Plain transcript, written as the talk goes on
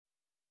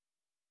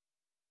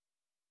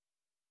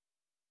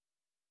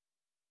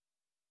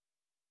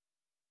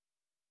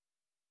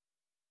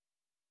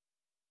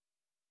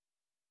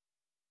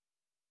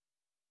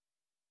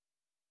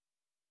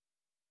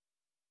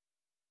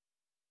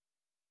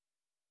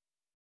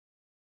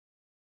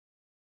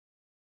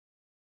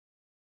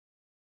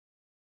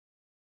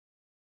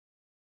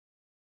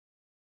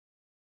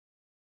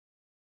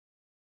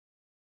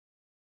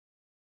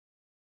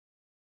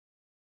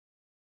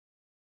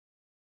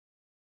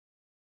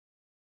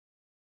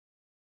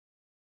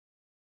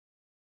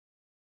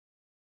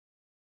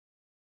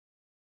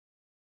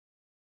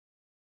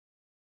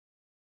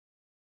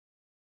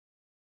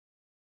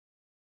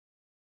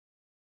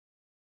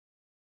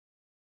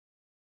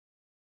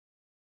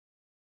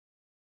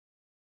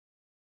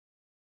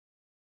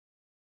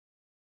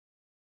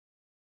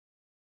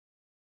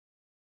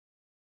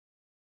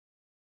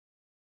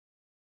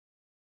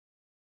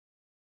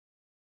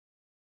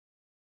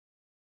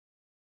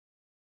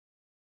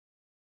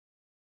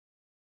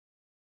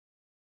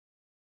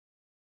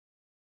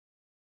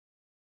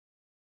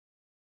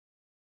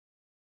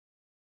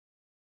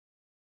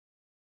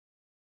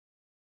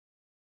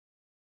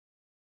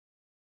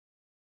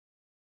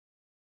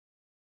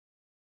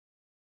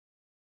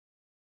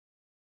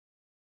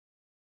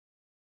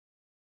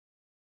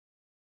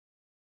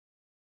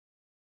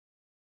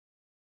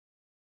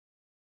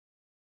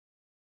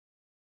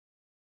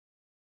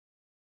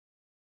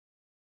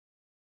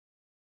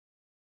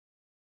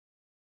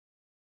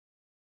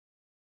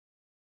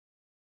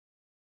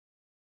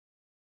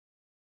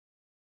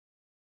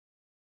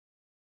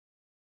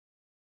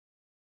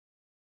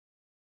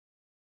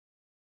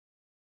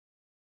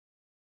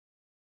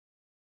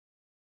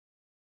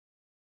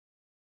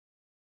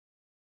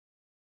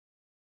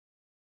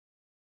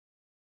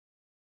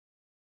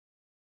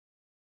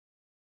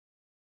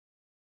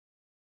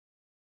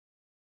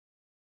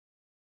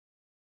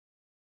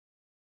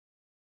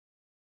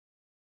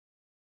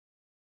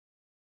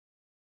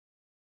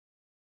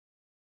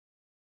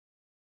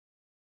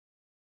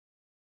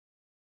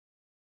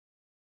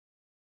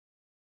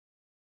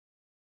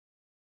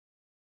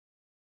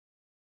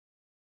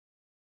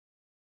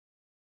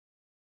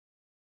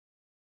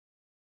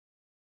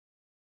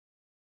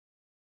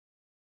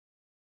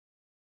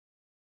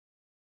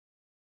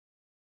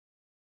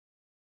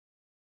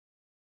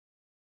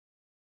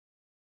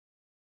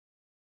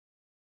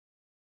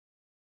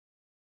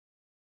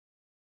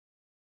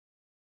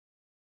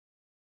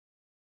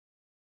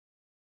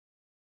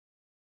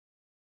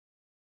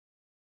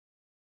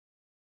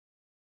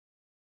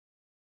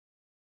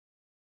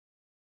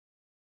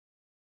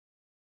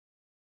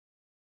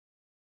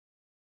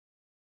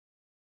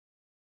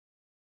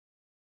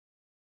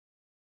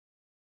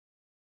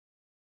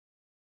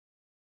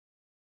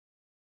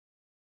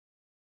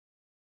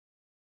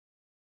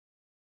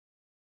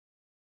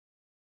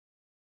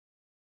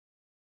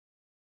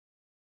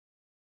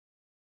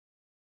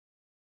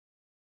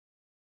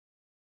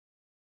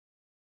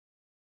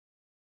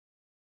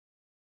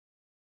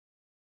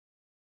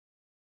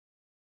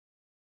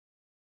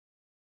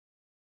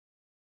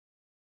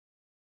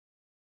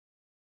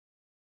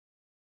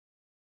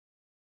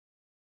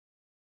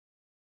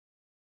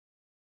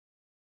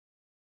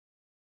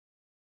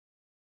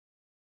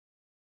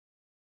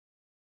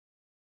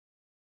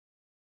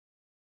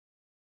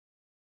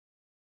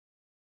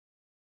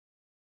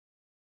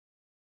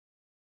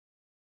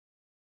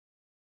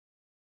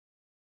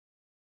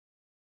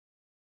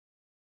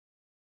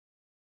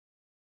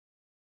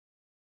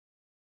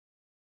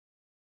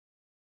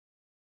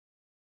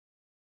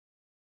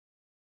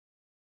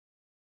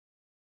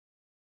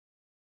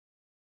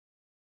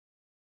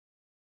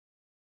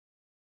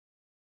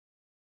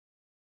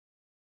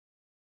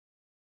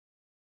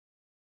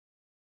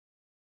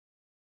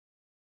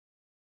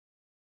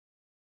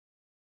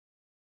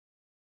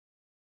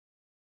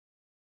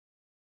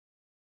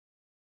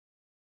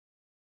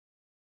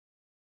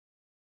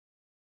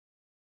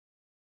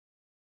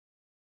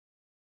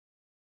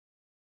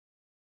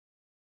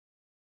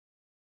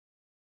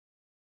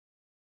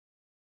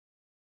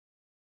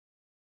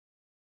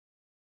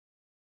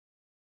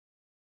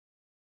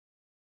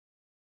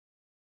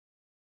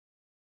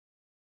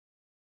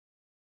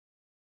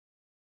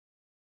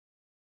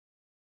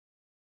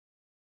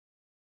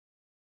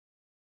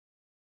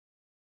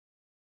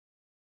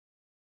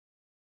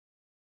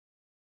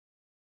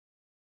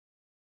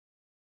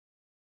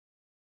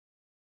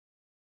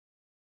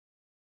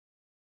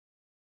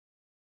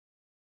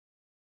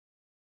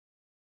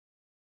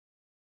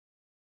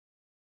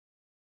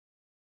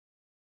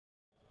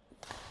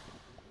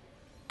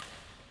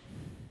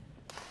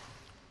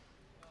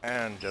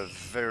And a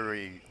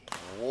very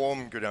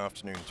warm good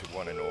afternoon to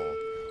one and all.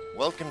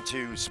 Welcome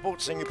to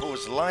Sports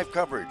Singapore's live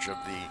coverage of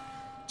the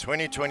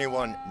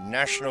 2021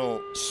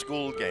 National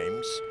School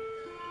Games.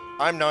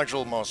 I'm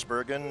Nigel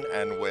Mossbergen,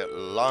 and we're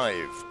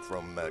live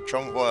from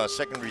Chonghua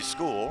Secondary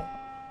School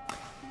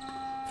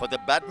for the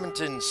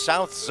Badminton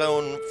South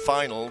Zone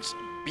Finals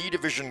B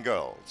Division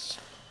Girls.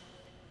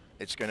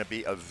 It's going to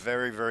be a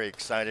very, very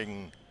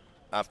exciting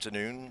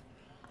afternoon.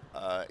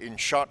 In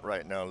shot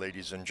right now,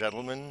 ladies and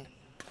gentlemen,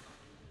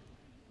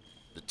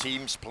 the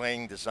teams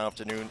playing this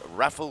afternoon: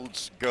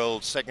 Raffles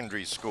Girls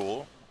Secondary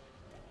School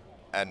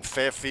and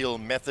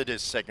Fairfield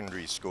Methodist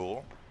Secondary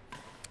School.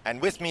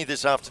 And with me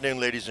this afternoon,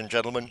 ladies and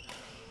gentlemen,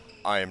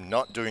 I am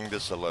not doing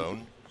this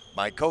alone.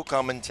 My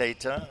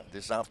co-commentator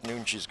this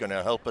afternoon, she's going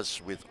to help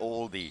us with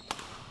all the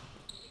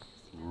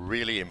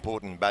really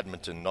important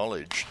badminton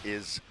knowledge,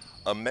 is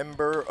a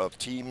member of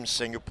Team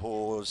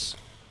Singapore's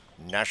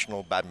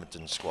national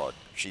badminton squad.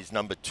 She's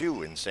number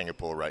 2 in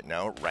Singapore right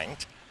now,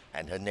 ranked,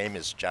 and her name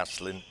is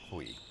Jaslyn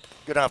Hui.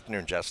 Good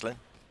afternoon, Jaslyn.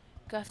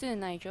 Good afternoon,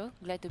 Nigel.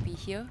 Glad to be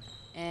here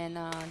and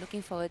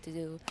looking forward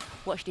to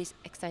watch these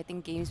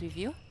exciting games with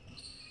you.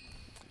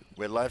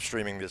 We're live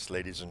streaming this,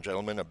 ladies and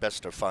gentlemen, a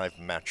best of 5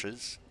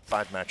 matches.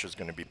 5 matches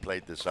going to be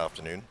played this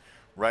afternoon.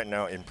 Right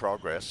now in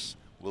progress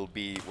will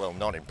be, well,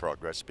 not in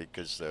progress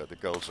because the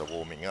girls are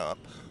warming up,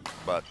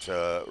 but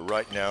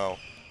right now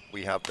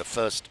we have the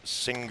first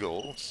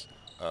singles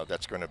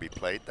that's going to be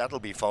played.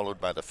 That'll be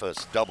followed by the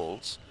first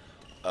doubles.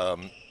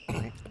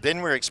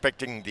 Then we're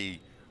expecting the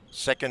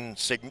second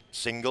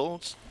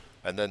singles,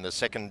 and then the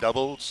second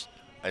doubles,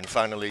 and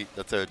finally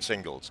the third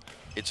singles.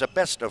 It's a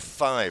best of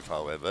 5,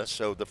 however,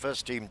 so the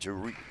first team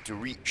to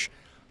reach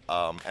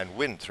and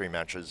win 3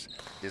 matches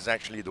is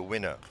actually the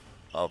winner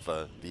of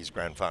these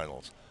grand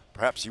finals.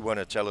 Perhaps you want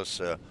to tell us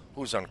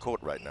who's on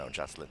court right now,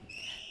 Jaslyn.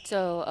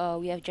 So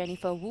we have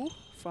Jennifer Wu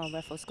from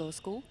Raffles Girls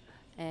School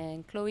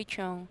and Chloe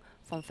Chung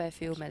from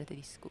Fairfield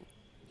Methodist School.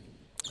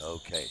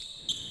 Okay.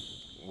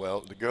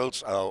 Well, the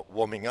girls are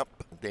warming up.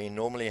 They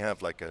normally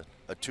have like a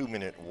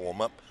 2-minute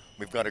warm-up.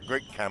 We've got a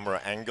great camera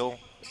angle.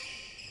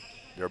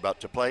 They're about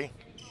to play.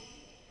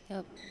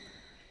 Yep.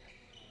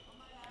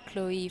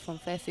 Chloe from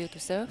Fairfield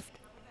to serve.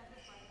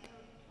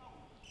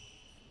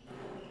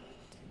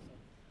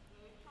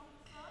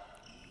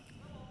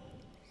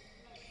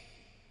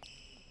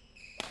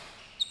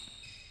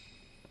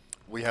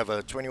 We have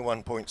a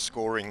 21-point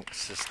scoring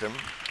system.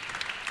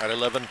 At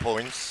 11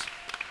 points,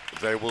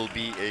 there will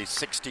be a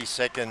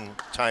 60-second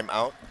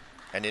timeout,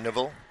 an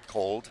interval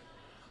called.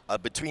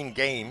 Between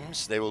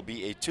games, there will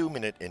be a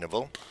 2-minute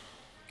interval.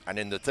 And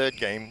in the third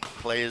game,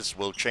 players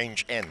will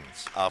change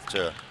ends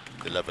after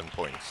 11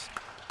 points.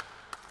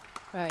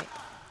 Right.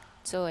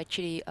 So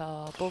actually,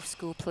 both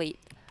schools played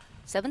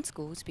 7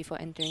 schools before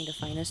entering the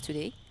finals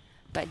today.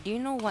 But do you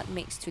know what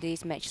makes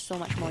today's match so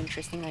much more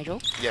interesting,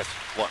 Nigel? Yes,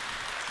 what?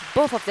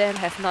 Both of them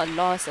have not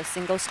lost a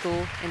single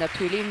school in the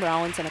prelim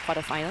rounds and the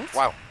quarterfinals.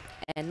 Wow.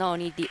 And not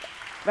only did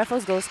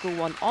Raffles Girls School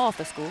won all of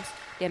the schools,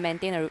 they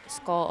maintained a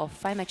score of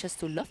 5 matches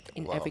to love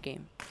in every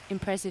game.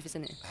 Impressive,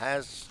 isn't it?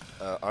 Has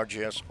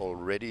RGS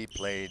already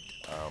played,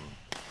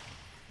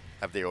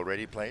 have they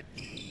already played?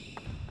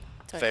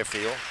 Sorry.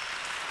 Fairfield?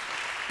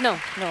 No,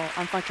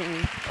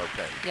 unfortunately.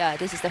 Okay. Yeah,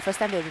 this is the first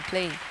time they'll be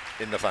playing.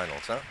 In the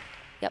finals, huh?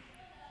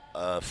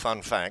 Yep.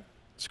 Fun fact,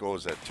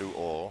 scores at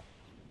 2-all.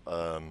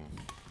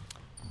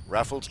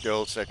 Raffles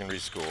Girls Secondary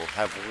School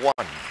have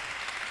won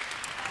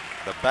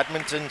the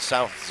Badminton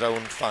South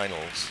Zone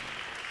Finals,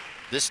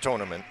 this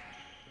tournament,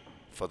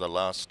 for the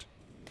last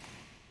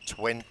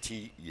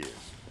 20 years.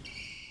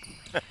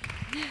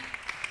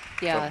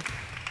 Yeah,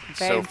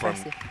 very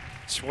impressive. From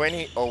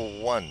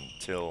 2001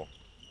 till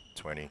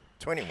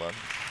 2021.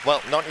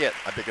 Well, not yet,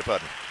 I beg your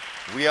pardon.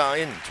 We are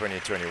in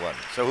 2021,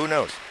 so who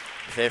knows?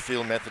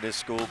 Fairfield Methodist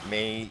School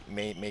may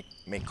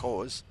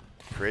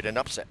create an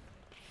upset.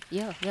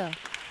 Yeah.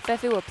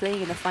 Fairfield were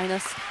playing in the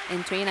finals in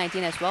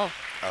 2019 as well.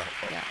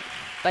 Yeah,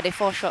 but they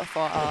fall short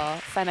for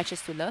 5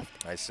 matches to love.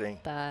 I see.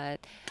 But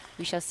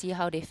we shall see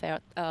how they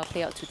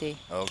play out today.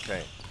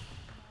 Okay.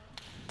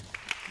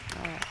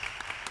 All right.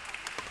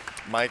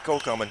 My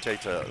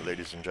co-commentator,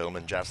 ladies and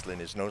gentlemen, Jaslyn,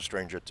 is no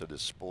stranger to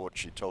this sport.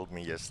 She told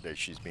me yesterday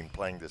she's been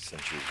playing this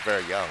since she was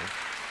very young.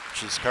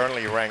 She's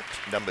currently ranked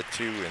number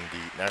 2 in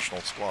the national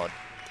squad.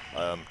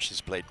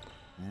 She's played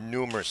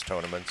numerous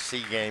tournaments,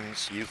 SEA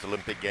Games, Youth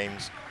Olympic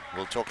Games.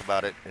 We'll talk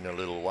about it in a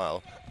little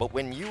while. But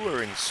when you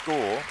were in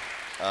school,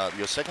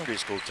 your secondary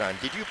school time,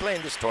 did you play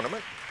in this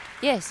tournament?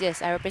 Yes.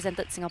 I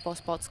represented Singapore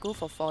Sports School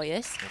for 4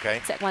 years.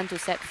 Okay. Set 1 to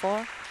Set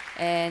 4.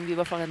 And we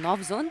were from the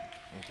North Zone.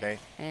 Okay.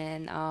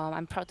 And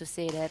I'm proud to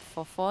say that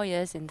for 4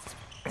 years in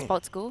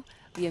sports school,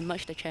 we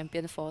emerged the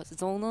champion for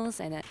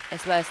zonals and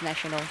as well as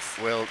nationals.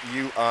 Well,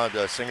 you are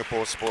the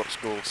Singapore Sports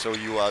School, so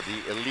you are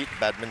the elite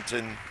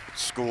badminton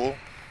school.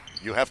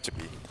 You have to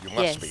be. You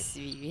must be. Yes,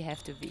 we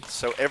have to be.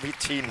 So every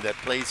team that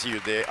plays you,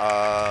 they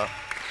are,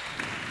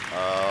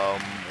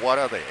 what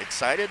are they?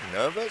 Excited,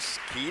 nervous,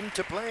 keen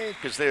to play?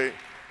 Because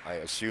I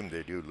assume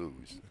they do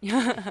lose.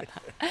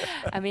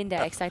 I mean,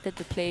 they're excited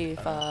to play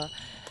with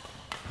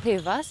play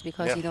with us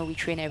because Yeah. you know we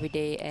train every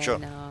day, and Sure.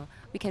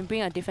 we can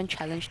bring a different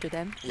challenge to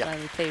them Yeah.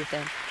 when we play with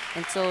them.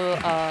 And so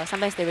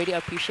sometimes they really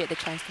appreciate the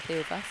chance to play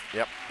with us.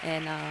 Yep.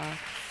 And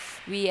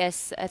we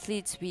as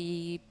athletes,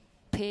 we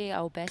play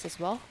our best as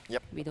well.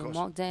 Yep. We of don't course.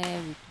 mock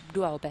them. We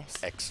do our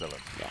best.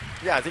 Excellent. Yeah.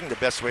 Yeah, I think the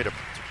best way to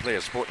play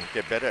a sport and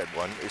get better at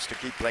one is to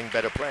keep playing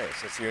better players.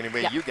 That's the only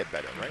way Yeah. you get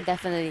better, right?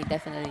 Definitely,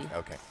 definitely.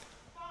 Okay.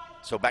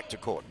 So back to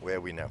court. Where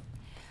are we now?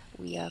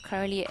 We are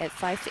currently at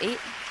 5-8.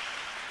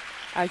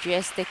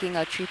 RGS taking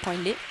a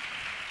 3-point lead.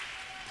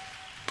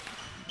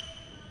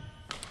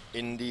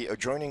 In the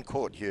adjoining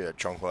court here at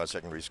Chonghua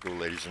Secondary School,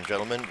 ladies and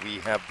gentlemen, we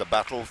have the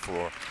battle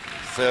for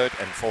third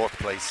and fourth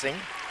placing,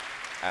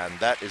 and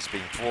that is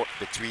being fought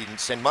between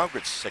St.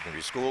 Margaret's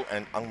Secondary School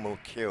and Ang Mo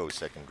Kio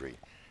Secondary.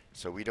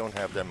 So we don't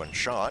have them on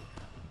shot,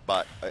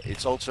 but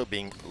it's also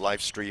being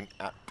live streamed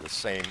at the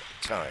same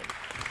time.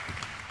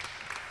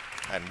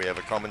 And we have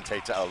a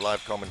commentator, a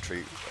live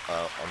commentary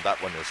on that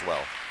one as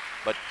well.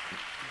 But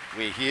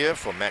we're here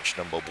for match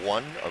number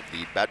 1 of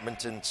the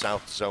Badminton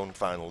South Zone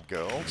Final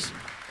Girls.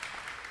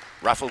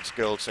 Raffles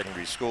Girls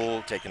Secondary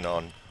School taking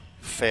on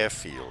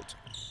Fairfield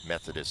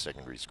Methodist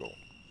Secondary School.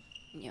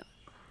 Yeah.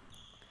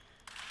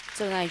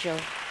 So Nigel,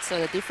 so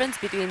the difference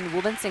between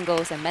women's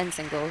singles and men's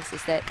singles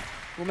is that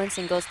women's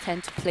singles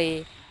tend to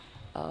play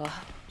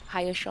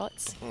higher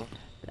shots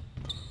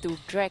to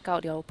drag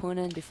out your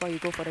opponent before you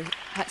go for the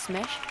hard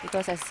smash,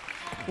 because as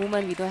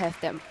women we don't have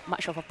that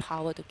much of a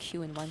power to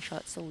kill in one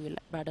shot, so we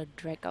rather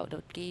drag out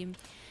the game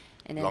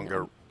and then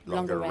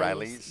Longer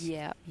rallies.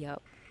 Yeah, yeah.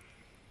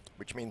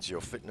 Which means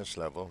your fitness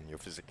level and your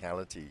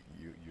physicality,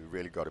 you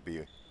really got to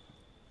be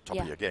top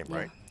of your game,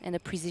 right? And the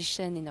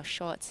precision in your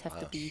shots have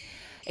to be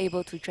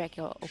able to drag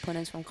your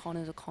opponents from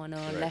corner to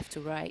corner, left to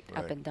right,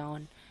 up and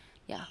down.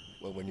 Yeah.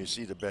 Well, when you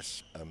see the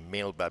best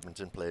male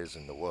badminton players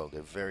in the world,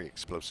 they're very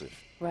explosive.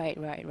 Right.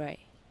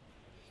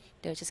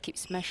 They'll just keep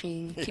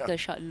smashing, keep the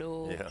shot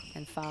low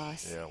and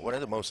fast. Yeah, one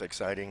of the most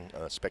exciting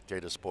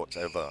spectator sports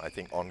ever, I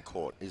think, on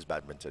court is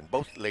badminton.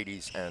 Both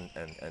ladies and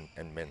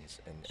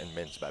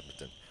men's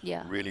badminton.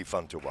 Yeah. Really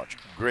fun to watch.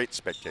 Great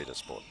spectator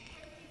sport.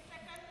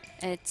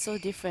 And it's so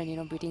different, you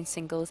know, between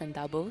singles and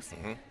doubles.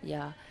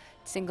 Yeah.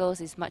 Singles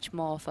is much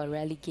more of a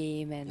rally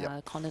game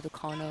and corner to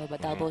corner,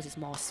 but doubles is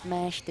more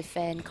smash,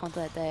 defend,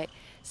 counter attack,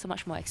 so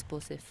much more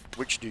explosive.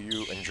 Which do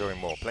you enjoy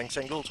more, playing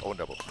singles or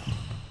doubles?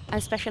 I'm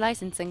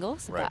specialized in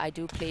singles, but I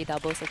do play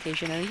doubles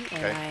occasionally,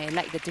 and I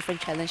like the different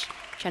challenges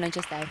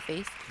that I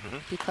face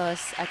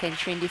because I can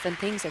train different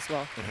things as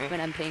well when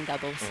I'm playing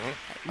doubles.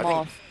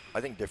 I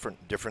think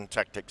different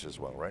tactics as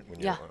well, right? When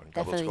you're on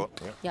doubles definitely.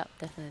 court. Yeah,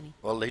 definitely.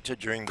 Well, later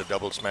during the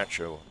doubles match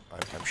show,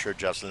 I'm sure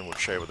Jocelyn will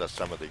share with us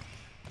some of the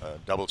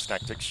doubles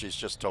tactics. She's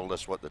just told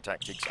us what the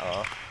tactics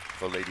are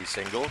for ladies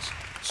singles.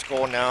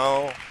 Score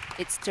now.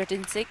 It's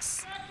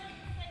 13-6.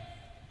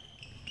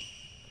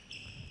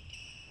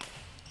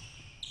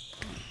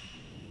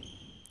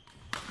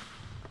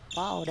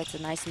 Wow, that's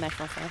a nice match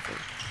from Fairfield.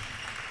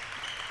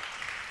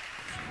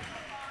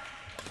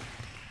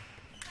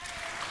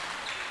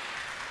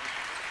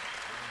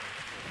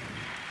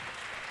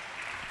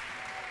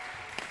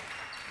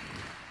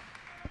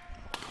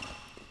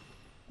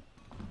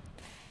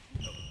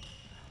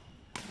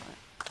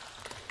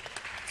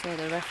 So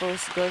the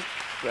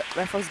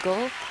Raffles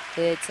goal,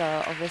 it's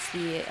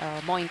obviously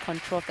more in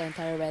control of the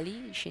entire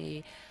rally.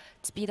 She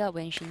speed up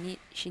when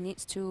she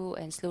needs to,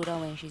 and slow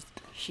down when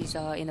she's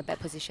in a bad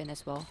position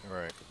as well.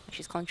 Right.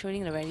 She's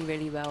controlling the rally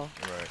really well.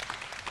 Right.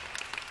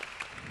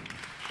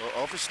 Well,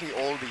 obviously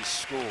all these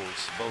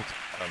schools, both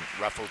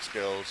Raffles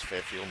Girls,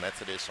 Fairfield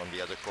Methodist on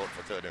the other court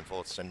for third and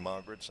fourth, St.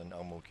 Margaret's and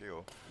Ang Mo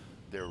Kio,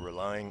 they're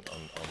relying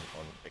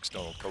on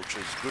external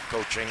coaches, good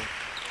coaching.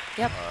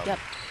 Yep.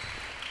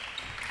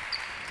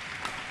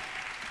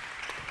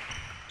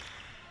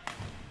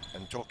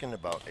 And talking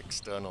about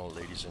external,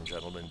 ladies and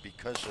gentlemen,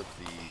 because of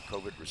the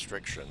COVID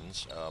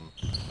restrictions,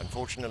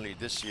 unfortunately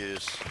this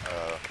year's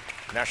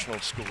National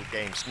School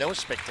Games, no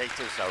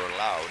spectators are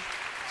allowed,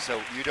 so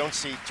you don't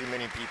see too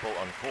many people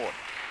on court.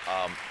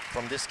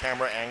 From this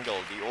camera angle,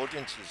 the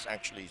audience is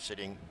actually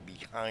sitting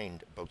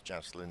behind both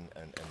Jocelyn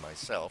and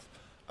myself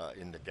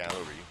in the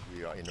gallery.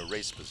 We are in a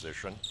race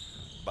position,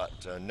 but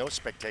no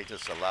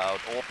spectators allowed,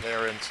 or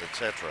parents,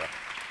 etc.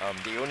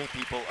 The only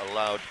people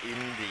allowed in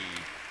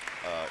the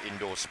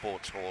indoor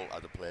sports hall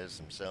are the players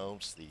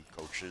themselves, the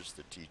coaches,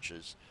 the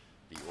teachers,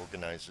 the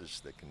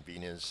organizers, the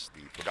conveners,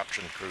 the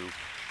production crew,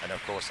 and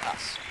of course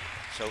us.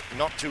 So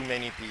not too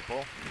many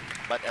people,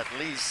 but at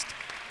least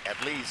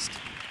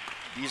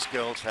these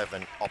girls have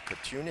an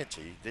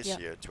opportunity this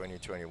year,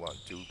 2021,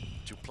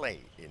 to play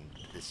in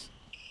this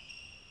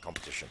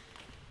competition.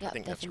 Yeah, I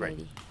think definitely.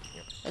 that's great.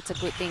 Yeah. That's a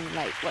good thing,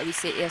 like what we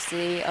said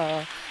yesterday.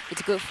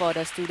 It's good for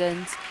the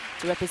students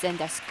to represent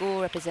their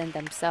school, represent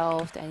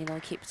themselves, and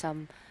keep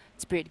some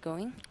spirit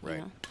going. Right.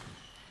 You know.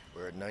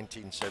 We're at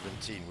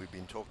 1917. We've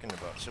been talking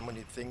about so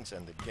many things,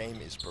 and the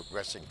game is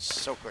progressing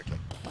so quickly.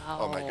 Wow,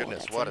 oh my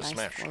goodness, that's what a nice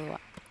smash!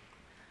 follow-up.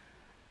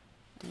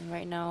 And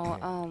right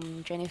now,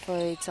 Jennifer,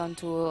 it's on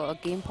to a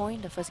game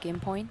point, the first game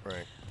point.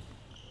 Right.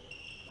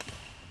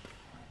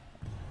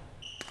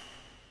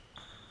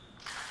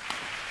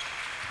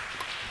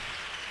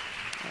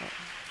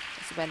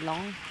 went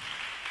long.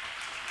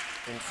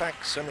 In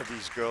fact, some of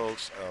these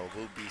girls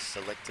will be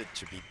selected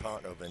to be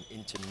part of an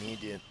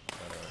intermediate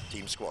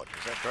team squad.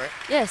 Is that correct?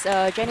 Yes,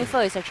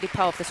 Jennifer is actually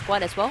part of the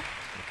squad as well.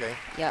 Okay.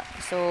 Yeah,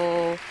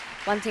 so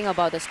one thing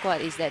about the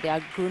squad is that they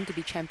are groomed to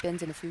be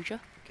champions in the future.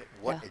 Okay.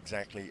 What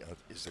exactly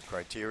is the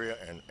criteria,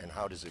 and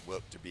how does it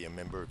work to be a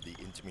member of the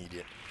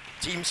intermediate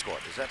team squad?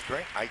 Is that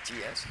correct?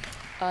 ITS?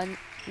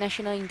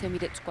 National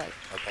Intermediate Squad.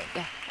 Okay.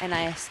 Yeah,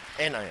 NIS.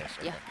 NIS.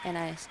 Okay. Yeah,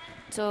 NIS.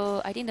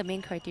 So I think the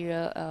main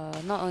criteria,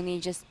 not only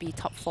just be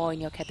top 4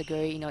 in your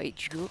category, in your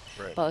age group,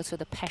 Right. but also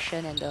the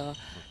passion and the,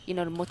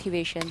 the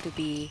motivation to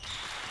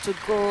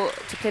go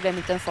to play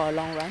badminton for a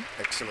long run.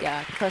 Excellent.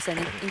 Yeah, because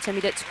an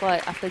intermediate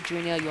squad after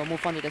junior, you will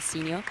move on to the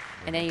senior,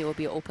 and then it will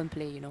be open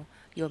play.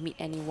 You'll meet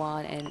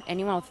anyone and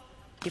anyone of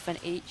different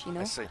age.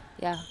 I see.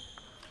 Yeah.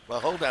 Well,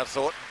 hold that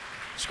thought.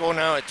 Score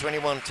now at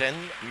 21-10.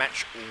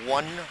 Match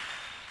 1.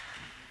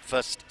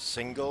 First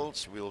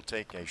singles. We'll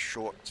take a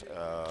short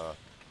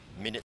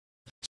minute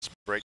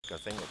break, I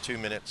think, or 2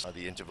 minutes are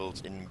the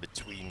intervals in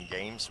between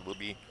games. We'll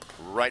be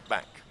right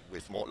back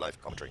with more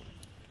live commentary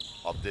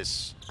of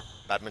this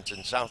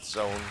Badminton South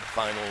Zone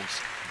Finals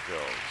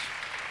girls.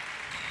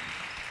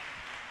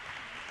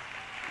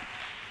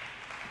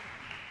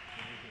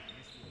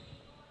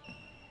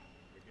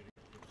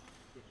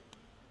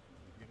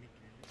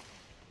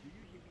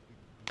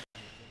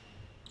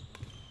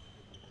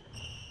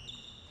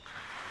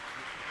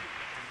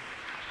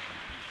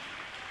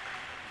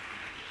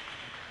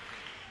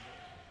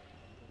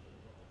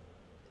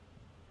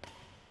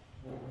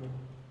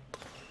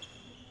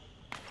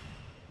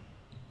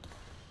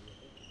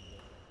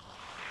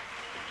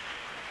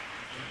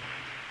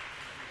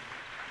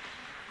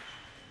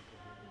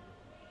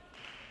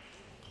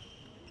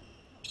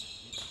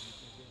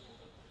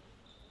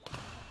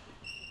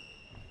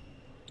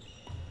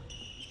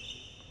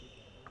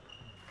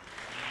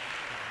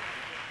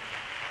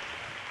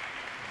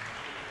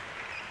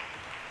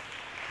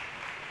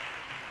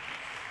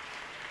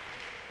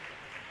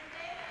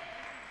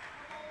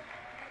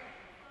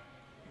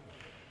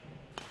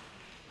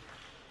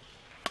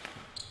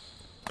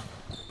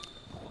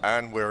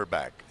 And we're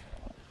back.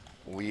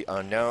 We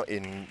are now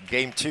in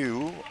game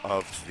 2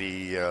 of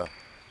the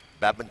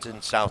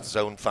Badminton South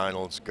Zone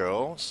Finals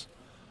girls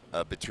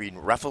between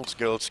Raffles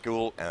Girls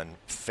School and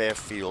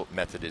Fairfield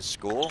Methodist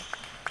School.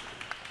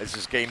 This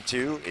is game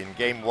 2. In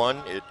game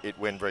 1, it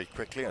went very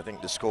quickly. I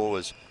think the score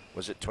was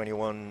it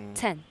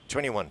 21-10?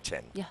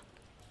 21-10. Yeah.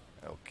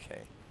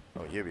 Okay.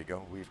 Oh, here we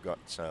go. We've got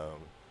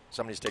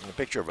somebody's taking a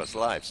picture of us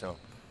live, so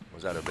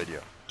was that a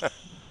video?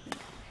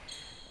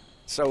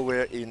 So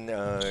we're in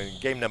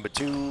game number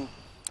 2.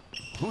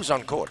 Who's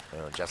on court,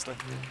 Jocelyn?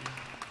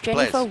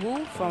 Jennifer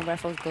Wu from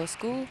Raffles Girls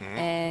School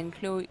and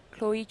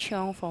Chloe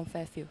Cheong from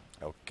Fairfield.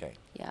 Okay.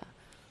 Yeah.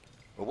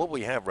 Well, what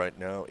we have right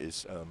now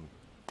is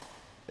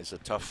a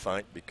tough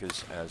fight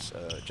because, as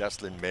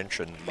Jocelyn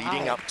mentioned,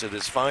 leading up to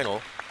this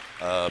final,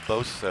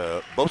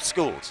 both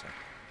schools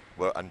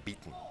were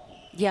unbeaten.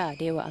 Yeah,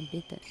 they were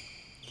unbeaten.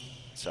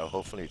 So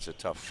hopefully it's a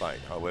tough fight.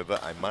 However,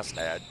 I must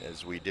add,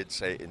 as we did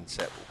say in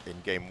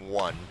game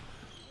 1,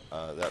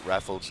 that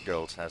Raffles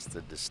Girls has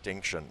the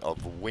distinction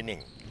of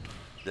winning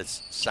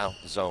this South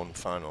Zone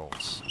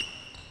Finals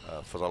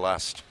for the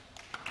last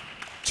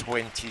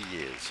 20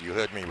 years. You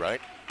heard me right?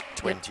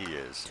 20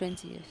 years.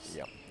 20 years.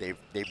 Yeah.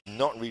 They've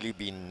not really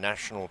been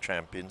national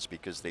champions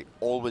because they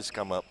always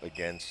come up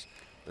against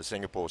the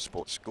Singapore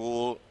Sports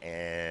School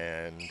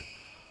and,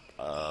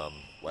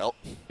 well,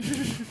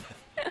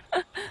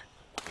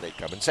 they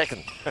come in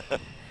second.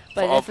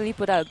 But definitely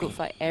put out a good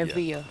fight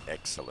every year.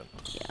 Excellent.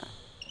 Yeah.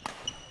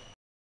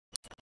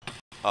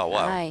 Oh,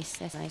 wow. Nice.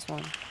 That's a nice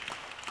one.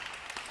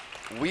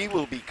 We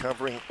will be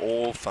covering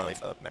all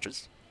 5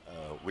 matches,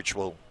 which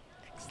will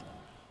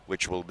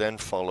then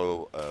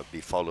be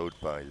followed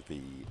by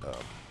the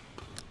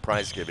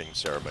prize-giving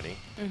ceremony.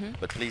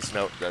 But please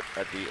note that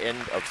at the end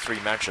of 3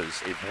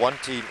 matches, if one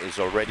team is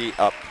already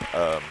up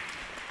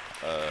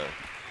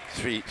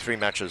three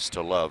matches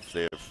to love,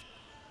 they've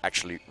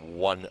actually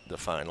won the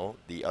final.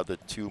 The other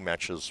 2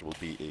 matches will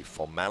be a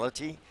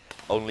formality,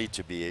 only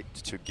to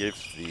give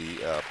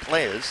the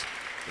players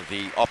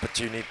the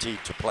opportunity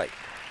to play,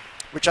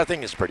 which I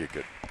think is pretty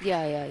good.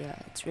 Yeah.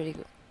 It's really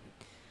good.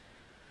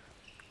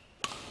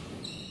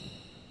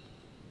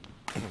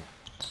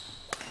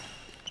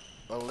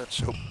 Well, let's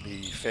hope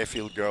the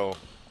Fairfield girl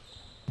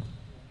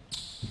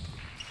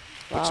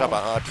puts up a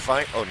hard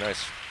fight. Oh,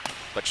 nice.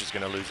 But she's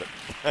going to lose it.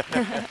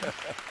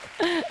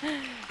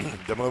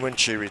 The moment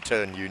she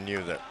returned, you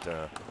knew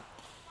that...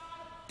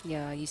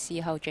 yeah, you see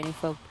how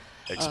Jennifer...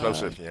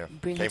 explosive, yeah.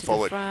 Bring her Came to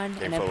forward. the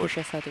front and then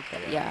pushes her to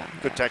back. Yeah.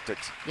 Good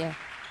tactics. Yeah.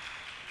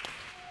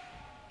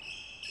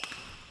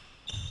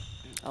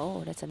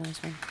 Oh, that's a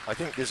nice one. I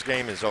think this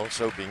game is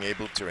also being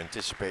able to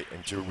anticipate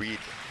and to read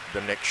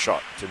the next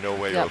shot, to know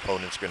where your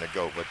opponent's going to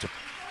go, but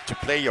to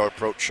play your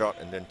approach shot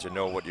and then to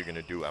know what you're going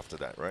to do after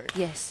that, right?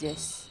 Yes.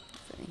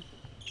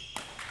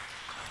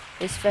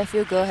 This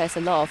Fairfield girl has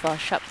a lot of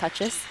sharp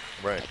touches.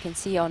 Right. I can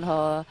see on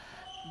her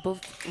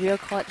both rear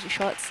court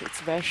shots,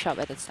 it's very sharp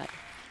at the side.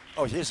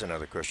 Oh, here's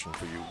another question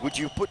for you. Would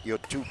you put your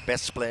two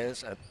best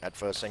players at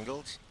first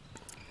singles?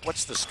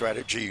 What's the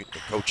strategy the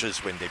coaches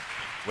when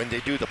they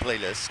do the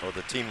playlist or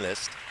the team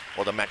list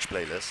or the match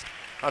playlist?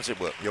 How does it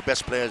work? Your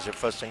best player is your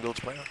first singles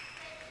player?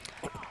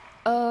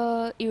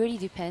 It really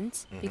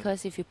depends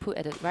because if you put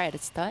right at the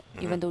start,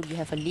 even though you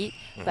have a lead,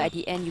 but at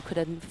the end you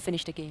couldn't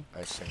finish the game.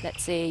 I see.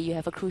 Let's say you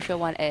have a crucial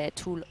one at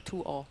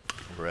 2-all,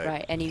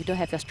 Right. and you don't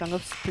have your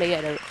strongest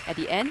player at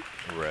the end,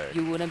 Right.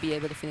 you wouldn't be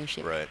able to finish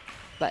it. Right.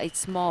 But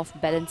it's more of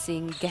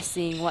balancing,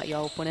 guessing what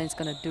your opponent's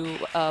gonna do,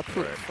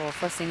 put Right. for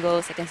first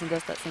singles, second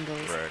singles, third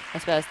singles, Right.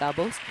 as well as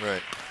doubles.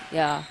 Right.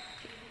 Yeah,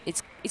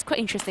 it's quite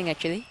interesting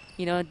actually.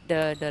 You know,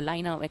 the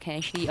lineup can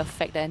actually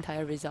affect the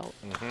entire result.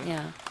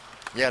 Yeah.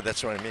 Yeah,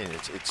 that's what I mean.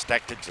 It's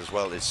tactics as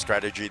well. It's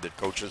strategy that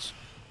coaches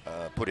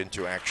put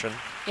into action.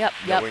 Yep.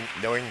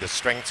 Knowing the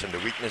strengths and the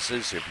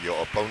weaknesses of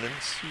your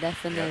opponents.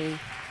 Definitely. Yeah.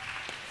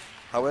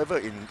 However,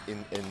 in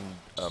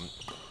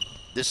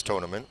this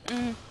tournament,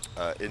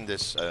 in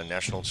this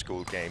national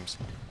school games,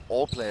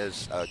 all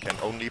players can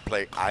only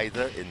play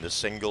either in the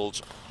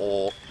singles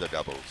or the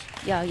doubles.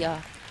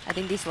 Yeah. I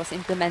think this was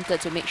implemented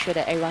to make sure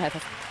that everyone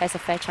has a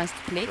fair chance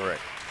to play.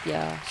 Correct.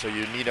 Yeah. So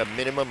you need a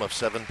minimum of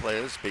 7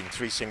 players, being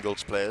 3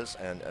 singles players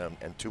and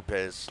 2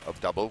 pairs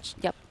of doubles.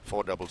 Yep.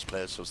 4 doubles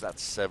players, so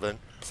that's 7.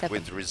 7.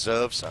 With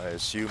reserves, I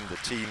assume the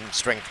team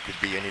strength could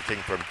be anything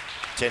from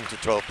 10 to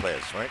 12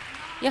 players, right?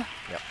 Yeah.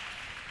 Yeah.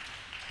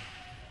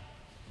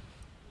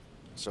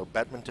 So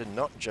badminton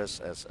not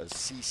just as a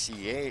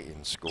CCA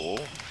in school,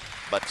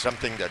 but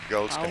something that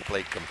girls can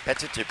play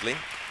competitively.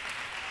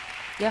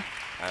 Yeah.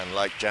 And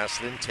like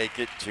Jaslyn, take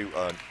it to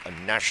a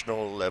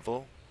national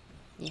level.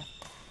 Yeah.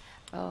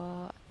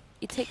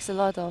 It takes a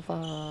lot of,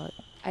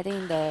 I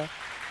think, the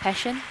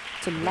passion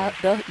to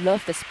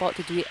love the sport,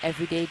 to do it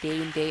every day,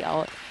 day in, day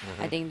out.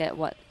 I think that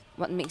what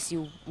makes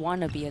you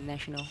want to be a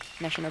national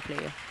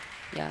player.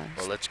 Yeah.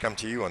 Well, let's come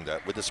to you on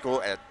that. With the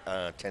score at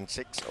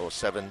 10-6 or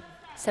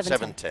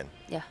 7-10.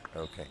 Yeah.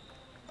 Okay.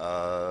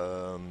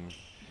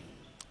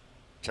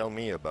 Tell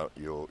me about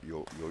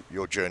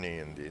your journey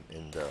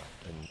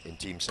in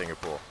Team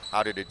Singapore.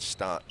 How did it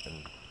start,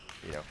 and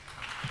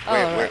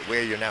where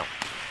are you now?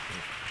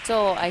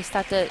 So I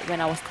started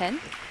when I was 10.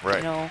 Right.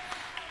 You know,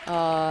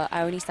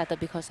 I only started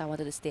because I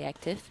wanted to stay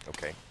active.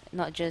 Okay.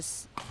 Not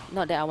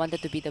that I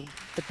wanted to be the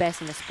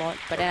best in the sport,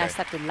 but then I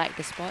started to like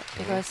the sport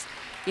because,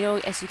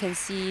 as you can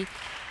see,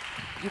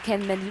 you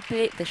can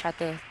manipulate the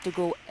shuttle to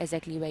go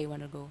exactly where you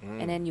want to go.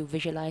 And then you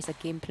visualize a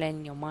game plan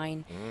in your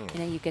mind, and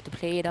then you get to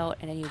play it out,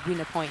 and then you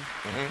win a point.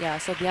 Yeah,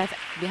 so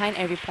behind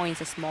every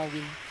point is a small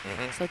win.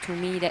 So to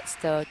me, that's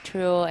the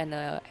thrill and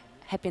the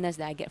happiness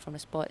that I get from the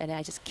sport, and then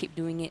I just keep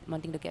doing it,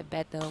 wanting to get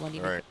better,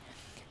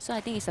 So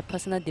I think it's a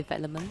personal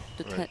development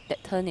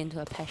that turned into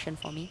a passion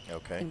for me.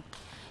 Okay.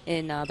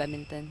 In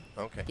badminton.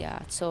 Okay. Yeah,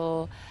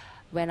 so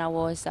when I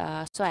was,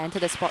 so I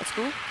entered the sports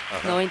school,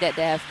 knowing that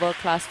they have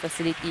world-class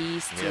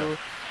facilities to,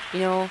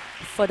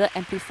 further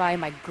amplify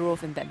my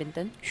growth in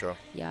badminton. Sure.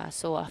 Yeah,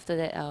 so after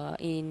that,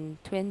 in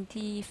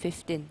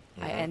 2015,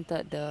 I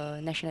entered the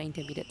national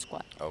intermediate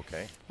squad.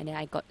 Okay. And then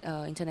I got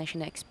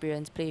international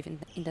experience, play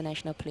with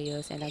international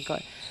players, and I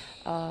got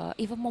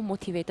even more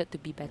motivated to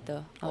be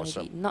better.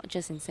 Awesome. Not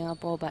just in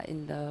Singapore, but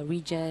in the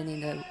region,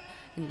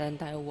 in the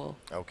entire world.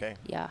 Okay.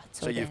 Yeah.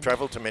 So you've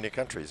traveled to many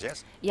countries,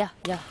 yes? Yeah.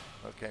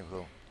 Okay,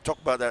 we'll talk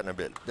about that in a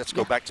bit. Let's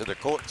go back to the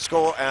court.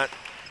 Score at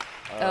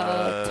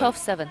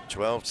 12-7.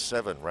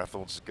 12-7.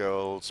 Raffles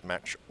girls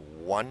match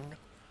 1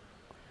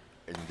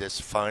 in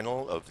this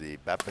final of the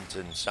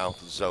Badminton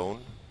South Zone.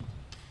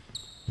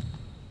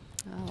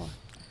 Oh.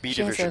 B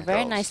She has division a very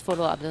girls. nice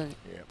follow-up,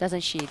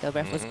 doesn't she, the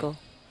Raffles girl?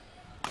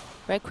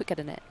 Very quick at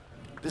the net.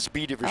 This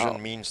B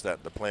division means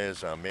that the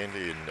players are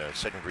mainly in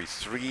secondary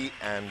 3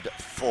 and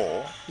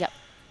 4. Yep.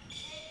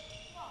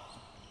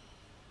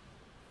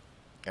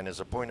 And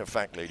as a point of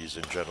fact, ladies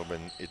and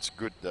gentlemen, it's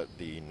good that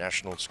the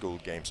National School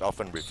Games,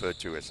 often referred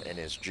to as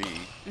NSG,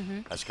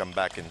 has come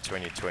back in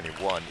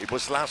 2021. It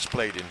was last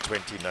played in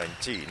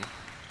 2019.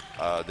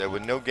 There were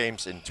no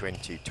games in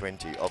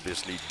 2020,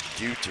 obviously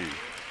due to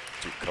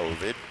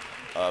COVID.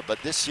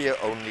 But this year,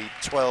 only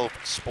 12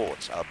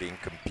 sports are being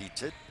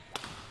competed,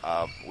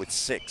 with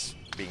 6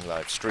 being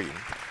live streamed.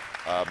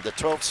 The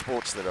 12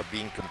 sports that are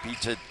being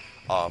competed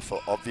are, for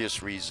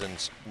obvious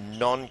reasons,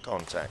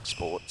 non-contact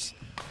sports.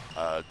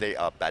 They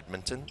are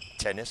badminton,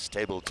 tennis,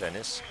 table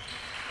tennis,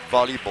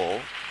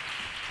 volleyball,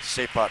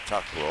 sepak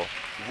takraw,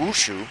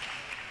 wushu,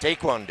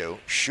 taekwondo,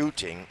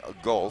 shooting,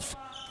 golf,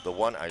 the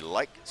one I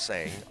like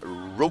saying,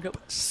 rope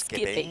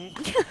skipping,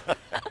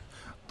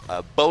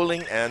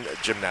 bowling and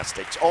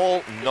gymnastics,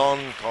 all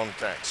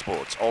non-contact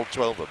sports, all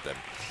 12 of them.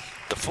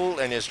 The full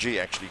NSG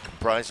actually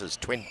comprises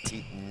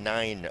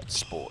 29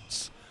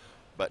 sports,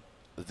 but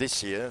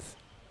this year,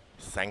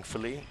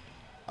 thankfully,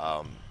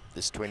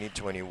 this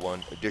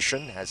 2021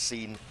 edition has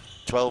seen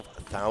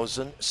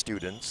 12,000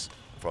 students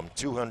from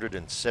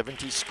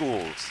 270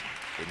 schools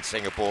in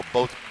Singapore,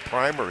 both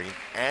primary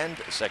and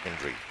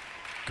secondary,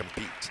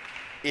 compete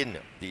in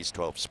these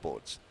 12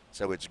 sports.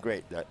 So it's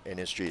great that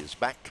NSG is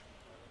back.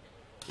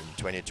 in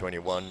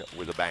 2021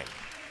 with a bang,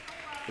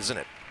 isn't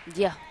it?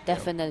 Yeah,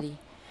 definitely.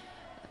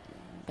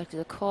 Back to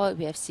the court,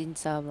 we have seen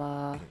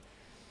some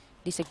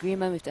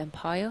disagreement with the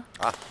umpire.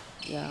 Ah,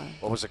 Yeah,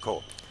 what was the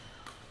call?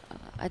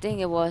 I think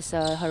it was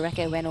her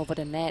racket went over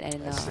the net,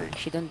 and I see.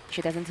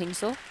 she doesn't think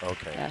so.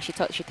 Okay. She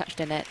thought she touched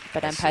the net,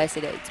 but I umpire see.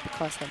 said that it's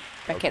because her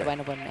racket Okay.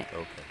 went over the net.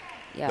 Okay.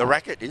 Yeah. The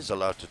racket is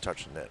allowed to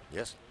touch the net,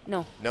 yes?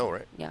 No. No,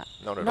 right? Yeah.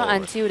 Not at Not all,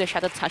 right? until the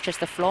shuttle touches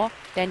the floor,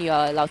 then you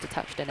are allowed to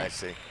touch the net. I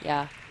see.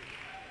 Yeah.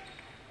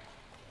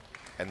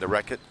 And the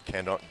racket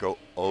cannot go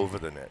over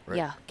the net, right?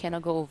 Yeah.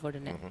 Cannot go over the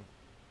net. Mhm.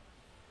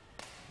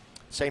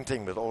 Same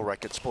thing with all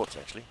racket sports,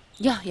 actually.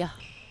 Yeah. Yeah.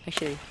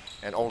 Actually.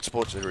 And all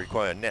sports that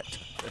require net.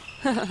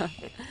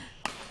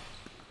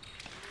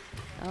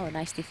 Oh,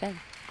 nice defense.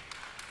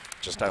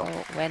 Just out.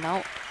 Oh, went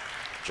out.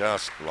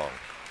 Just long.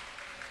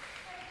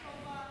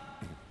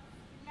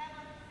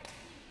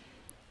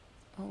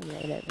 Oh, yeah,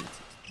 11.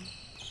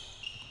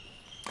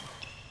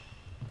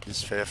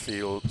 This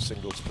Fairfield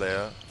singles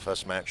player,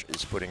 first match,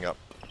 is putting up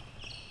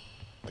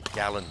a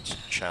gallant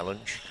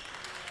challenge.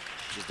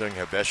 She's doing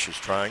her best, she's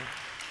trying.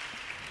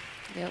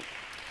 Yep.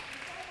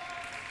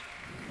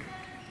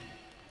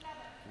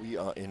 We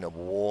are in a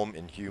warm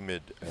and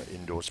humid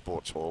indoor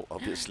sports hall,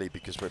 obviously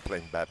because we're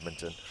playing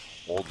badminton.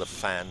 All the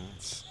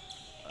fans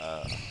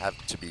have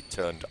to be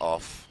turned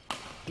off.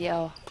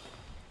 Yeah.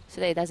 So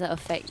that it doesn't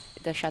affect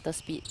the shutter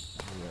speed.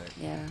 Right.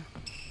 Yeah.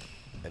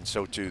 And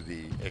so too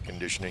the air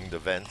conditioning, the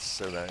vents,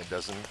 so that it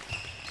doesn't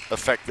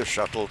affect the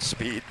shuttle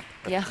speed.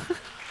 Yeah.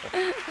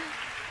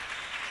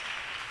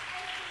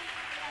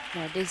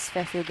 Now this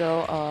Fairfield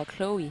girl,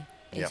 Chloe,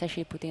 is Yep.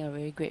 actually putting a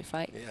very great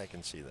fight. Yeah, I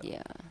can see that.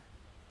 Yeah.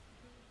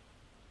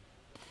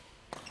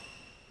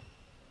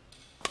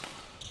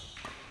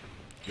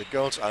 The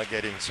girls are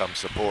getting some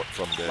support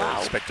from their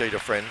Wow. spectator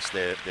friends,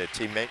 their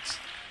teammates.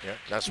 Yeah,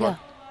 nice Yeah. one.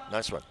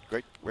 Nice one.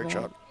 Great Well,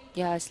 shot.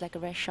 Yeah, it's like a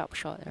very sharp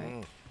shot,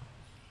 right? Mm.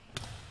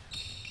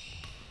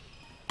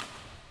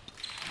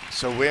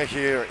 So we're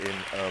here in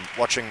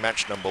watching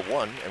match number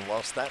 1, and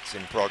whilst that's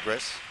in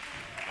progress,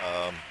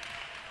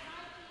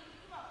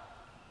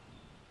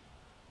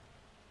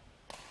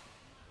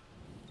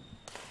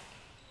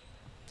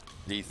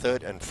 the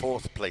third and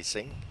fourth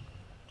placing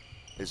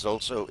is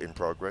also in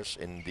progress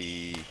in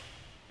the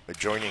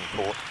adjoining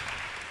court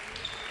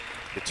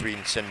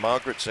between St.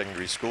 Margaret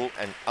Secondary School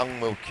and Ang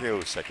Mo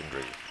Kio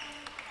Secondary.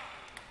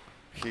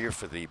 Here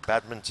for the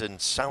Badminton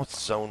South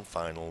Zone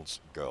Finals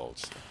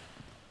girls.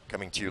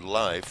 Coming to you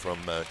live from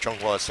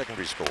Chonghua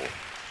Secondary School.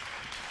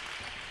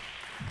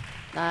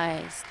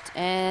 Nice.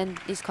 And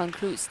this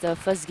concludes the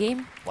first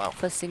game. Wow.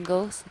 First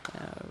singles.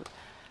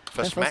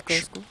 First Raffles match.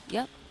 Girls' School.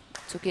 Yep.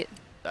 Took it.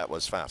 That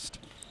was fast.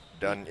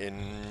 Done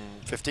in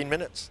 15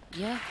 minutes.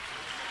 Yeah.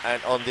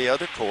 And on the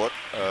other court,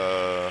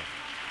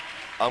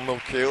 Ang Mo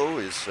Kio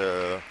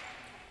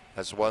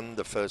has won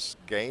the first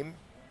game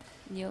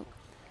Yep.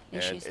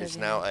 and she's is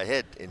serving. now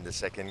ahead in the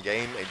second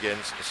game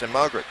against St.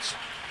 Margaret's.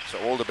 So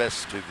all the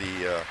best to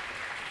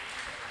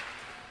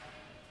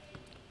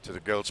the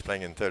girls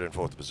playing in third and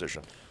fourth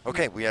position.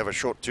 Okay, we have a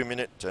short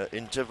 2-minute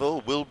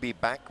interval. We'll be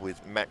back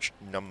with match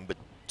number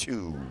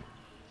 2,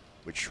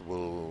 which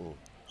will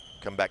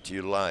come back to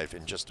you live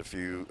in just a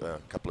few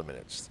couple of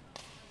minutes.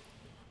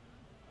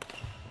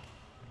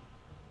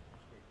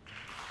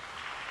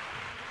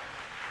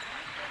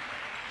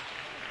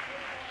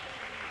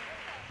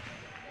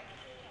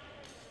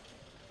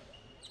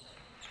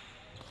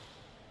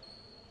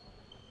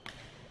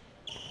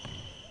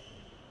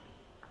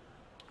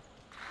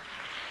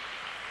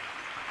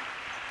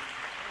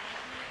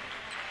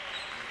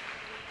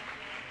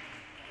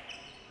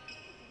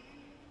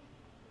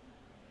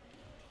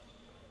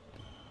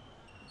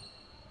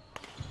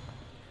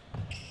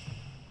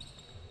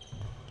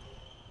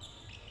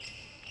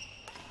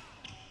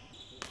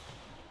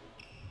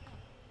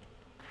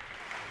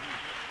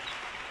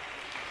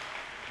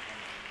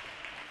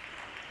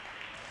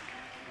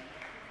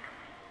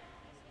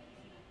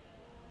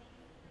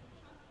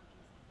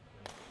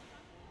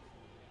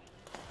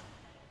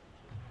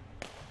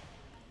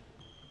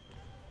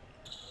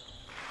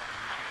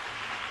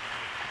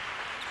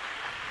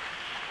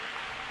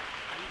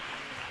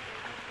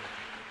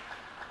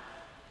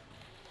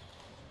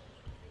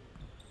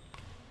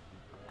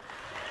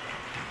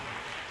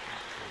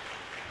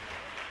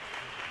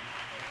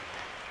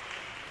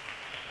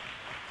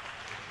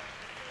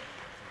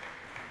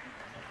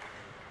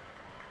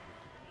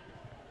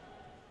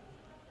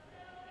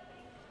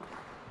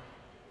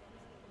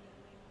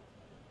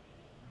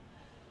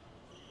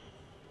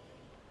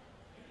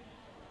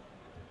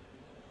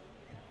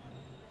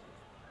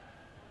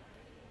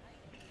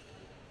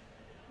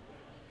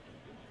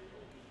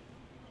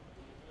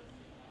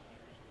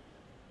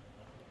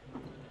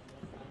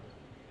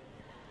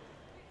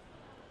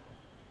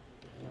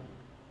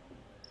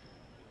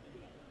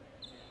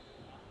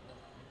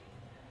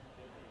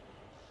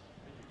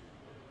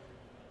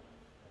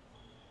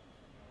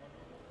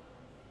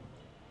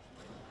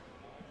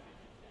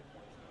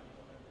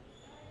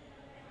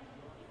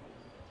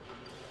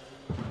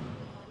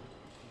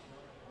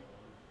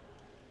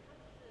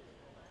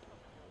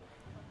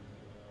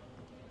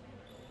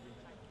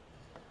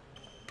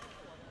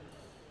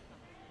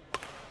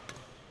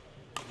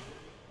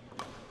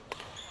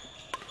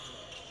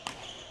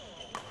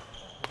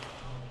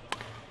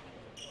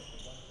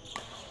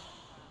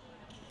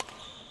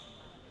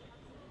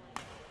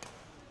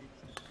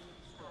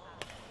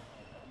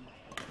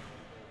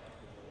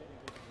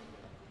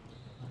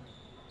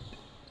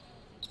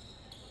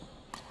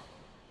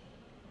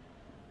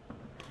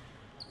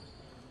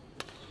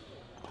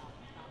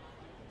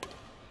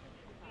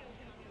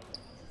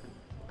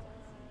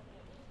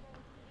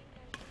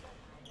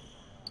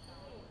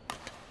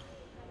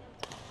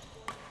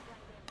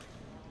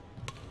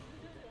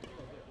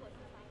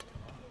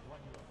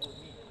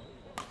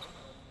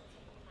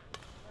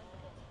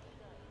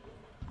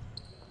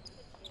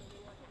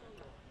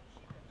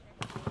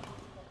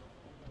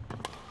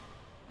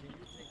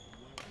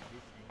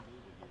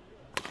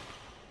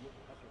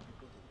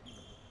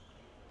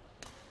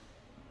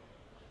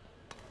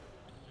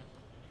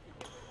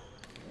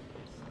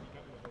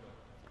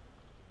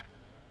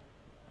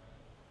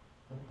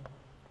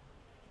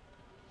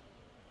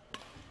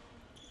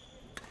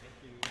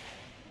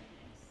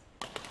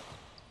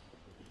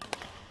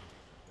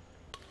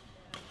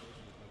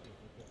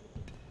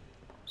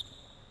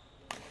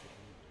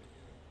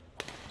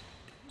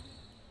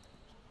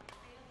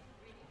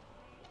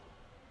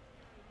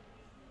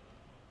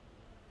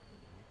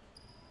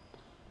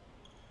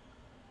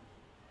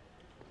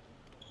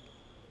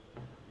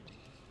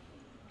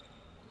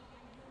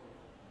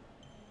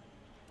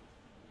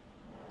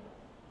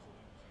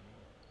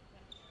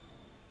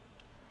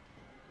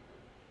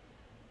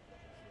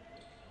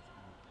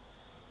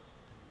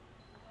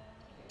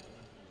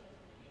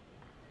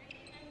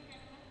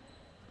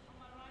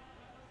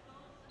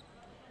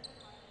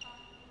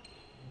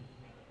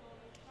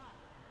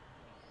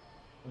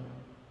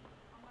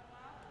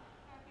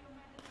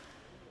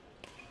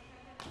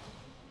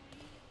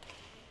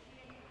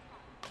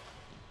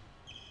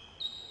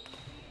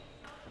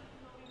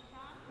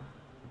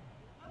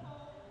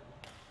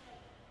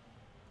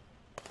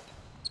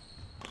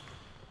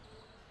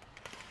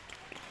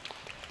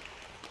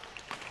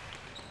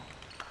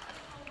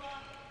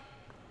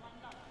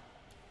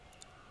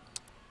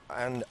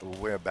 And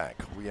we're back.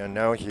 We are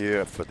now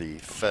here for the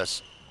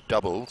first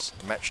doubles,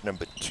 match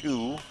number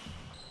 2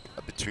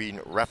 between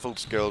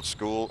Raffles Girls'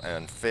 School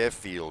and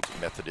Fairfield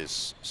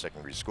Methodist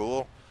Secondary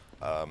School.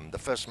 The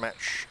first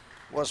match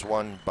was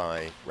won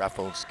by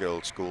Raffles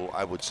Girls' School,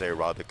 I would say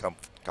rather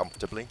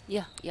comfortably.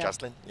 Yeah,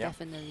 Jocelyn? Yeah.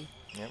 Definitely.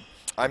 Yeah.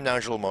 I'm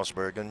Nigel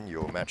Mossbergen,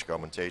 your match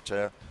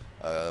commentator.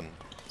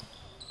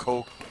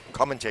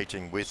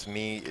 Co-commentating with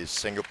me is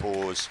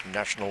Singapore's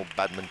national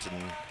badminton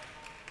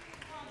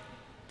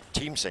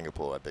Team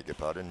Singapore, I beg your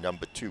pardon,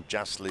 number 2,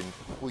 Jocelyn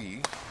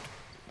Hui.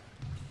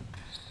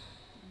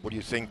 What do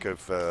you think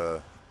of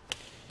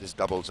this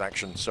doubles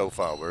action so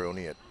far? We're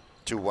only at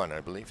 2-1, I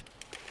believe.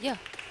 Yeah,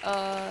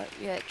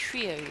 we're at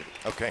 3 already.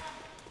 Okay.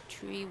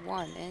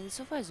 3-1, and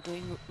so far it's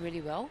going really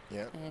well.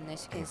 Yeah. And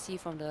as you can see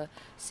from the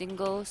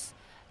singles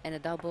and the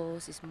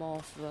doubles, it's more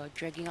of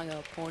dragging out your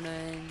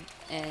opponent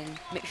and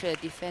make sure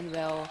to defend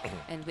well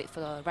and wait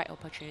for the right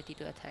opportunity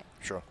to attack.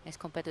 Sure. As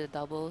compared to the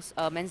doubles,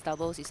 men's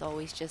doubles is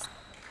always just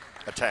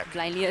attack.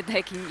 Blindly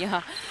attacking,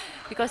 yeah,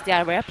 because they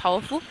are very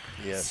powerful.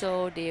 Yes.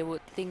 So they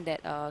would think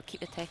that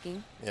keep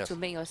attacking yes. to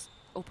make your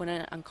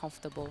opponent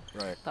uncomfortable.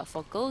 Right. But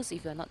for girls,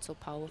 if you're not so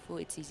powerful,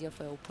 it's easier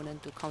for your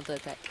opponent to counter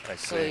attack. I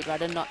see. So you'd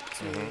rather not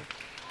to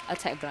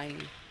attack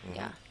blindly.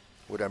 Yeah.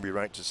 Would I be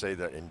right to say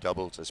that in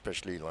doubles,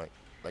 especially like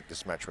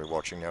this match we're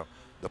watching now,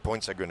 the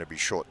points are going to be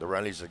short. The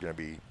rallies are going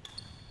to be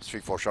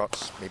 3-4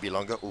 shots, maybe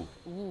longer.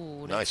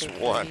 Ooh, nice that's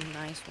a one. very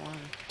nice one.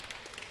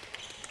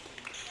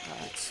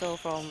 So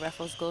from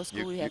Raffles Girls'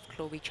 School, we have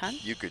Chloe Chan.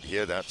 You could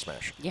hear that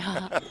smash.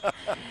 Yeah.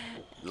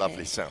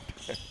 Lovely sound.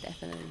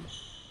 Definitely.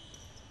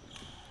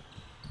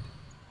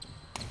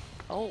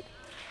 Oh.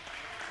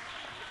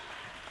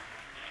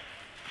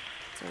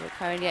 So we're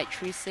currently at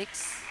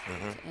 3-6.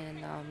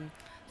 And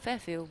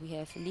Fairfield, we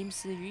have Lim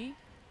Si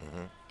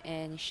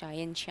and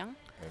Cheyenne Chiang.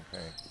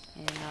 Okay.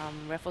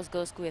 And Raffles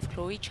Girls' School, we have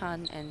Chloe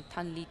Chan and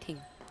Tan Li Ting.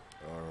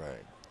 All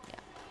right. Yeah.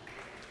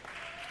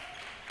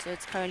 So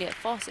it's currently at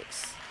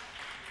 4-6.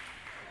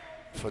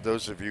 For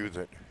those of you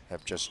that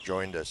have just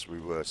joined us, we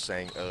were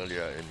saying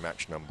earlier in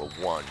match number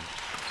 1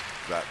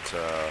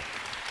 that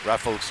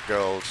Raffles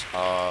girls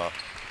are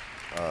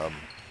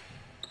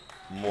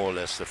more or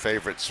less the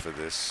favorites for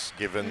this,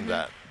 given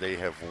that they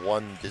have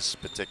won this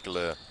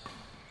particular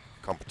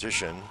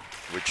competition,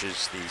 which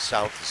is the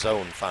South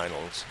Zone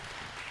Finals.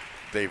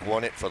 They've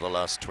won it for the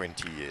last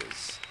 20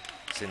 years,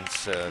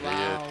 since the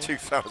year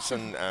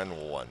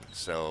 2001.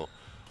 So,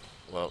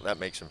 well, that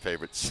makes them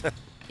favorites.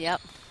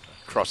 Yep.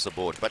 Across the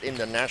board. But in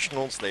the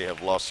nationals, they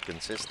have lost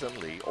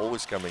consistently,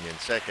 always coming in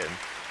second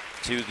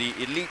to the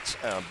elite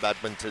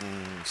badminton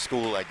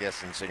school, I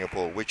guess, in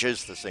Singapore, which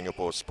is the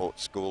Singapore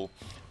Sports School,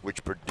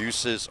 which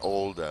produces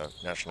all the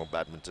national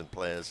badminton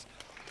players.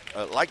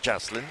 Like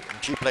Jocelyn,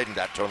 she played in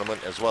that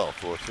tournament as well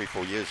for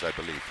 3-4 years, I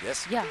believe.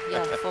 Yes? Yeah,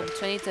 from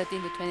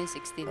 2013 to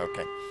 2016.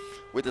 Okay.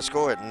 With the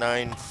score at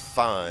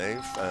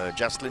 9-5,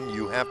 Jocelyn,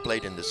 you have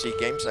played in the SEA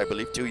Games, I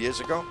believe, 2 years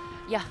ago?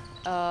 Yeah,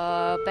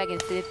 back in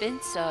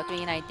Philippines,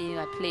 2019,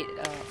 I played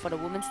for the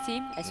women's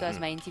team as well as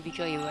my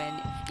individual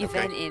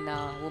event in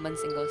women's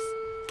singles.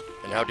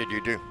 And how did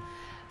you do?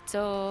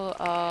 So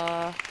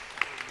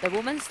the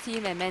women's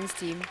team and men's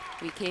team,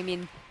 we came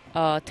in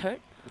third.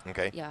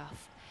 Okay. Yeah,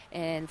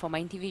 and for my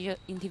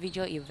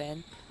individual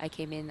event, I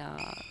came in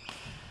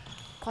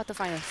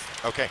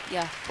quarterfinals. Okay.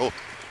 Yeah. Cool.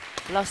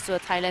 Lost to a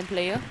Thailand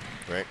player.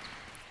 Right.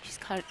 She's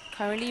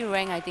currently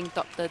ranked, I think,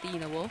 top 30 in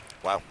the world.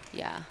 Wow.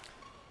 Yeah.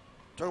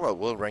 Talk about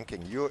world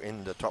ranking. You're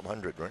in the top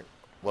 100, right?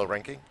 World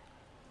ranking?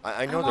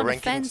 I know the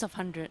rankings. Fans of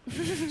 100.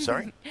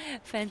 Sorry?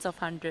 Fans of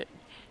 100.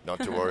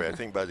 Not to worry. I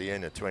think by the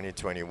end of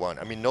 2021.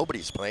 I mean,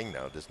 nobody's playing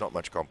now. There's not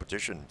much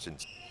competition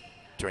since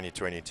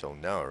 2020 till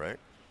now, right?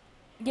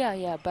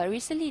 Yeah. But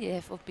recently they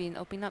have been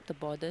opening up the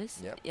borders.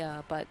 Yep.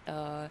 Yeah, but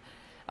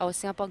our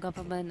Singapore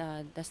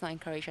government does not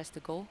encourage us to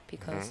go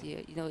because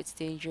you know it's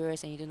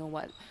dangerous and you don't know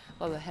what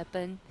will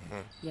happen.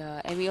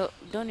 Yeah, and we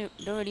don't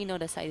really know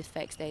the side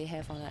effects that you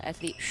have on an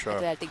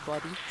athletic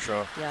body.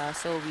 Sure. Yeah,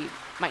 so we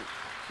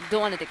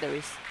don't want to take the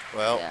risk.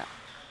 Well, yeah.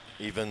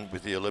 Even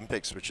with the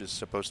Olympics, which is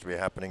supposed to be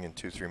happening in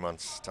 2-3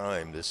 months'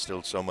 time, there's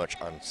still so much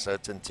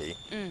uncertainty.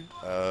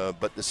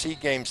 But the SEA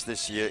Games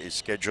this year is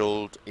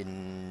scheduled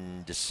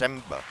in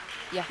December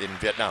in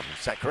Vietnam.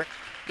 Is that correct?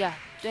 Yeah,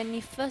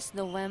 21st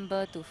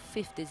November to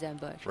 5th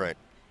December. Actually. Right.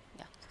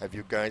 Yeah. Have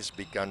you guys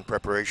begun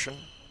preparation?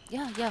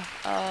 Yeah.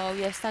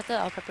 We have started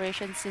our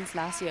preparation since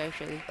last year,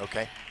 actually.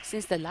 Okay.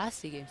 Since the last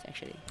SEA Games,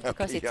 actually, Okay,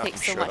 because it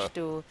takes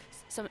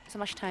so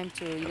much time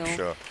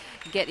to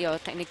get your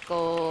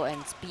technical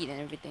and speed and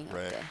everything up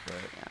there.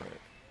 Right.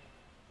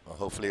 Well,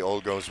 hopefully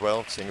all goes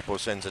well. Singapore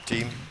sends a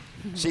team.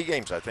 SEA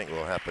Games, I think,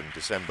 will happen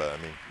December. I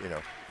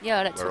mean,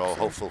 we're all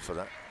hopeful for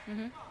that.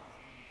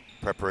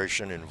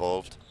 Preparation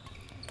involved.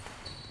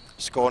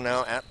 Score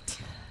now at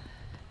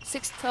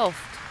 6-12.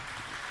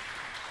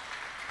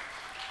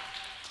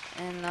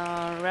 And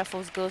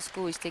Raffles Girls'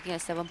 School is taking a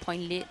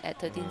 7-point lead at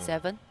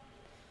 13-7.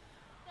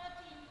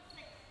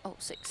 Oh,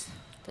 6.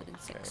 third and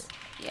sixth.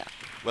 Yeah.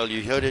 Well,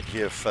 you heard it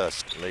here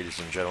first, ladies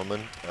and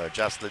gentlemen.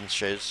 Jocelyn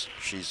says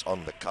she's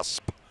on the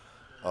cusp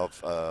of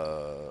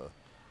the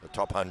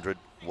top 100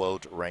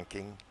 world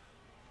ranking.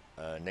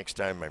 Next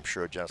time, I'm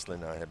sure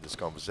Jocelyn and I have this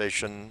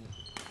conversation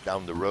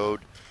down the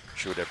road.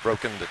 She would have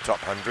broken the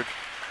top 100.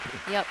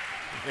 Yep.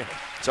 Yeah.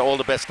 So all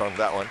the best on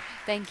that one.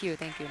 Thank you,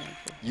 thank you, thank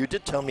you. You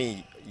did tell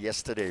me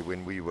yesterday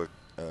when we were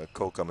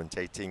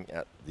co-commentating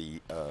at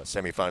the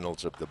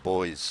semi-finals of the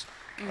boys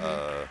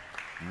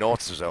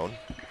North Zone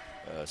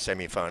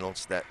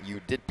semi-finals that you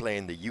did play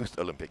in the Youth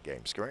Olympic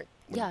Games, correct?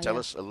 Will you tell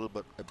us a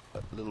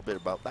little bit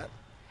about that?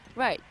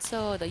 Right,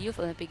 so the Youth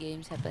Olympic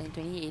Games happened in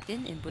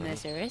 2018 in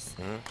Buenos Aires.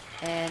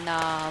 And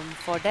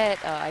for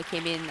that, I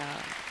came in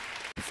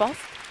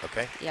fourth.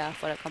 Okay. Yeah,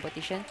 for the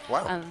competition.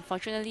 Wow.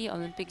 Unfortunately,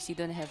 Olympics, you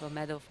don't have a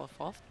medal for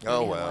fourth. Oh,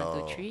 only well.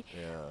 1, 2, 3.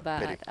 Yeah,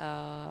 but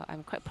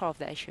I'm quite proud of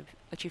that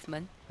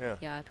achievement. Yeah.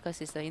 Yeah, because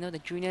it's the the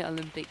Junior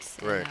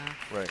Olympics. Right.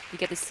 And, Right. You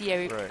get to see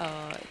every. Right.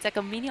 It's like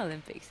a mini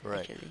Olympics Right.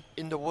 actually.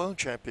 In the World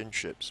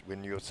Championships,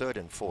 when you're third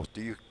and fourth,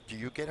 do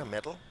you get a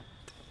medal?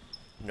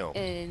 No.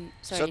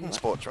 Certain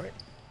sports, right?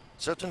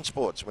 Certain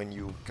sports, when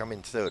you come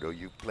in third or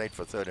you played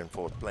for third and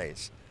fourth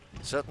place,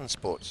 certain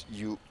sports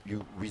you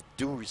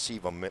do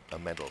receive a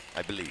medal,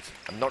 I believe.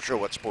 I'm not sure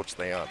what sports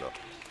they are though.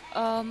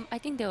 I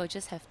think they will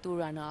just have 2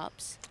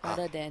 runner-ups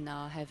rather than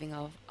having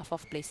a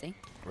fourth placing.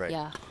 Right.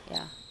 Yeah,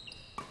 yeah.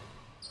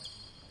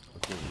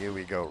 Okay, here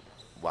we go.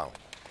 Wow.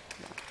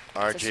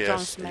 It's a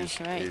strong smash,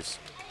 right?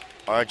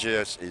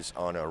 RGS is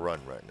on a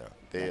run right now.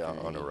 They are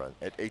on a run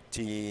at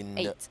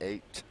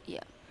 18-8.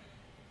 Yeah.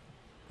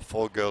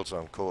 4 girls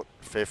on court.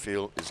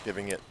 Fairfield is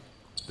giving it.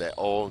 They're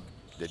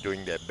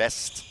doing their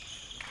best.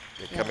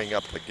 They're coming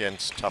up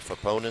against tough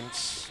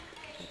opponents.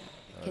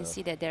 You can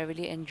see that they're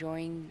really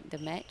enjoying the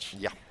match.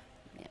 Yeah.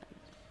 Yeah.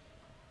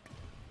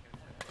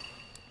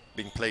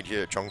 Being played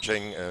here at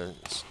Chongqing,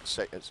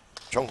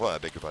 Chonghua, I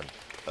beg your pardon,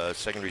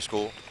 secondary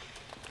school.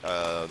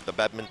 The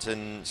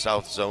Badminton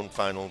South Zone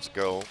Finals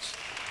girls.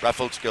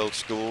 Raffles Girls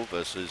School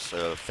versus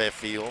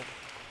Fairfield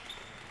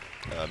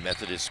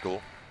Methodist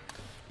School.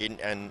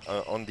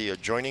 On the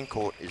adjoining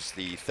court is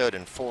the 3rd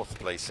and 4th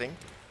placing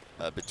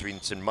between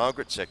St.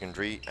 Margaret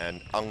Secondary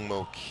and Ang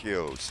Mo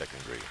Kio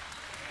Secondary.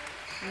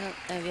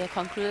 We have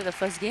concluded the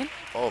first game.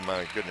 Oh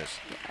my goodness.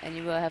 Yeah, and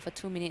we will have a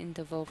 2-minute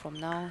interval from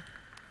now.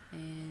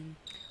 And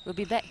we'll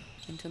be back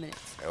in 2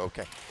 minutes.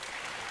 Okay.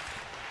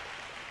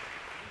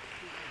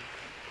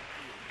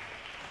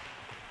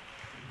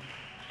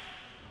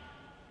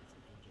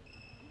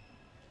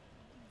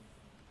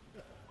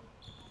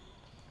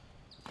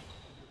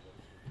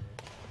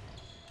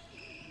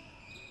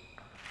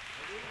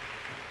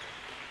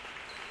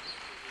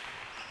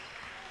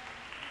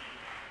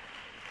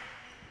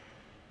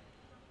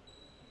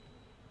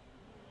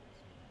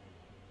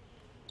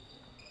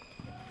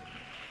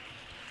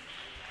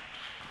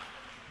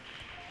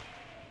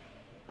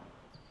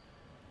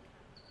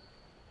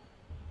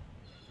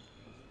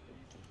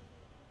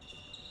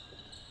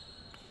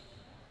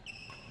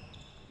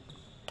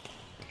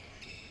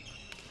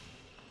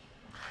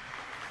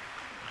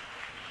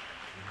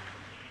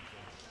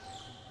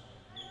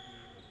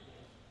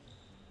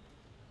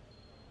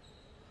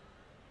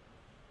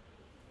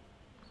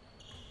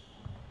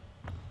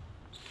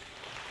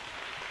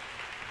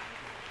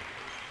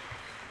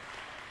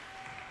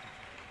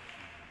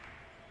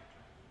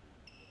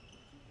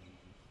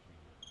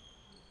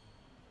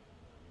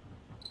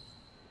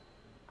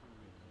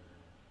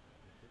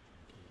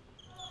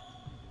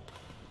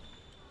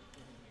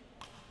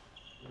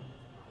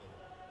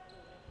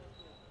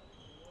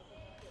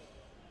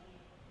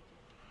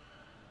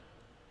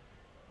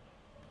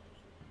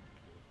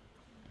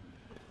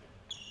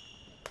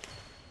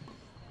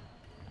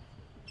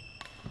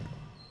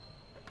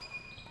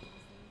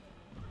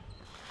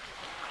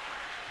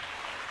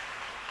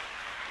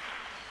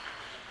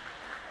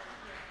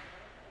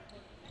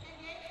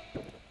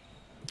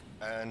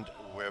 And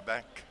we're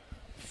back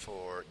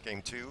for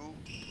game 2,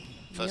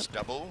 first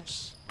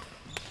doubles.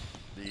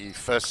 The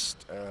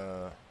first,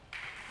 in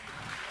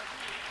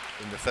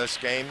the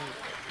first game,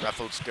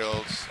 Raffles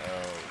girls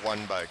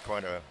won by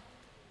quite a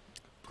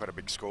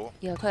big score.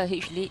 Yeah, quite a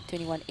huge lead,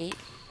 21-8. Huge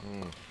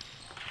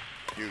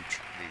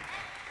lead.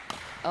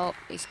 Oh,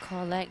 it's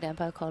called lag, the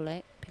umpire called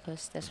lag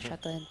because there's a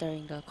shuttle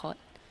entering the court.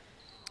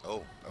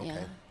 Oh, okay.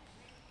 Yeah.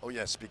 Oh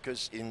yes,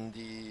 because in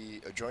the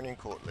adjoining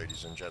court,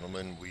 ladies and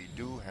gentlemen, we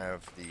do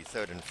have the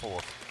 3rd and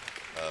 4th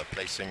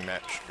placing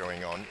match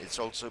going on. It's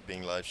also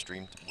being live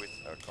streamed with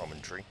a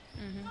commentary.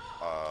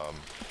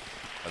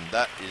 And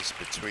that is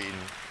between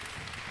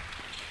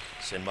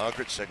St.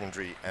 Margaret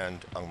Secondary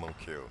and Ang Mo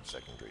Kio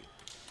Secondary.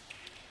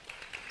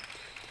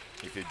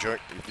 If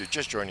you're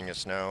just joining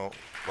us now,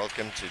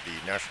 welcome to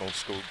the National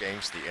School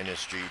Games, the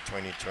NSG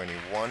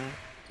 2021.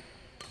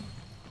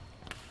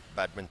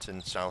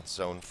 Badminton South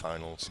Zone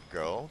Finals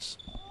girls.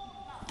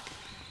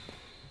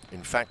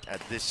 In fact,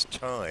 at this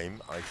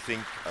time, I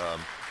think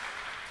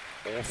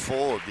all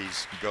 4 of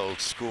these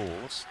girls'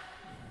 schools,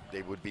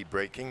 they would be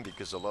breaking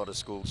because a lot of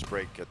schools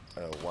break at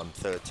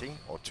 1:30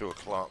 or 2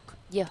 o'clock.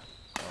 Yeah.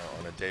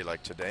 on a day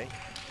like today,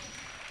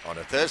 on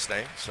a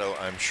Thursday. So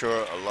I'm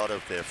sure a lot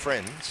of their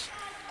friends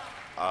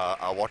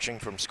are watching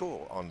from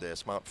school on their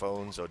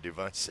smartphones or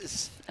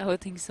devices. I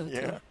would think so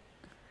too.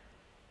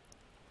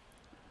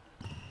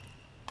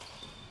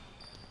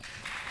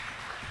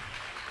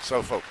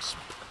 So, folks.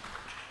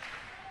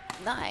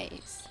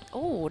 Nice.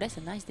 Oh, that's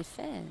a nice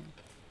defense.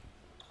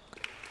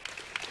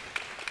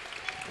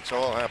 It's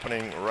all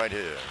happening right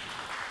here.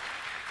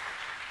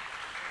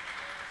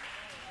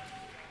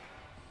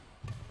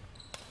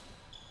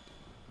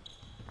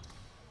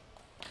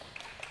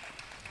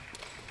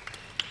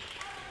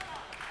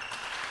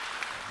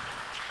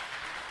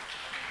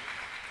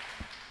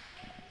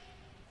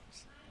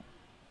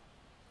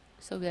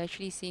 So we're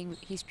actually seeing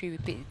history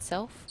repeat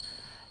itself.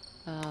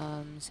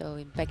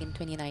 Back in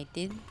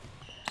 2019,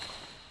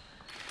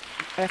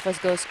 Raffles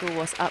Girls School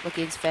was up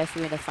against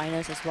Fairfield in the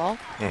finals as well.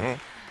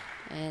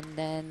 And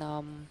then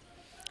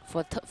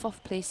for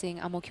fourth placing,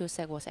 Amokyo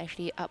Sec was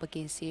actually up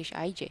against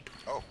CHIJ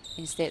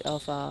instead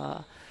of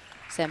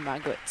St.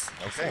 Margaret's.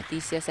 Okay. So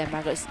this year, St.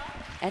 Margaret's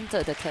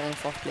entered the third and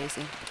fourth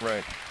placing.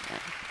 Right. Yeah.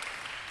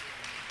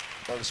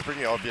 Well, it's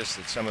pretty obvious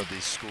that some of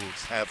these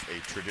schools have a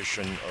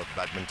tradition of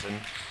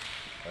badminton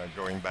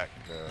going back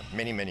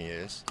many, many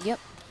years. Yep.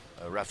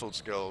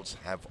 Raffles Girls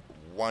have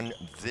won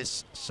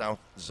this South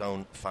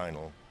Zone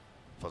final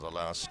for the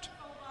last,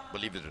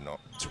 believe it or not,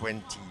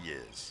 20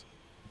 years.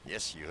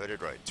 Yes, you heard it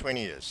right.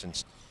 20 years,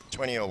 since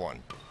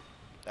 2001.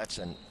 That's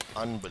an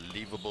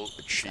unbelievable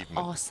achievement.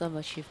 Awesome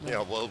achievement.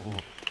 Yeah,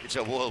 it's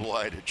a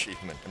worldwide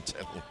achievement. I'm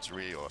telling you, it's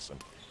really awesome.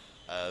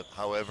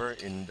 However,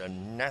 in the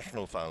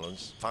national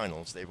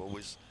finals, they've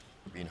always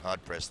been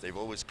hard-pressed. They've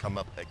always come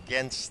up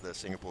against the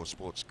Singapore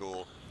Sports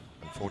School.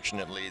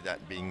 Unfortunately,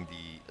 that being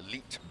the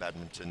elite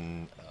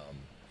badminton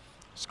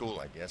school,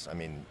 I guess. I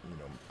mean, you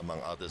know,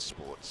 among other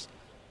sports,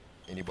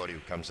 anybody who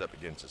comes up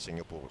against a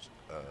Singapore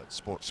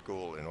sports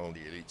school in all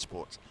the elite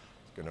sports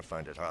is going to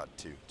find it hard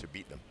to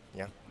beat them.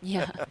 Yeah?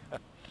 Yeah.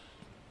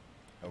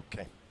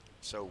 Okay.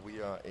 So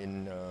we are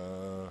in...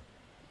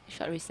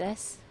 Short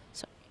recess.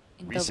 So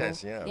in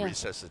recess, double. yeah,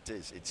 recess it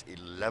is. It's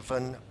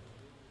 11-1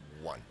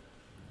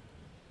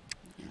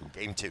 in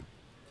game 2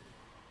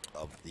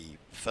 of the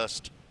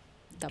first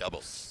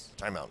doubles.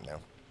 Timeout now.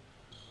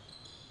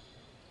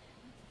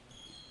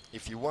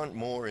 If you want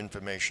more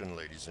information,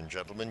 ladies and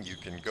gentlemen, you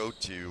can go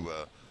to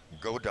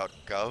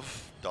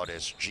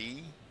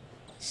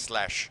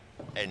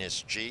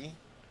go.gov.sg/NSG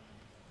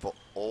for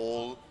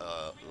all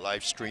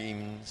live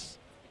streams.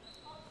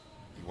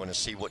 You want to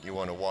see what you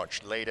want to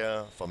watch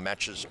later, for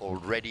matches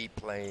already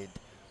played,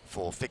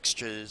 for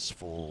fixtures,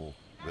 for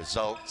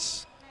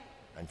results,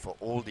 and for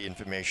all the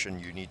information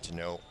you need to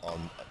know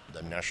on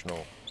the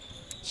national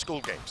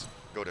school games.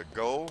 Go to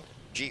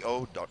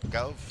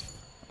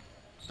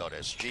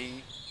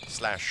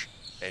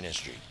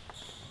go.gov.sg/NSG.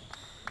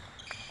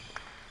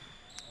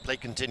 Play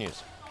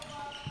continues.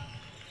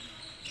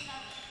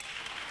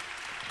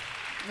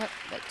 Yep,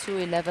 at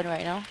 2-11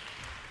 right now.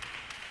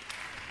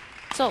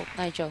 So,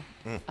 Nigel,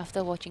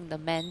 after watching the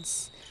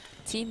men's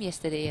team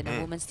yesterday and the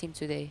women's team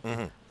today,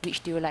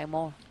 which do you like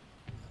more?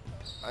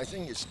 I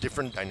think it's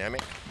different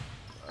dynamic.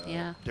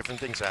 Yeah.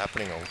 Different things are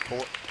happening on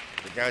court.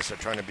 The guys are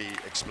trying to be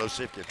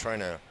explosive. They're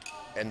trying to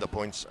end the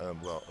points a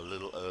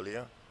little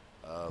earlier.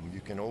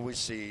 You can always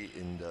see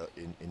in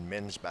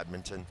men's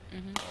badminton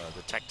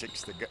the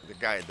tactics. The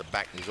guy at the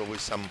back, there's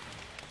always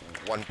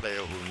one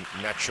player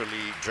who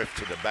naturally drift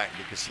to the back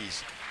because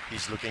he's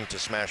looking to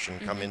smash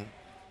and come in,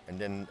 and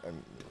then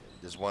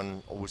there's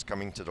one always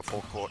coming to the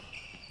forecourt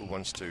who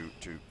wants to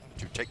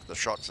take the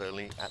shots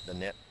early at the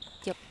net.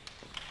 Yep.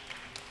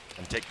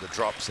 And take the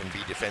drops and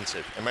be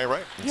defensive. Am I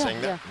right in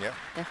saying that? Yeah,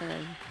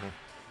 definitely.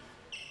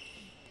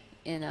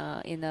 In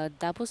a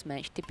doubles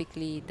match,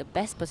 typically the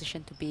best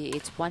position to be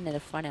is one at the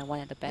front and one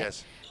at the back.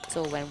 Yes.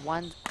 So when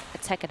one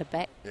attack at the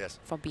back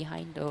from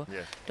behind, the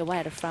one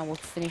at the front will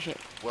finish it.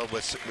 Well,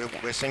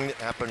 we're seeing it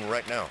happen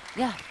right now.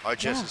 Yeah.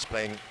 RGS is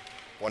playing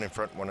one in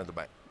front, one at the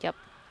back. Yep.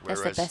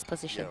 That's the best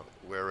position. You know,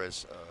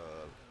 whereas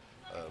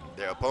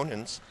their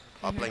opponents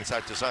are playing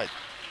side to side.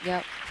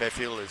 Yep.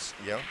 Fairfield is,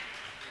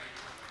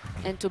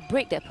 And to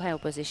break that kind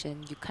of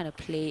position, you kind of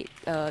play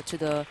to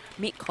the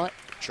mid-court.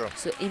 Sure.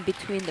 So in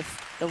between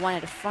the one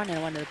at the front and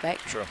the one at the back.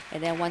 Sure.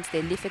 And then once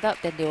they lift it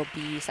up, then they will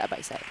be side by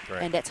side.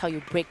 Right. And that's how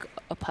you break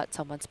apart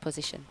someone's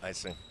position. I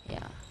see.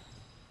 Yeah.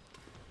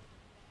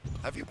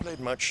 Have you played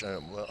much,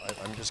 well,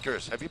 I'm just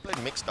curious, have you played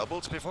mixed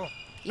doubles before?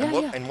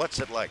 Yeah, And what's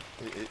it like?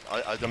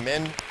 Are the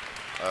men,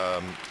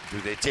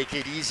 do they take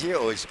it easier,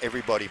 or is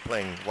everybody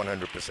playing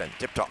 100%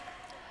 tip-top?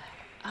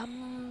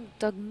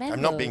 The men.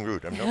 I'm not being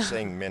rude. I'm not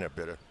saying men are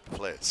better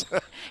players.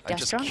 I'm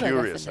just stronger,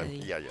 curious.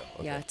 definitely. Okay.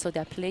 Yeah, so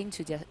they're playing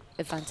to their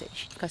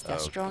advantage because they're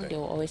strong. They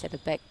will always at the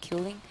back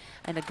killing,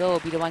 and the girl will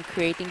be the one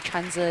creating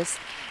chances,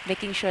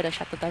 making sure the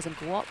shuttle doesn't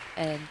go up,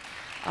 and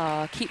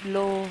keep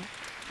low,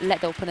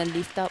 let the opponent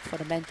lift up for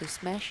the man to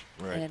smash,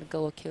 and then the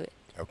girl will kill it.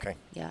 Okay.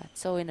 Yeah,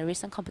 so in a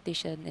recent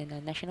competition in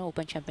the National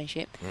Open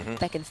Championship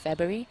back in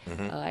February,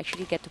 I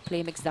actually get to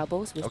play mixed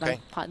doubles with my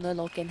partner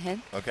Lo Ken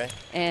Hen. Okay.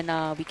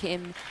 And we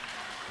came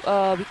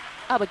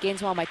up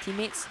against one of my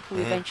teammates who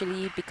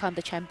eventually become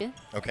the champion.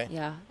 Okay.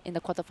 Yeah, in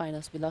the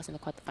quarterfinals. We lost in the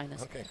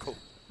quarterfinals. Okay, cool.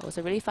 It was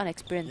a really fun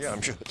experience. Yeah,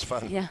 I'm sure it's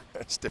fun. Yeah.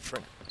 It's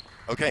different.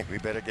 Okay, we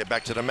better get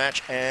back to the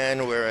match,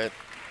 and we're at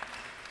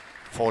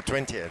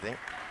 4:20, I think.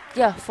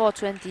 Yeah,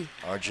 4:20.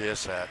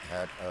 RGS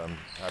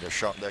had a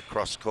shot there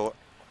cross court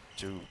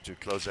to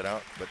close it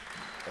out, but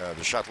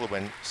the shuttle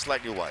went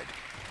slightly wide.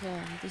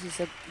 Yeah,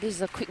 this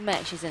is a quick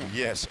match, isn't it?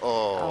 Yes.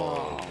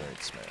 Oh,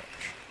 great smash.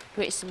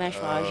 Great smash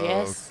for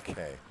RGS.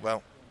 Okay.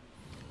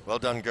 Well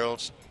done,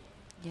 girls.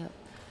 Yep.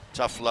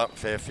 Tough luck,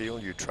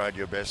 Fairfield. You tried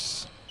your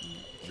best.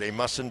 They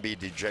mustn't be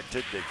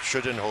dejected. They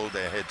shouldn't hold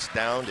their heads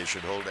down. They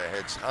should hold their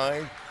heads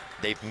high.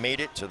 They've made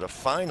it to the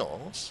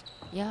finals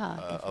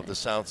of the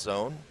South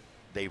Zone.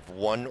 They've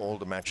won all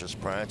the matches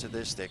prior to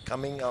this. They're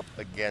coming up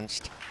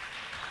against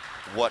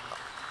what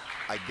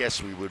I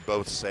guess we would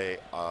both say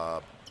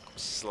are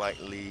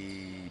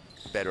slightly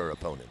better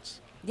opponents.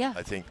 Yeah.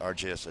 I think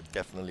RGS are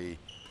definitely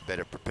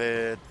better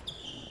prepared.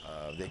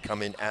 They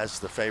come in as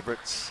the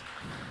favorites.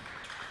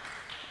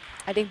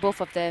 I think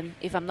both of them,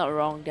 if I'm not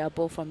wrong, they are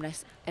both from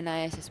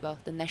NIS as well,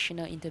 the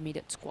National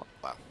Intermediate Squad.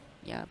 Wow.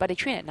 Yeah, but they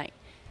train at night.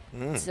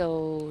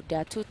 So there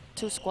are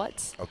two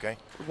squads. Okay.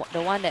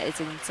 The one that is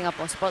in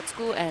Singapore Sports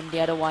School and the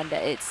other one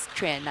that is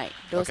train at night.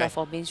 Those Okay. are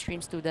for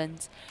mainstream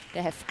students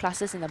that have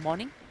classes in the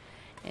morning,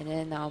 and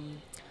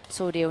then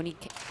so they only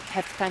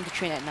have time to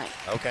train at night.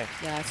 Okay.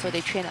 Yeah, so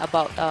they train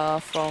about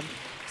from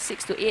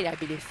 6 to 8, I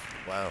believe.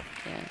 Wow.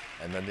 Yeah.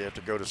 And then they have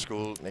to go to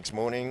school next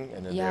morning,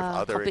 and then they Yeah,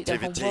 have other complete their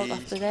activities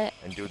homework after that.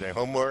 and do their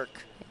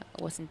homework.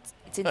 Yeah,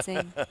 it's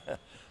insane.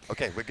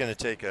 Okay, we're going to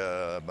take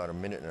about a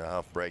minute and a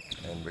half break,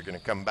 and we're going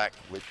to come back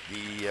with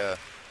the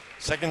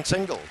second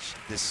singles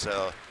this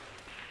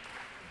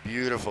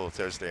beautiful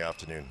Thursday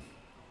afternoon.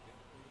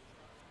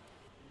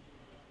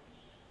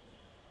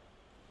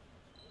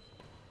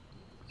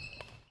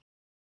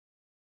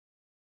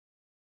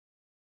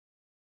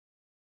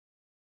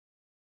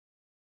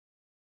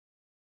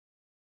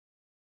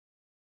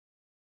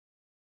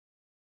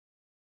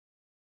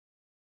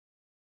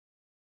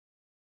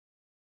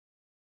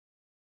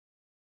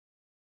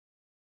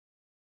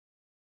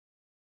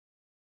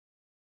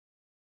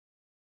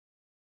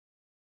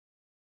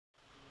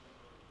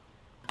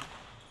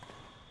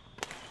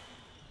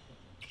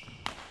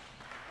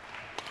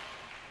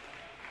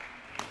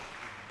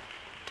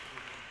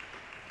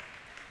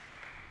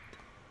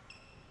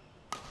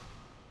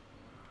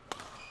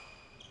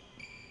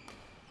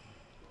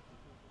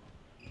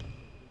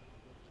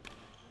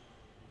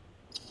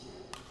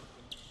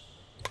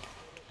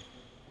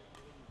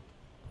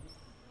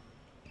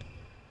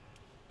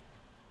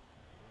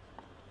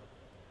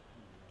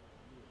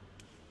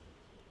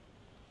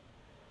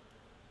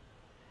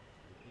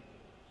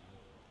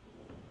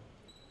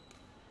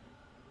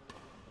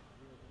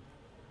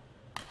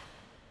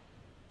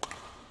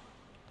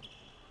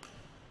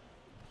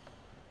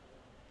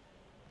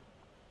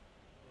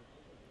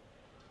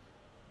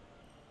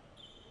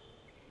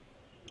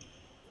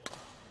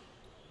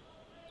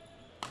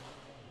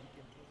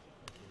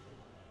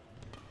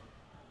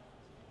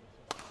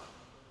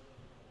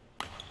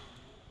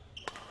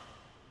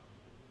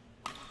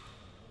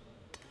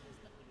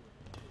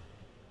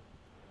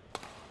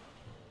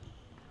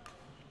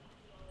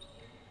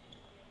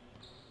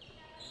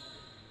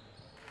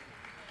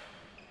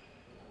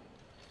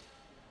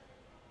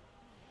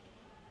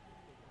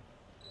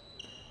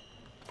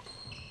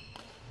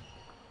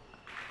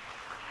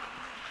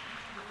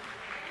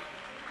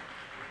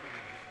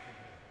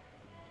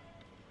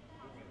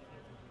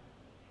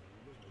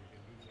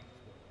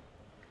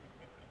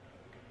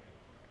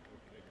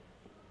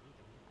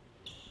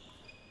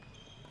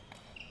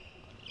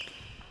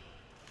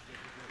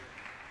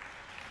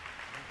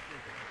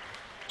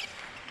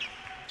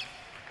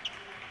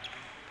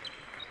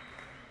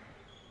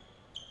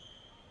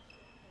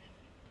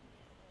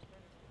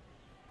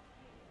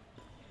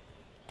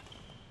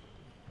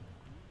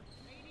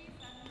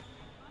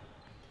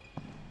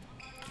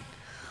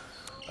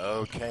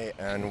 Okay,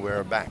 and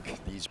we're back.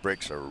 These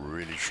breaks are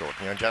really short.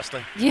 You know,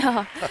 Justin?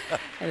 Yeah.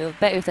 And we're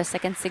back with the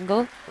second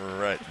single.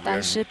 Right. Dan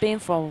Shibin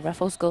from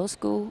Raffles Girls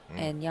School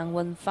and Yang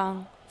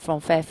Wenfang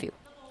from Fairfield.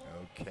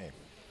 Okay.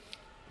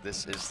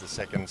 This is the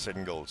second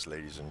singles,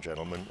 ladies and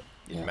gentlemen.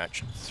 In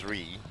match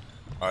 3,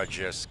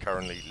 RGS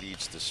currently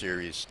leads the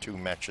series 2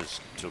 matches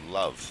to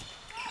love,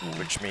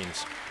 which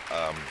means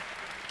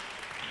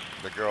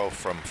the girl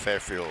from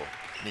Fairfield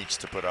needs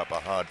to put up a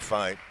hard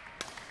fight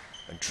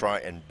and try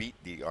and beat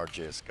the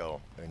RGS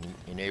girl and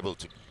enable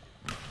to,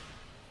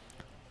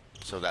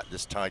 so that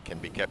this tie can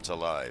be kept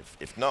alive.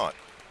 If not,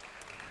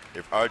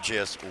 if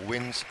RGS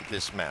wins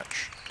this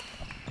match,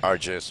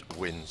 RGS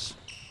wins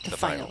the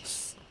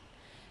finals.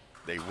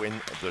 They win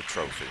the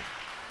trophy.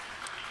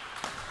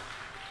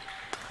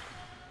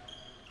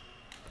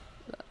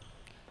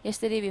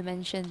 Yesterday we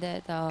mentioned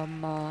that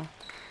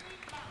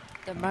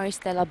the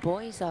Maristella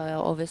boys are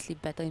obviously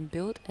better in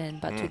build,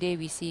 but today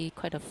we see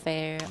quite a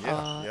fair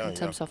in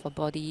terms of a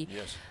body.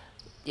 Yes.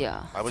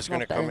 Yeah. I was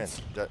going to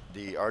comment that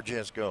the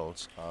RGS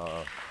girls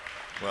are,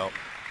 well,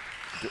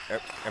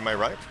 Am I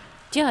right?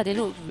 Yeah, they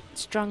look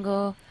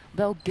stronger,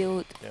 well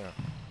built. Yeah.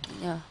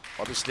 Yeah.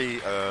 Obviously,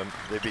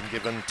 they've been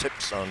given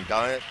tips on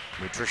diet,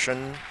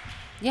 nutrition,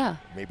 Yeah.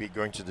 maybe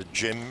going to the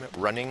gym,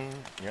 running,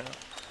 yeah,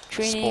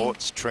 Training.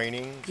 sports,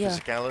 training, Yeah.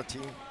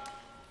 physicality.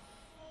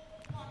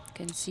 You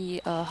can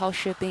see how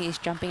Shiping is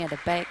jumping at the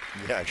back,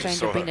 Yeah, I just trying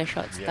saw to bring her. the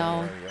shots Yeah,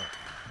 down. yeah.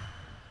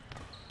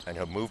 And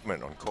her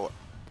movement on court.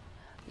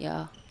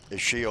 Yeah.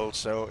 Is she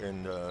also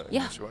in the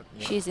Yeah. squad?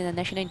 She's in the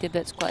national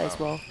intermediate squad as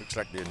well. Looks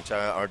like the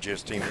entire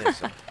RGS team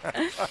is.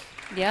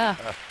 Yeah.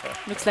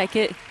 Looks like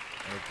it.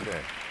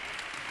 Okay.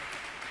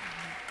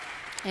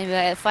 And we're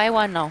at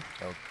 5-1 now.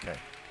 Okay.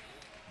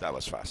 That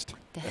was fast.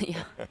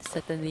 Yeah,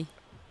 certainly.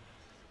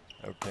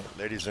 Okay,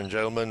 ladies and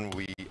gentlemen,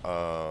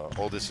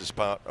 all this is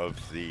part of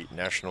the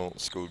National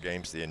School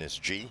Games, the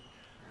NSG.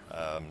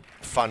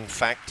 Fun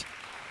fact,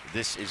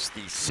 this is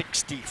the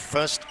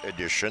 61st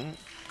edition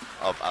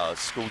of our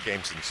school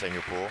games in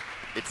Singapore.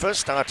 It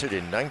first started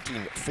in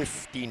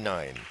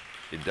 1959.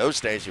 In those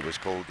days, it was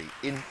called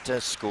the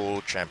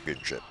Inter-School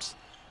Championships.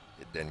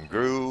 It then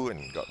grew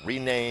and got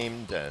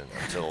renamed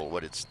until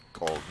what it's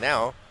called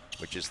now,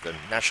 which is the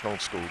National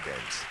School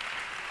Games.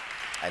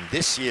 And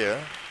this year,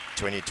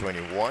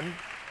 2021,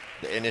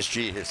 the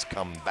NSG has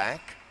come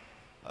back,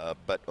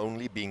 but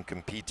only being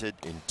competed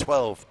in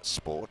 12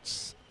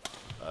 sports,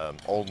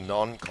 all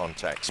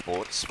non-contact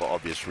sports for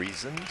obvious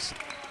reasons.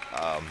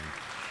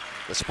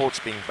 The sports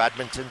being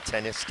badminton,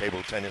 tennis,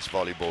 table tennis,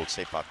 volleyball,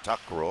 sepak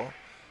takraw,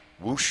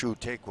 wushu,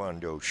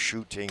 taekwondo,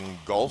 shooting,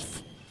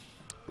 golf,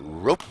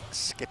 rope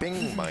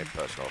skipping, my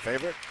personal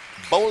favorite,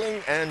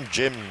 bowling and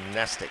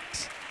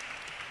gymnastics.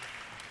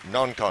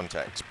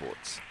 Non-contact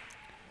sports.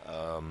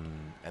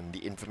 And the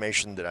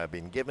information that I've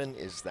been given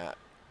is that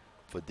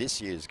for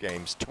this year's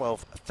games,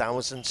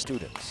 12,000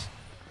 students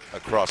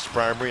across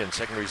primary and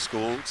secondary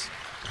schools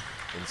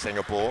in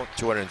Singapore,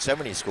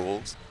 270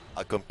 schools,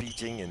 are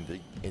competing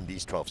in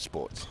these 12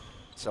 sports.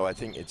 So I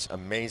think it's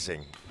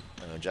amazing,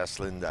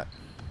 Jocelyn, that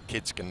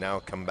kids can now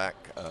come back,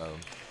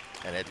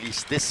 and at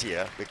least this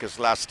year, because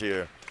last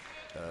year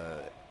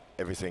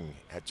everything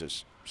had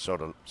just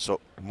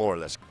more or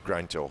less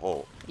grind to a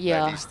halt.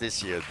 Yeah. At least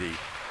this year the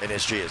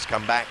NSG has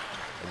come back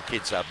and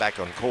kids are back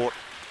on court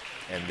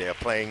and they are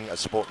playing a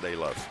sport they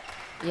love.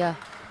 Yeah.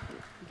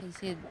 You can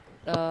see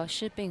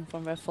Shiping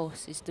from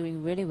Raffles is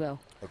doing really well.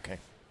 Okay.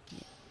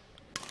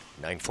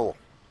 9-4.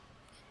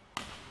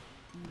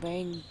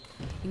 Very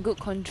in good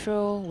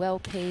control, well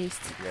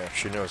paced. Yeah,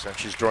 she knows that.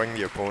 She's drawing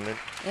the opponent.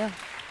 Yeah.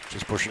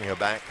 She's pushing her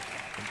back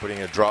and putting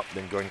a drop,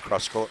 then going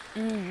cross court.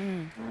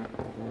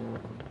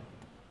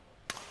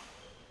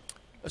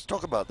 Let's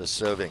talk about the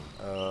serving.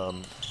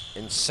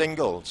 In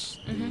singles,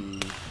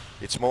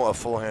 it's more a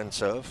forehand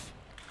serve.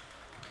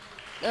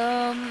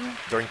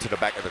 Going to the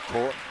back of the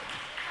court.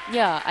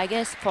 Yeah, I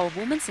guess for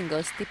women's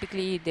singles,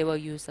 typically they will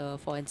use a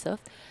forehand serve.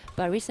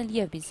 But recently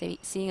I've been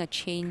seeing a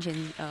change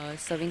in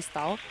serving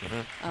style.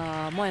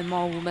 More and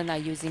more women are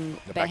using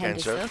The backhand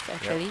serve,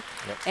 actually.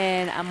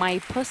 And my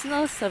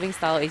personal serving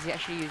style is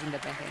actually using the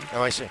backhand.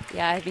 Oh, I see.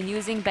 Yeah, I've been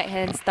using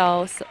backhand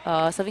styles,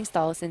 serving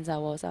style since I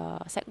was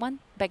Sec 1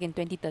 back in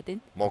 2013.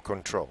 More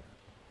control.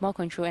 More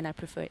control, and I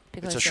prefer it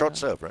because It's a short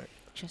serve, right?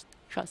 Just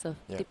short serve.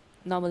 Yeah.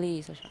 Normally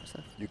it's a short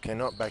serve. You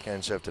cannot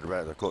backhand serve to the right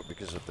of the court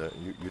because of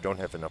you don't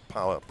have enough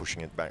power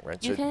pushing it back,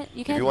 right? You can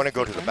if you want to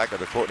go to the back of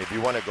the court, if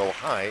you want to go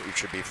high, it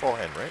should be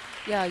forehand, right?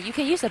 Yeah, you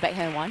can use the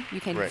backhand one.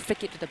 You can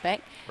flick it to the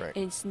back. Right.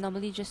 It's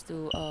normally just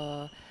to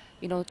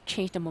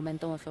change the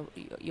momentum of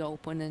your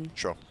opponent.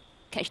 Sure.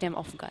 Catch them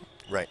off guard.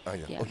 Right. Oh,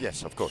 yeah. Oh,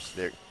 yes, of course.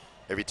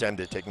 Every time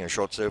they're taking a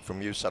short serve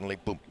from you, suddenly,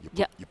 boom,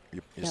 you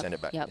send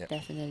it back. Yep,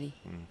 definitely.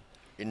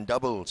 In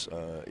doubles,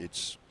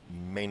 it's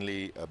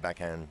mainly a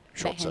backhand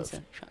short serve.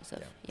 Short serve.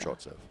 Yeah.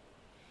 Short serve.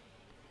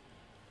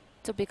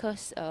 So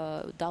because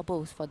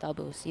doubles,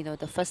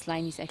 the first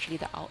line is actually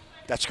the out.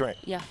 That's correct.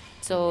 Yeah.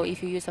 So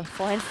if you use a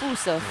forehand full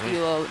serve, it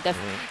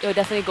will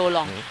definitely go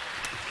long.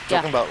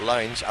 Talking about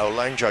lines, our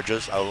line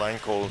judges, our line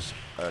calls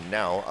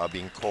now are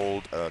being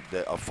called.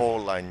 There are 4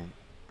 line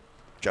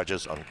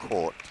judges on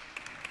court.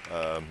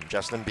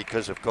 Justin,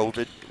 because of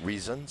COVID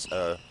reasons,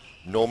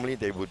 normally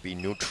they would be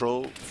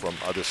neutral from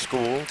other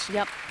schools.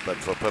 Yep. But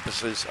for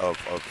purposes of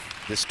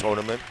this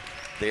tournament,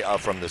 they are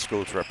from the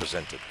schools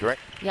represented,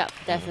 correct? Yeah,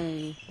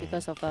 definitely.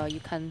 Because of you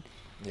can't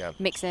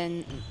mix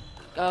and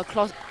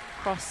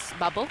cross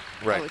bubble.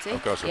 Right. I would say.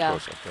 Of course.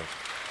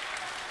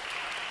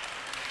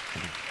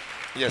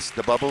 Yes,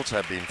 the bubbles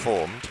have been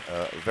formed.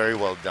 Very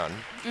well done.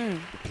 The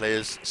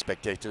players,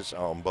 spectators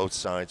are on both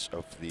sides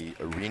of the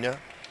arena.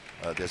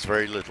 There's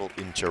very little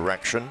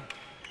interaction.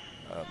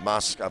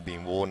 Masks are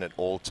being worn at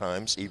all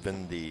times.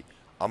 Even the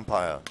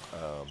umpire,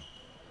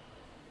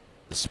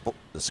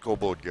 the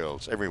scoreboard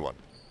girls, everyone.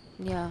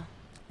 Yeah.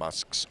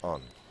 Masks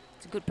on.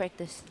 It's a good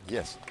practice.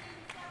 Yes.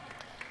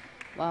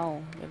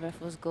 Wow, the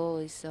Raffles goal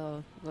is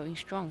going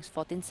strong. It's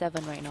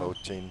 14-7 right now.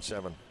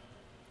 14-7.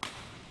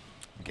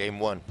 Game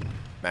 1,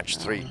 match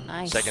 3.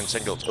 Nice. Second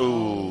singles.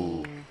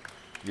 Ooh.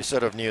 You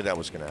sort of knew that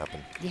was going to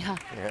happen. Yeah.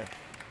 Yeah.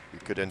 You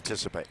could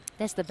anticipate.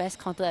 That's the best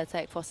counter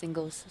attack for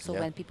singles. So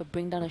Yeah. when people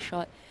bring down a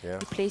shot, Yeah.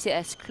 you place it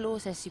as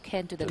close as you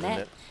can to the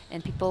net,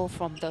 and people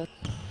from the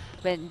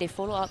when they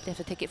follow up, they have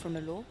to take it from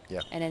the low,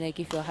 Yeah. and then they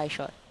give you a high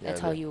shot. Yeah,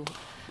 That's how you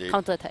they-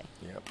 counter attack.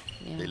 Yeah.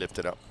 Yeah. They lift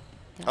it up.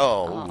 Yeah.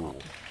 Oh,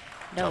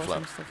 that tough was luck.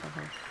 some stuff from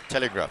her.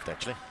 Telegraphed,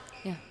 actually.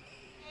 Yeah.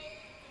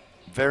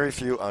 Very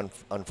few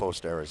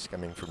unforced errors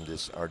coming from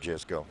this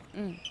RGS Go.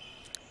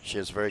 She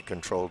has very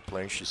controlled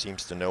play. She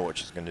seems to know what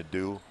she's going to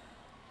do.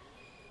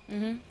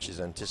 She's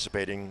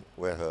anticipating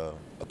where her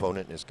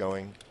opponent is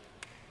going.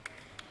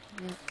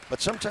 Yeah.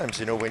 But sometimes,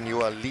 you know, when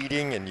you are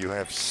leading and you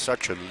have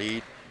such a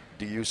lead,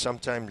 do you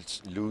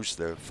sometimes lose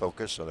the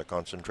focus or the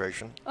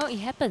concentration? Oh, it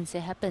happens.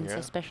 It happens, Yeah.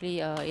 especially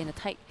in a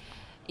tight.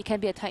 It can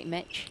be a tight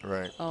match.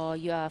 Right. Or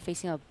you are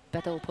facing a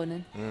better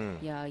opponent. Mm.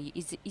 Yeah,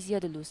 it's easier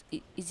to lose.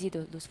 Easier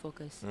to lose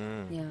focus.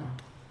 Yeah.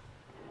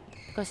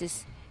 Because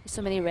it's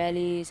so many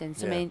rallies and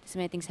so Yeah.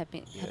 many things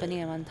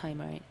happening at one time,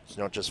 right? It's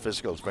not just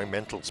physical, it's very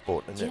mental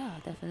sport, isn't it? Yeah,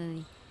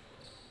 definitely.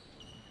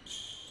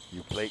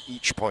 You play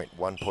each point,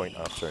 1 point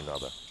after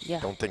another. Yeah.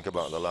 Don't think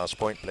about the last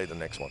point, play the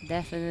next one.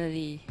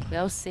 Definitely.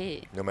 Well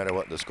said. No matter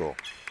what the score.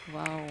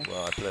 Wow.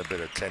 Well, I play a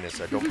bit of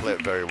tennis. I don't play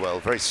it very well,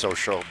 very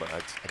social, but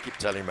I keep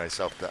telling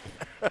myself that.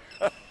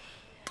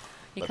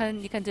 You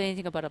can't do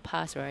anything about the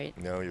past, right?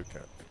 No, you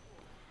can't.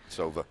 It's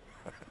over.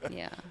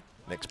 Yeah.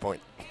 Next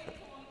point.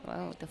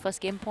 Wow, the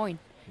first game point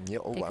Yeah,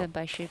 oh taken wow.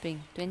 by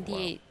shipping.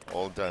 28. Wow.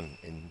 All done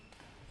in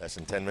less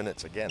than 10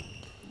 minutes again.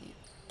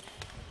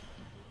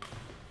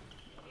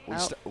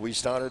 We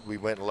started, we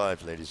went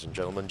live, ladies and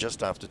gentlemen,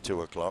 just after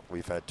 2 o'clock.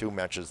 We've had 2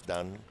 matches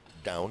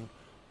down.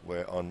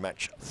 We're on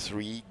match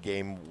 3,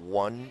 game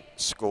 1,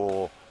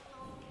 score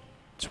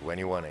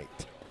 21-8.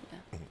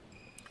 Yeah.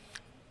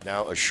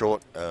 Now a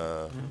short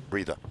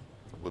breather.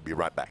 We'll be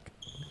right back.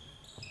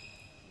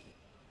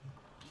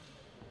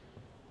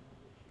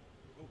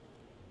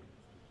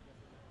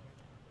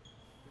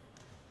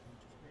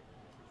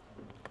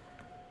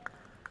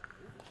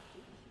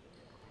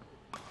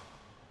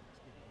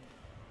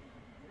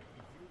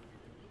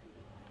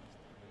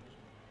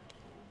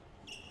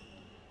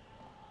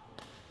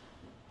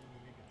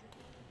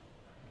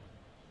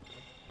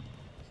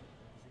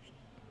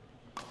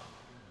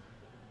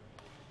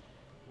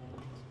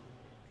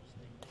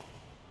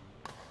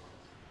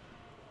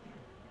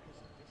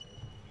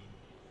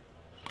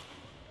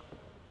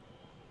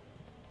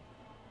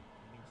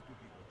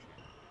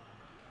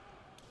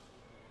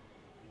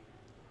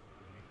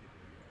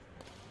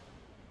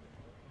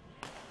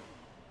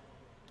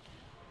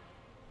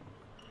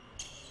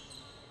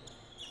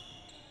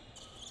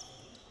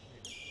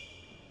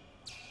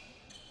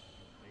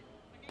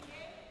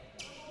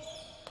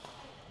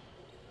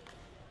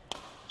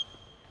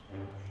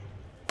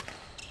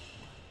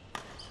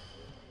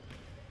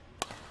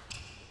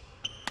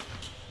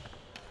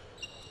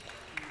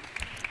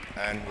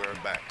 And we're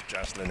back.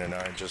 Jocelyn and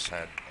I just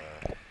had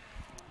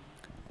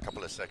a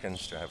couple of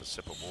seconds to have a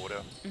sip of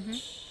water.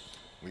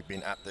 We've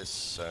been at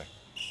this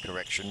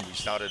correction. We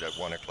started at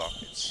 1 o'clock.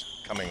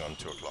 It's coming on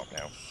 2 o'clock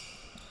now.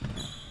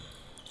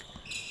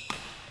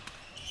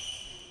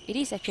 It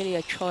is actually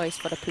a choice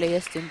for the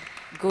players to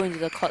go into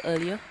the court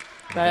earlier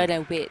rather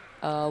than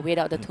wait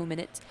out the 2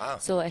 minutes.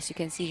 So as you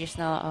can see just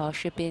now,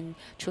 Shipping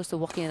chose to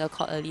walk into the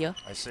court earlier.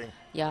 I see.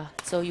 Yeah,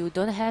 so you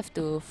don't have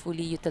to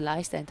fully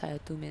utilize the entire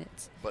 2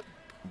 minutes.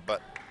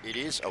 But it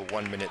is a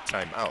 1 minute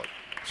timeout.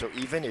 So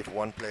even if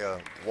one player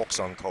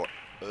walks on court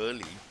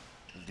early,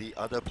 the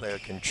other player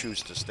can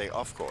choose to stay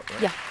off court,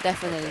 right? Yeah,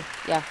 definitely.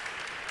 Yeah.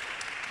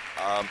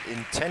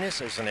 In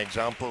tennis, as an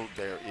example,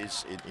 there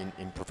is,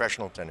 in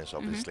professional tennis,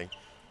 obviously,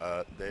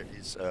 there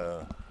is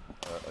a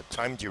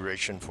time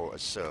duration for a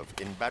serve.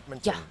 In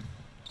badminton,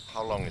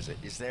 how long is it?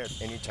 Is there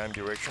any time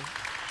duration?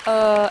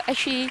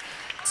 Actually,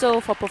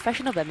 so for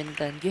professional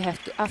badminton, you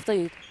have to, after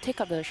you take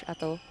up the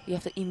shuttle, you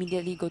have to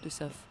immediately go to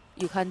serve.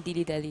 You can't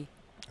dilly-dally.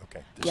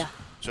 Okay. Yeah.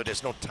 So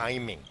there's no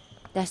timing.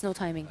 There's no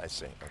timing. I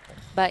see. Okay.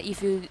 But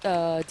if you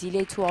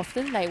delay too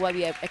often, like what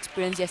we have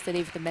experienced yesterday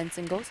with the men's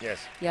singles, Yes.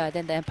 yeah,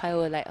 then the umpire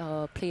will like,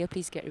 player,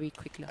 please get ready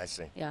quickly. I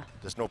see. Yeah.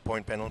 There's no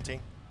point penalty?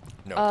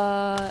 No.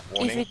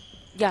 Warning?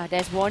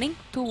 There's warning.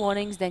 2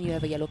 warnings, then you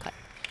have a yellow card.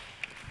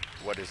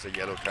 What is the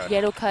yellow card?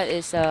 Yellow card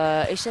is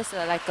it's just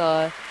like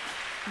a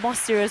more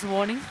serious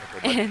warning.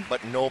 Okay,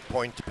 but no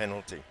point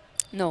penalty.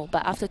 No,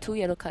 but after 2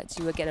 yellow cards,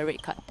 you will get a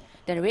red card.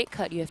 Then a red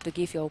card, you have to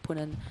give your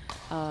opponent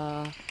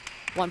 1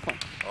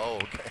 point. Oh,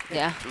 okay.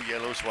 Yeah. 2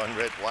 yellows, 1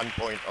 red, 1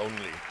 point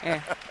only.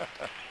 Yeah.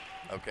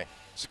 Okay.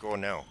 Score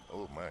now.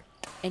 Oh my.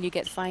 And you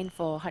get fined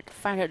for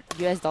 $500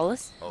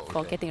 US for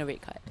okay. getting a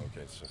red card.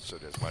 Okay, so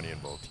there's money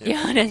involved here.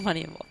 Yeah, there's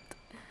money involved.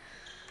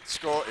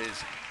 Score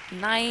is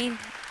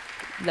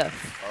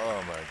 9-love.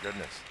 Oh my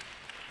goodness.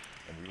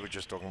 And we were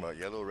just talking about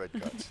yellow, red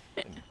cards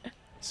and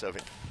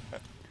serving.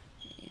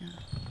 Yeah.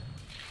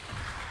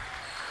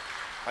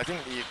 I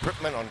think the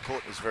equipment on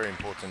court is very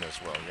important as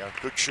well. Yeah,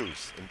 good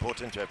shoes.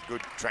 Important to have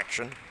good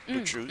traction,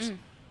 good shoes.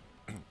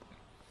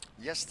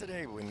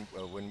 Yesterday, when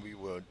we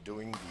were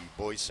doing the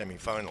boys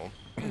semi-final,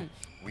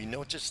 we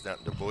noticed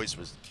that the boys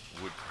would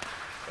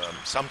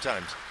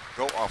sometimes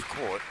go off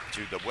court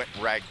to the wet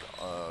rag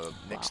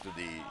next to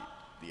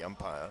the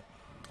umpire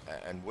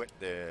and wet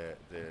their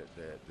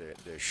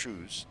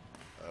shoes.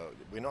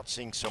 We're not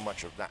seeing so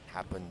much of that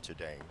happen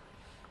today.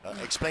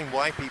 Explain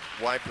why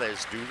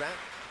players do that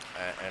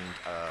and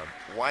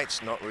why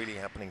it's not really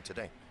happening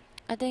today.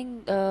 I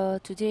think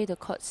today the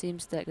court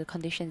seems like the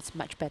condition is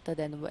much better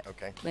than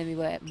when we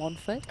were at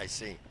Montfort. I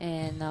see.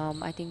 And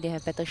I think they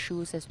have better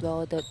shoes as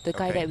well. The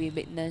guy that we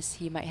witnessed,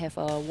 he might have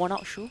a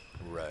worn-out shoe.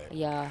 Right.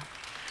 Yeah.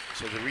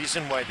 So the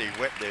reason why they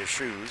wet their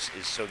shoes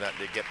is so that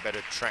they get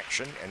better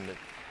traction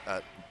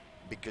and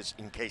because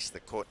in case the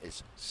court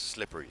is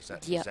slippery. Is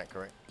that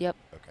correct? Yep.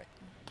 Okay.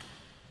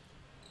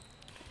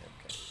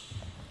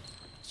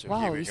 So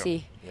wow, here we you go.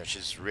 see. Yeah,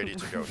 she's ready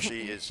to go.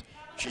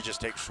 She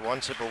just takes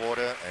one sip of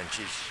water and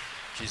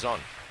she's on.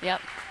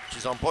 Yep.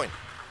 She's on point.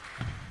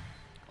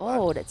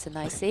 Oh, that's a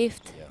nice save.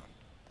 Yeah.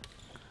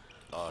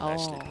 Oh,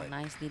 nicely played.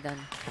 Nicely done.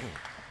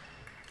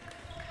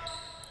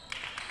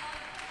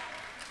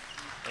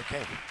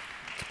 Okay.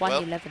 It's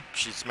 1-11. Well,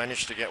 she's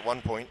managed to get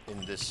 1 point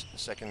in this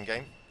second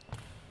game.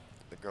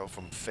 The girl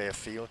from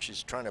Fairfield,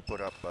 she's trying to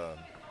put up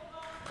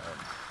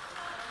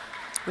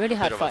really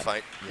hard bit of a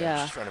fight.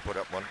 Yeah, she's trying to put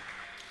up one.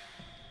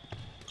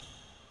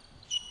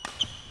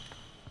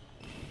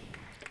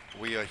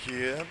 We are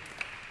here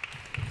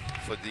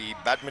for the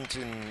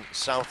Badminton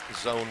South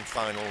Zone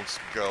Finals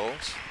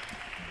Girls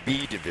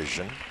B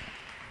Division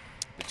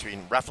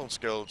between Raffles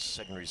Girls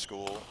Secondary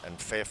School and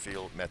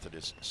Fairfield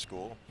Methodist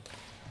School.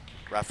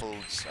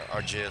 Raffles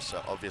RGS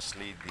are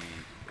obviously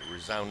the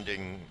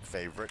resounding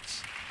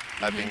favorites,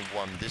 having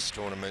won this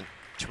tournament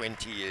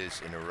 20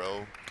 years in a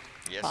row.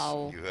 Yes,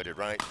 you heard it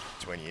right,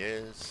 20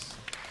 years.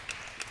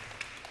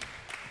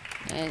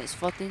 And it's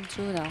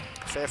 14-2 now.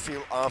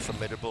 Fairfield are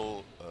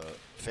formidable.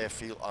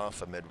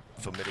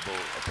 Formidable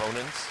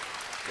opponents.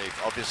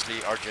 They've obviously,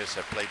 RGS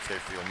have played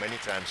Fairfield many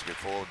times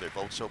before. They've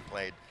also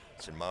played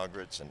St.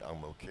 Margaret's and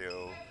Ang Mo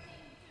Kio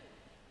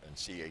and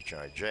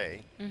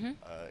CHIJ.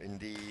 In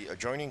the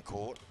adjoining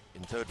court,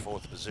 in third,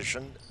 fourth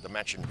position, the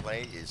match in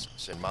play is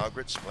St.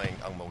 Margaret's playing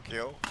Ang Mo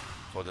Kio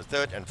for the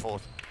third and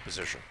fourth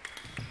position.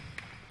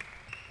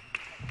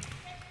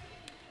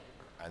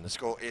 And the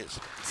score is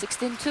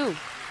 16-2. Wow.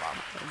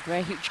 A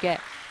very huge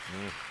gap.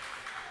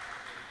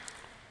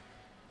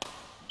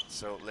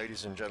 So,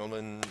 ladies and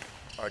gentlemen,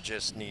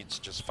 RGS needs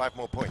just 5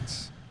 more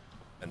points,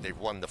 and they've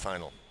won the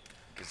final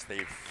because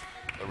they've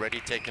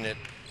already taken it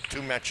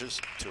 2 matches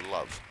to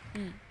love.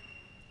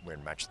 We're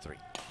in match 3.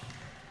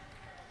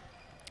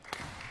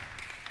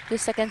 The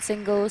second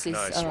singles is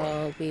Nice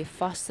way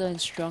faster and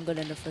stronger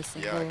than the first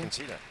single. Yeah, I can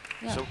see that.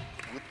 Yeah. So,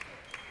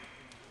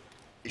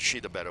 is she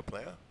the better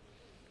player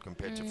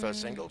compared to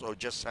first singles, or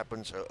just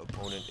happens her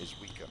opponent is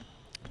weaker?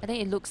 I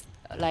think it looks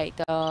like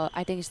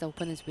I think it's the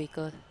opponent's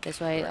weaker. That's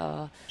why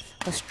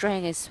her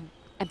strength is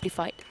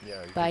amplified.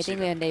 Yeah, but I think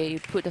when they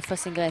put the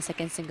first single and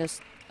second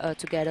singles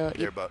together,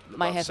 they're it about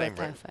might have the same, a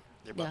time right? fight.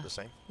 They're about the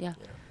same? Yeah.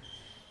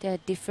 There are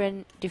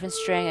different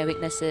strengths and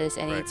weaknesses,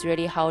 and it's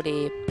really how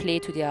they play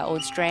to their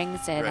own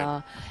strengths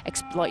and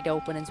exploit their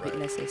opponent's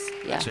weaknesses.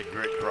 Yeah. That's a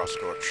great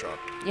cross-court shot.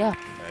 Yeah.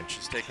 And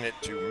she's taken it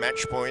to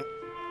match point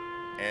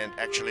and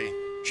actually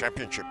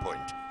championship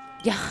point.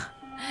 Yeah.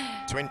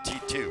 20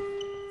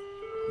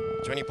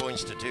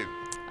 points to 2.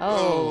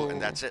 Oh.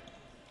 And that's it.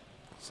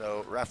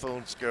 So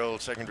Raffles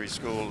Girls Secondary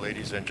School,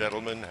 ladies and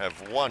gentlemen,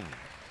 have won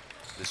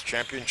this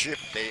championship.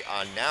 They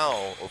are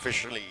now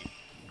officially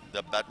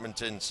the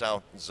Badminton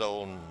South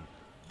Zone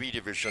B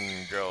Division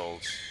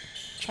Girls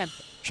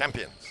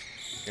champions.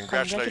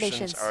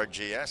 Congratulations,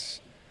 RGS.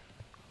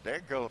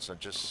 Their girls are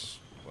just,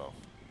 well,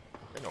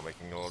 they're not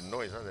making a lot of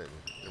noise, are they?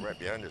 They're right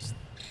behind us.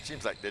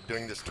 Seems like they're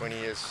doing this 20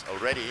 years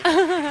already.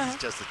 This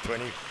is just the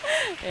 20.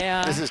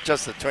 Yeah. This is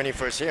just the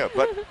 21st year.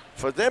 But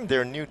for them,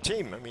 they're a new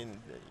team. I mean,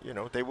 you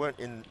know, they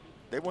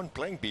weren't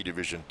playing B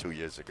Division 2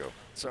 years ago.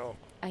 So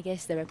I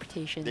guess the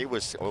reputation. they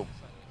was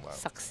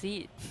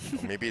Succeed.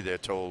 Or maybe they're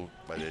told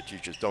by their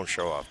teachers, don't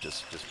show off,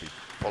 just be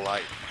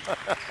polite.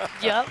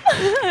 Yep.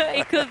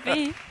 It could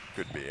be.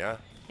 Could be, huh?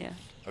 Yeah.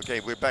 Okay,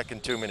 we're back in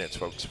 2 minutes,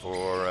 folks,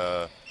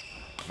 for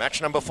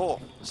match number 4,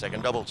 the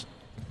second doubles.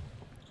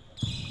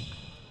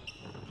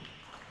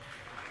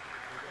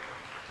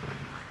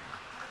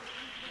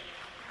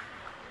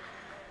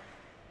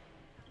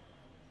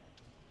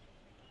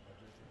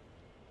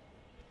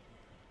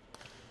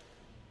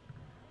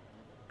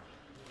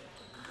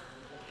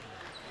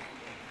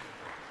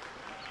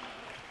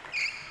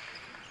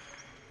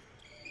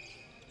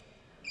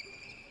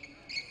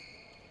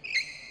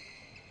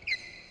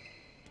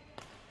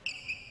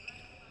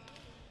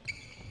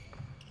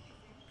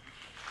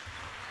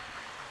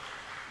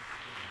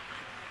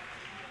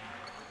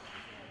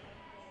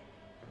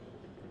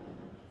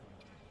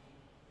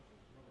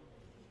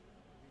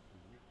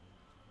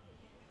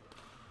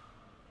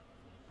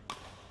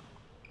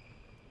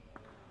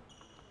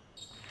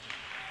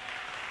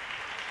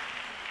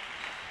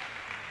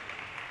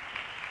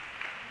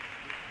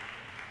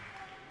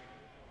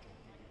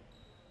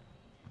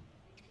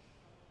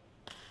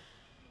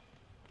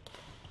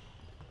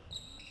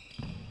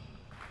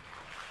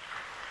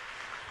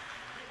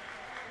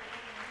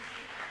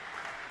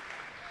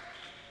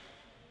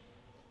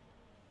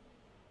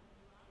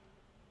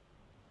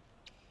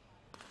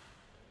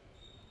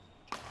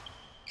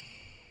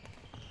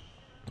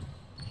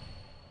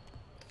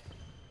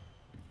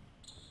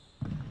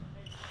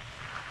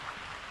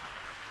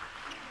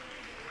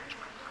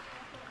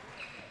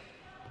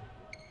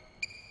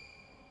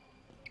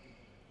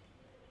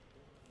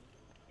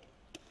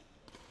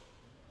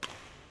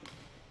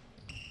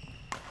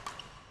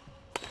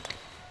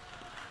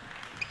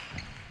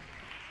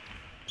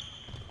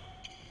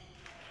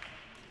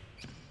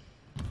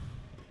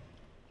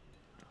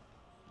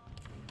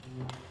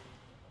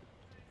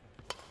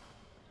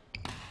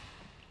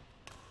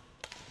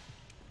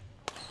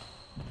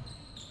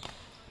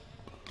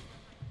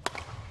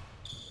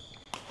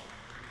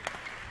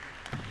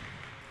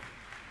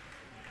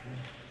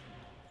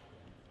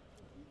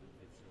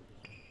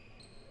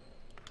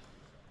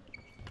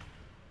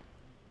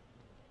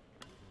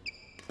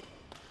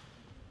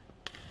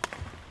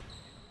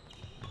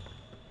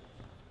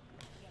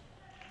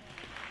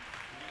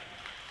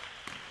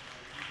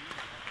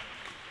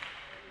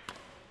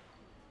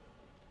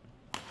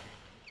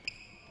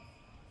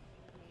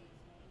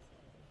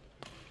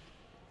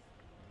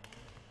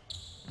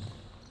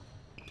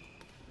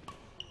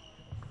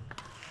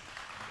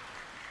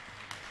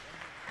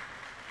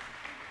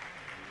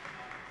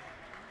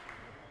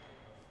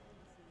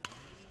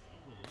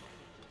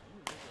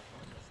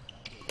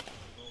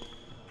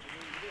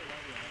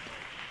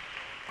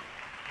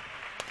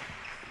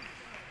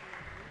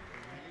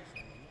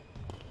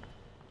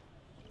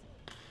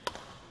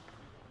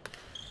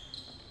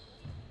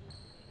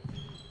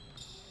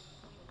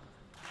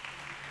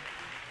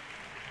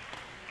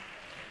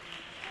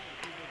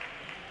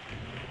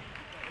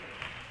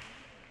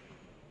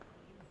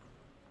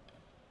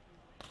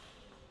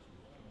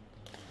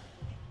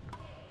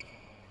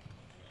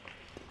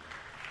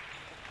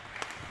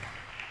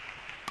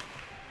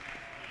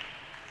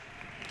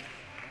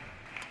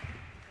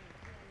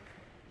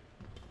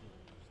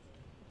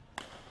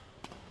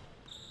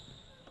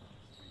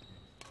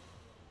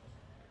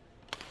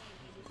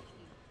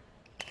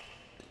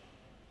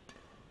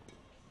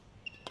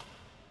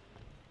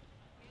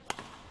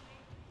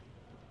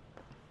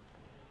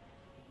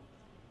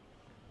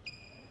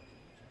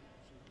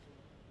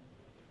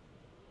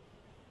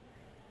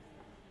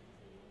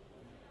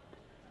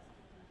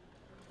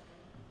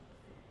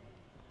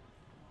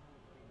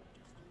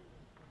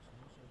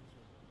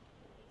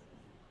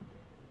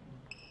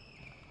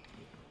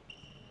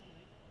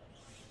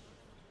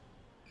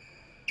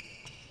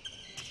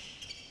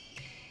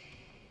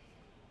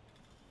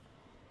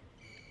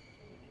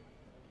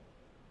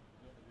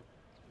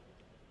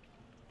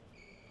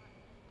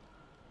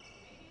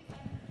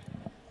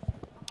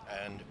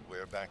 And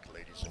we're back,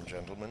 ladies and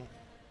gentlemen,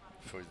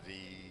 for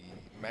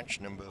the match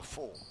number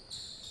 4.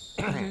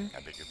 I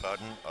beg your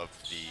pardon, of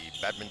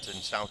the Badminton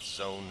South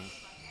Zone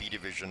B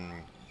Division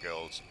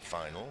Girls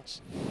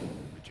Finals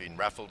between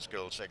Raffles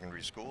Girls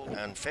Secondary School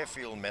and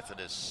Fairfield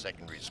Methodist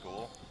Secondary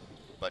School.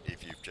 But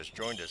if you've just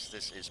joined us,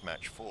 this is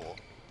match 4.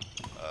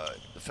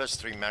 The first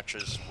 3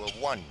 matches were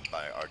won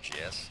by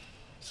RGS,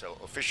 so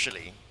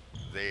officially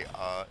they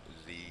are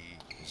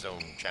the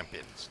zone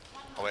champions.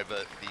 However,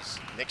 these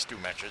next 2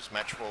 matches,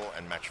 match 4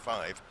 and match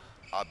 5,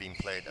 are being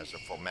played as a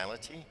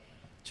formality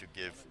to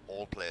give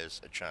all players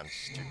a chance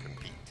to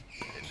compete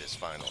in this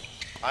final.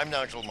 I'm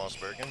Nigel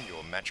Mossbergen,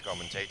 your match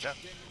commentator.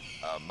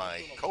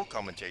 My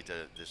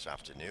co-commentator this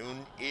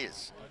afternoon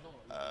is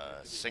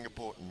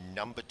Singapore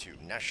number 2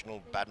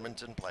 national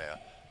badminton player,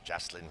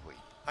 Jaslyn Hui.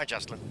 Hi,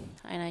 Jaslyn.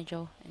 Hi,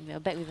 Nigel. And we're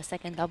back with the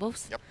second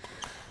doubles. Yep.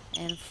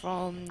 And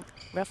from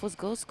Raffles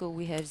Girls School,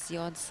 we have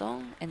Zion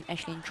Song and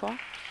Ashlyn Chua.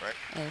 Right.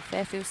 And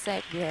Fairfield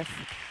Sec, we have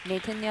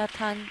Nathania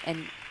Tan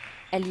and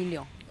Ellie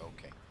Leong.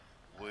 Okay.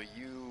 Were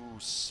you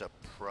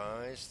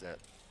surprised that,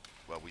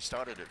 well, we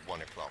started at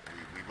 1 o'clock.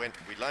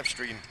 We live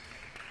streamed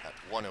at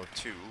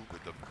 1:02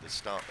 with the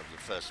start of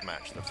the first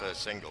match, the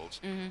first singles.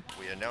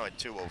 We are now at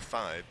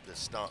 2:05, the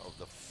start of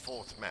the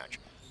 4th match.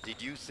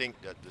 Did you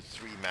think that the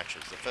 3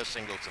 matches, the first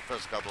singles, the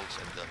first doubles,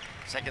 and the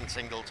second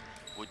singles,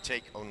 would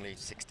take only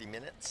 60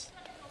 minutes?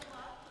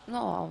 No,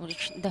 I was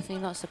definitely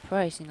not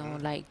surprised. You know,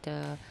 like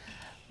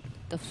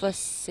the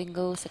first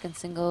singles, second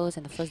singles,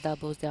 and the first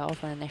doubles, they are all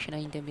from the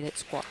national intermediate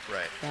squad.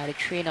 Right. Yeah, they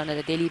train on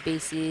a daily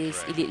basis,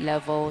 Right. elite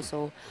level.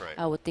 So Right.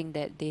 I would think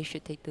that they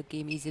should take the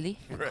game easily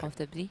and Right.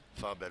 comfortably.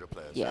 Far better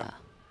players. Yeah.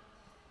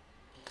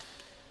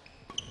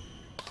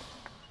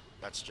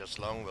 That's just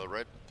long, well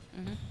read.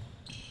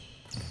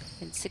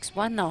 And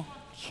 6-1 now.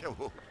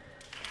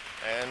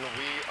 And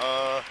we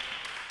are,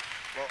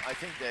 well, I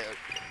think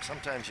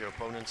sometimes your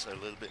opponents are a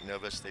little bit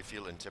nervous. They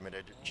feel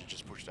intimidated. You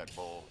just push that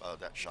ball,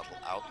 that shuttle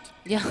out.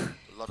 Yeah.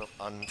 A lot of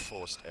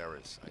unforced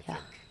errors, I think.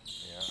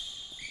 Yeah.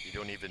 You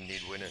don't even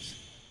need winners.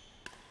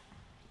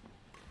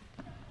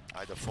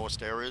 Either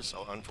forced errors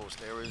or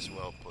unforced errors.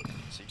 Well put.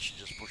 See, she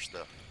just pushed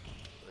the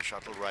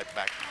shuttle right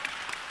back.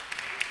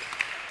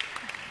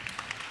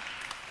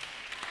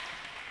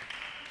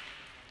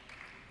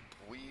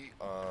 We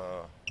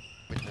are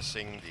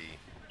witnessing the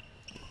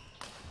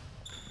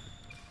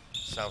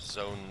South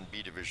Zone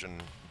B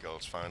Division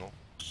Girls Final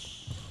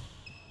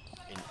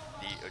in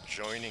the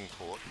adjoining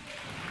court,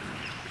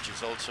 which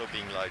is also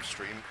being live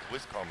streamed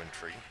with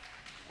commentary.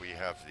 We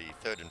have the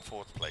 3rd and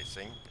 4th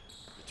placing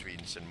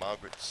between St.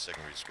 Margaret's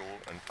Secondary School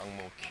and Ang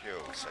Mo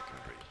Kio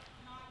Secondary.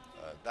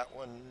 That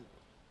one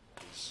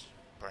is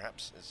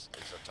perhaps is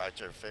a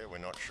tighter affair. We're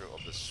not sure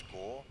of the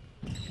score.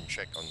 You can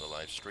check on the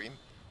live stream.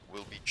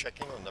 We'll be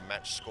checking on the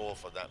match score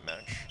for that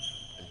match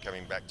and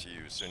coming back to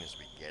you as soon as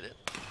we get it.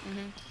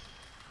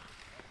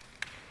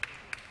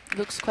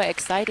 Looks quite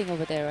exciting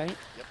over there, right?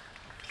 Yep.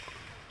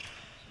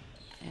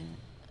 And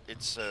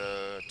It's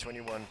a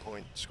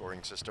 21-point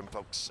scoring system,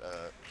 folks.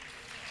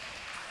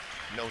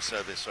 No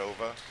service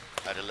over.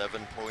 At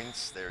 11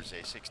 points, there's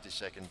a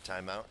 60-second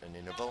timeout, an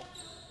interval.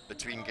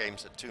 Between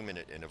games, a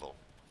 2-minute interval.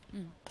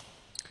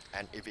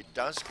 And if it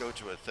does go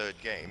to a 3rd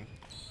game,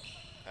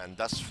 and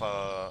thus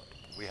far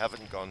we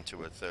haven't gone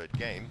to a 3rd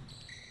game,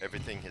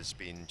 everything has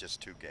been just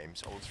 2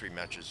 games. All 3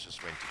 matches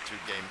just went to 2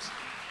 games.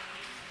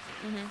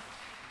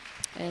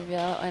 and we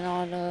are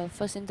on our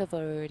first interval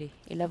already,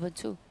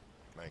 11-2.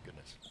 My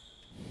goodness.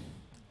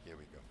 Here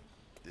we go.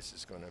 This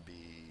is going to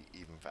be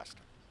even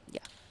faster. Yeah.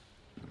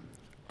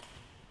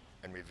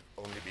 And we've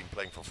only been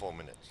playing for 4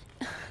 minutes.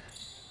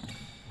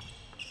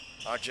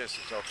 RGS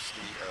is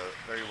obviously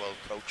very well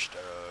coached.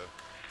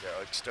 There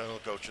are external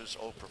coaches,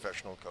 all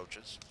professional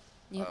coaches.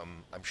 Yep.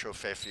 I'm sure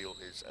Fairfield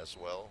is as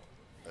well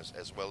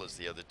as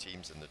the other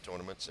teams in the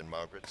tournaments in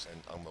Margaret's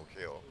and Ang Mo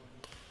Kio.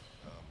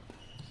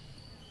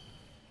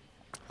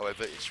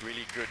 However, it's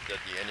really good that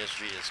the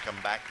NSG has come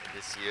back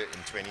this year in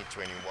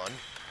 2021,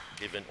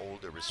 given all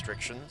the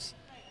restrictions,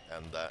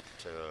 and that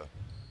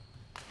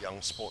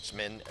young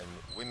sportsmen and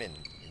women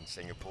in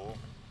Singapore,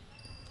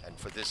 and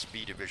for this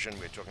B division,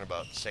 we're talking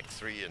about Sec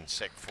 3 and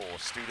Sec 4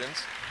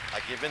 students,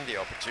 are given the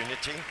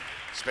opportunity,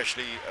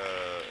 especially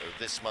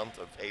this month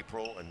of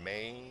April and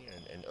May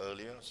and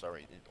earlier,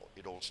 sorry,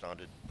 it all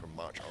started from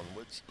March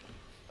onwards,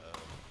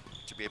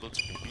 to be able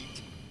to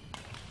compete.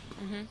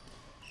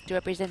 To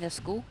represent the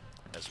school?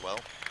 As well.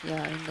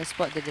 Yeah, in the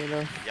sport that they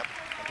love. Yep,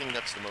 I think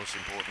that's the most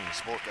important,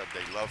 sport that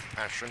they love,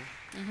 passion,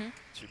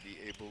 to be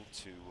able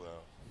to...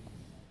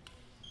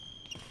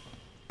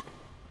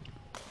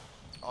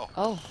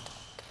 Oh.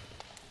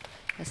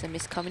 That's a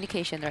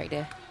miscommunication right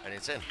there. And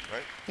it's in,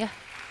 right? Yeah.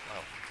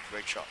 Wow,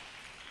 great shot.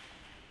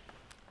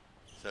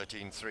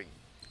 13-3,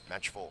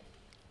 match 4,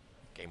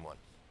 game 1.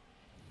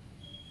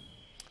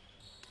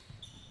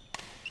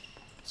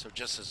 So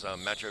just as a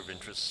matter of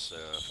interest,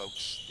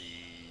 folks,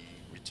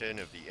 the return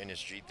of the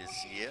NSG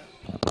this year,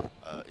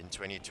 in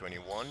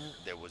 2021,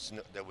 there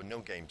were no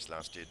games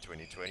last year,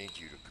 2020,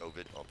 due to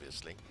COVID,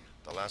 obviously.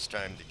 The last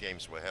time the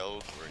games were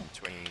held were in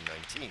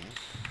 2019.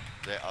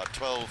 There are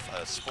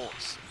 12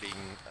 sports being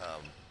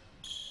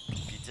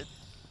competed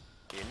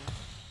in,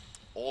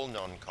 all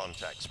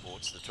non-contact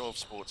sports. The 12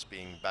 sports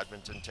being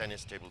badminton,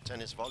 tennis, table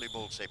tennis,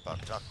 volleyball, sepak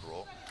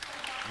takraw,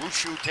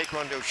 wushu,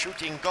 taekwondo,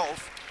 shooting,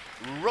 golf,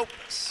 rope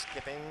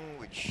skipping,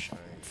 which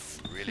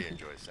I really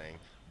enjoy saying,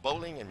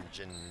 bowling and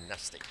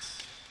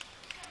gymnastics.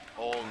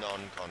 All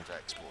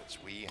non-contact sports.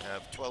 We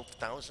have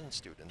 12,000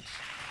 students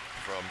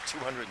from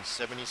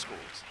 270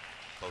 schools,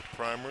 both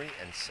primary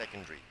and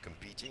secondary,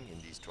 competing in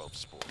these 12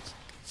 sports.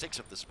 6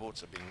 of the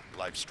sports are being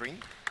live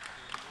streamed.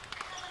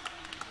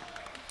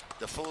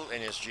 The full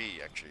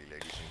NSG, actually,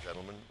 ladies and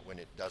gentlemen, when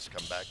it does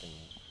come back, and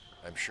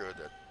I'm sure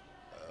that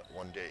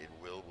one day it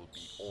will be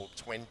all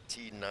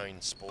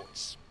 29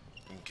 sports,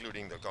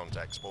 including the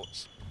contact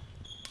sports,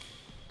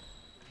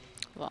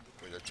 Wow.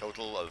 with a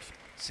total of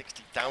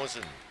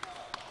 60,000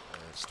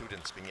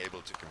 students being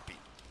able to compete.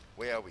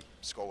 Where are we,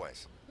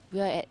 score-wise? We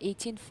are at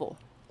 18-4.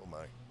 Oh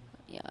my.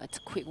 Yeah, it's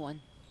a quick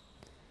one.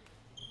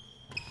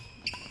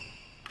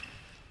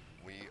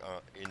 We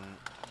are in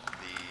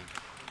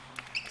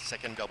the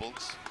second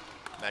doubles,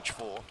 match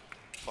 4.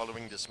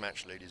 Following this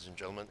match, ladies and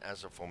gentlemen,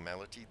 as a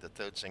formality, the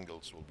third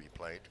singles will be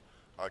played.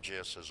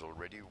 RGS has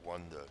already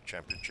won the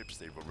championships.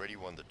 They've already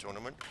won the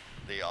tournament.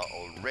 They are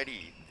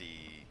already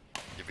the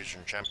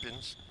division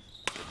champions.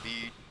 The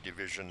B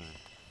division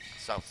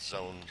South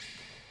Zone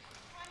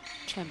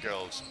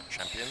girls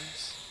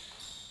champions.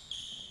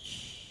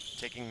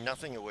 Taking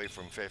nothing away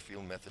from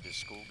Fairfield Methodist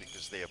School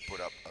because they have put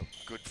up a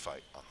good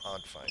fight, a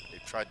hard fight.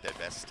 They've tried their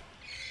best.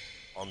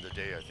 On the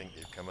day, I think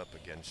they've come up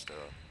against,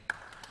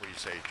 what do you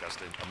say,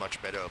 Justin, a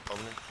much better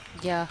opponent?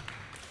 Yeah,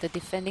 the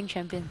defending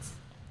champions.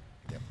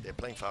 Yeah, they're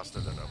playing faster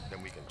than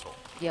we can talk.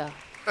 Yeah.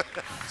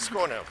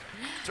 Score now,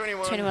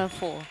 21.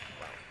 21-4. Wow.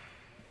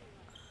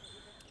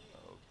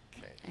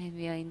 Okay. And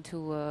we are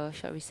into a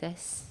short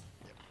recess.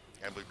 Yep.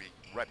 And we'll be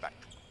right back.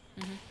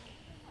 Mm-hmm.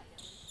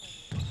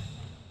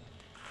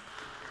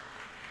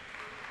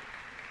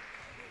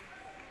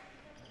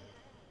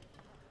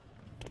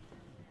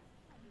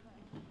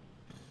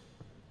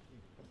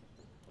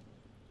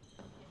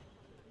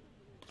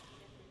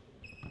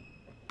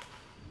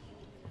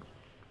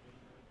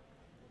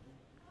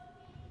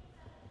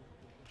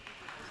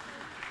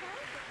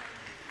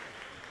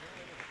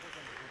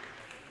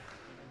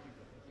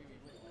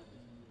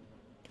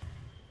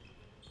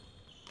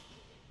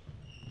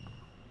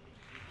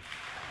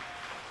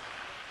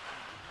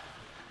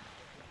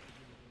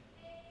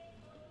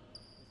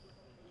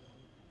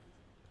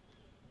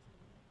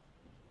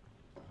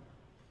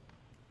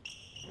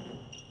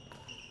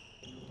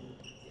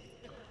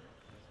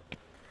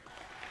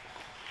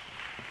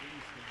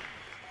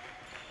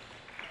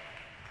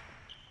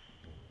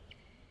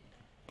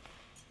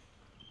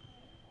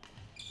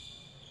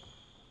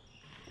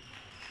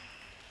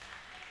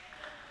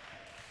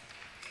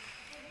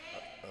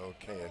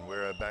 Okay, and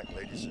we're back,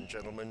 ladies and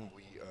gentlemen.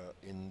 We are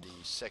in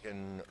the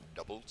second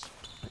doubles.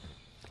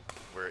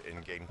 We're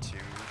in game 2.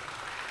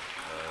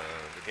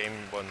 The game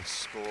 1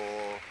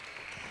 score,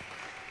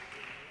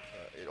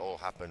 it all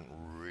happened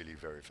really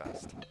very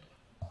fast.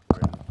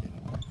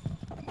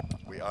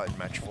 We are in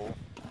match 4.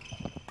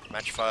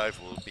 Match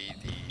 5 will be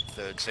the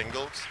third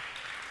singles.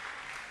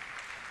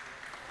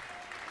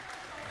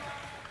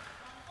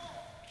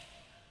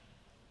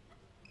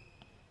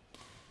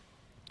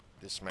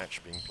 This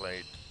match being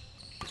played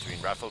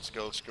between Raffles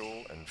Girls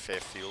School and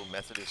Fairfield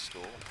Methodist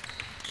School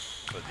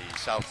for the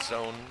South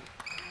Zone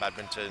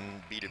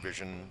Badminton B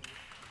Division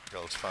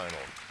Girls Final.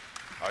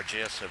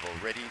 RGS have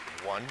already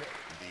won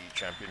the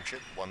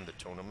championship, won the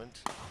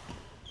tournament.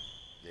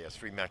 There are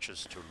 3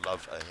 matches to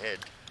love ahead.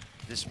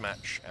 This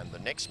match and the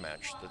next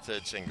match, the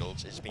third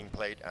singles, is being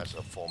played as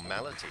a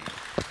formality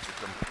to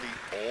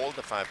complete all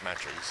the 5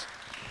 matches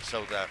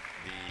so that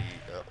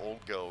the all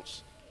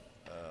girls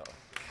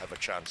have a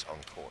chance on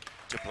court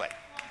to play.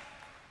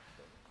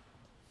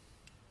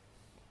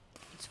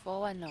 It's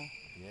 4-1 now.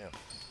 Yeah.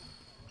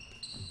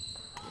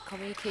 The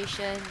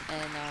communication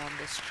and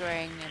the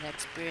strength and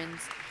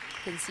experience,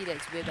 you can see that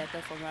it's way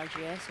better from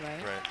RGS,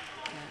 right? Right.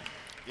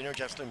 Yeah. You know,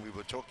 Justin, we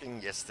were talking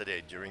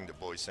yesterday during the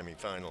boys'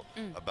 semi-final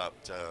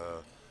about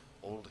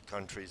all the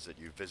countries that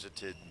you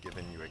visited,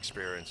 given your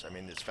experience. I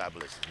mean, it's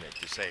fabulous, isn't it,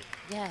 to say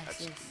Yes,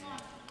 that's- yes.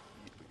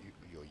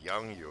 you're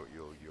young,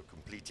 you're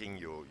completing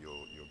your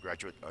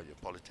graduate, your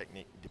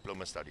polytechnic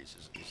diploma studies.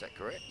 Is that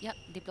correct? Yep,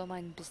 diploma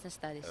in business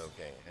studies.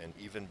 Okay, and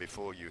even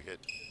before you hit,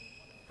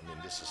 I mean,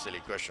 this is a silly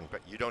question,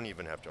 but you don't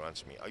even have to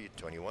answer me. Are you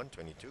 21,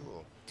 22,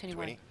 or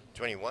 21. 20?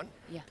 21?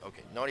 Yeah.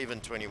 Okay, not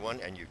even 21,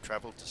 and you've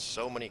traveled to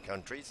so many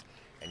countries,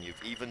 and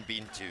you've even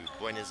been to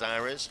Buenos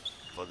Aires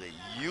for the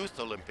Youth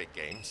Olympic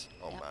Games.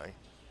 Oh Yep. my.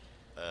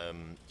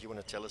 Do you want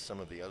to tell us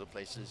some of the other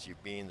places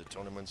you've been, the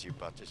tournaments you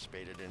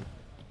participated in,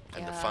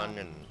 and the fun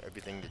and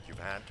everything that you've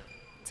had?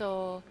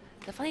 So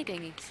the funny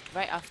thing is,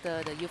 right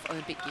after the Youth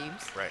Olympic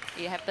Games, Right.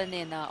 it happened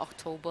in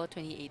October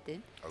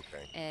 2018,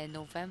 Okay. and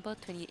November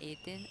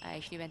 2018, I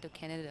actually went to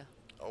Canada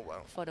Oh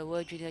wow. for the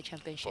World Junior From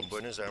Championships.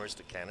 Buenos Aires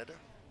to Canada?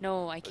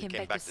 No, I you came came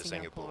back back to to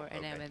Singapore, Singapore,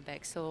 and then I okay. went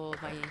back. So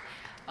my,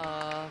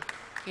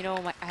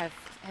 I have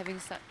having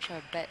such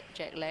a bad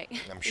jet lag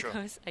I'm sure.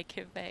 because I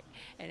came back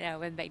and then I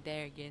went back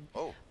there again.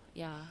 Oh,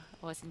 Yeah,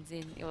 it was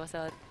insane. It was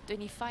a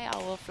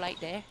 25-hour flight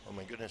there. oh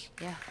my goodness.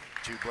 Yeah.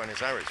 To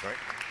Buenos Aires, right?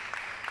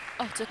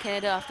 Oh, to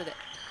Canada after that.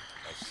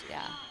 I see.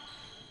 Yeah.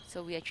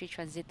 So we actually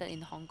transited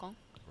in Hong Kong,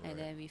 and Right.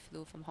 then we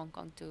flew from Hong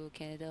Kong to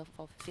Canada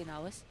for 15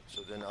 hours.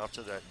 So then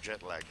after that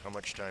jet lag, how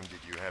much time did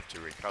you have to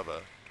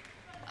recover?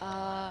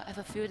 I have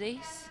a few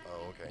days.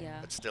 Oh, okay. Yeah.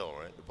 But still,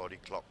 right? The body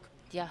clock,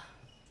 Yeah.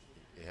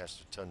 it has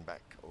to turn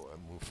back or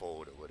move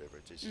forward or whatever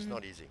it is. It's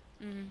not easy.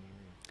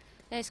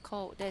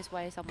 That is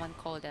why someone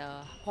called the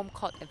home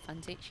court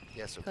advantage.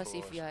 Yes, of Because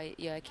if course.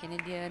 you're a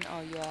Canadian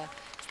or you are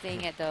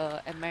staying at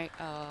the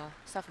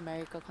South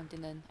America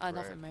continent, North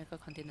Right. America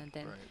continent,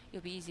 then Right.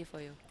 it'll be easy for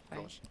you, Of right?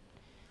 course.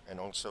 And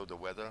also the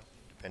weather,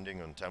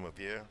 depending on time of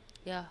year.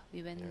 Yeah,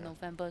 we went in Yeah.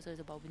 November, so it's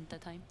about winter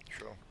time.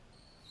 Sure.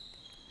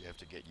 You have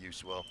to get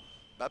used. Well,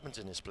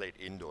 badminton is played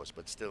indoors,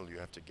 but still you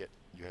have to get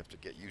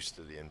used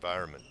to the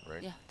environment,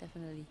 right? Yeah,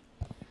 definitely.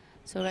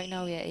 So right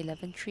now we are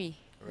 11-3,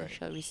 we're Right.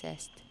 short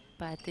recessed.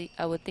 But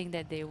I would think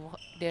that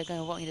they're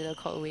gonna walk into the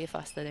court way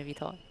faster than we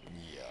thought.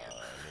 Yeah,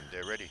 I mean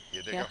they're ready.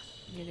 Here they Yeah, go.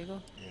 here they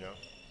go. You know,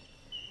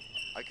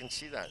 I can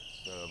see that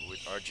with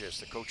RGS.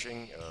 The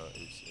coaching,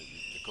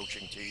 the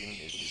coaching team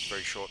is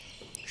very short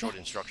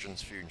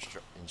instructions, few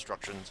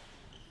instructions,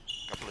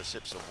 couple of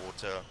sips of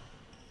water.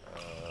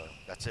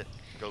 That's it.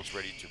 Girls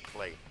ready to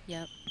play.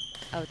 Yeah,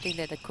 I would think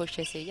that the coach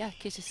just say, yeah,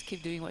 kids just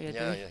keep doing what you're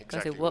Yeah, doing yeah,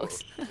 because exactly. it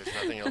works. Well, there's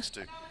nothing else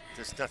to.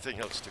 There's nothing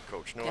else to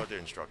coach. No Yeah. other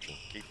instruction.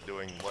 Keep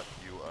doing what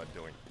you are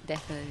doing.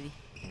 Definitely.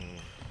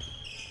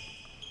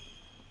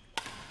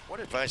 What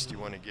advice do you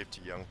want to give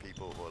to young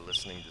people who are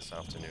listening this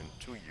afternoon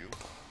to you?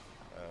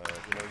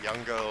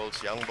 Young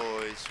girls, young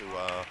boys who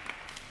are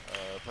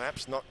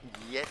perhaps not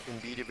yet in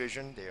B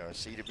division. They are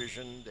C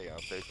division. They are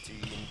 13,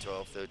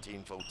 12,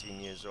 13, 14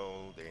 years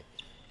old.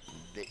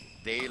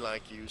 They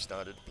like you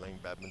started playing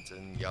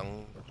badminton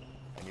young,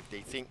 and if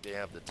they think they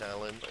have the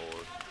talent or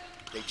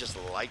they just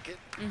like it,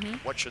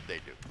 what should they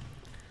do?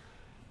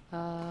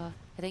 I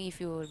think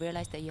if you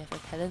realize that you have a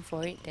talent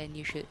for it, then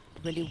you should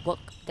really work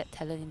that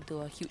talent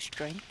into a huge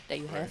strength that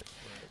you have,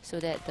 so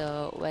that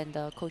when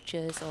the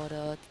coaches or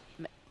the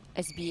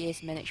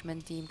SBA's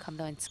management team come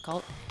down and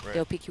scout, Right.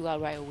 they'll pick you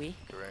out right away.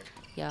 Correct.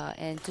 Yeah,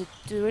 and to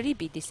really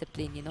be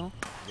disciplined,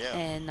 Yeah.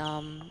 and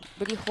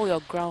really hold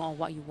your ground on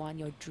what you want,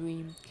 your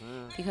dream.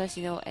 Because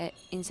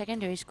in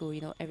secondary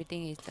school,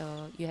 everything is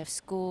you have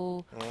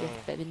school, you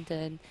have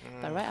badminton,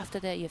 but right after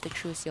that you have to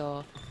choose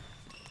your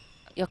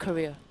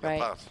career, Your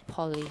right? path.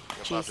 Poly, Your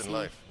JC. path in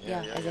life.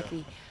 Yeah, yeah.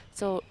 Exactly.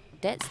 So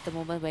that's the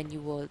moment when you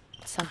will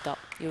self-doubt.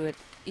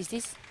 Is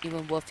this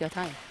even worth your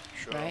time?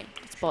 Sure. Right?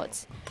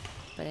 Sports.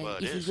 But then Well,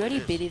 it if is, you really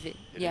it is. believe it,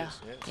 It yeah, is,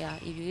 yes. yeah.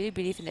 If you really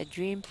believe in that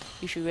dream,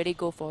 you should really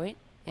go for it.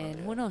 And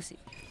yeah. who knows?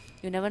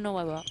 You never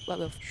know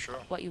Sure.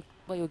 what you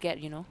get.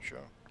 Sure.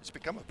 It's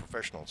become a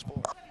professional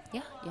sport.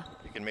 Yeah, yeah,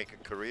 You can make a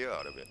career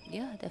out of it.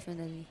 yeah,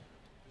 definitely.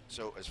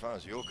 So as far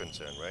as you're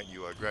concerned, right,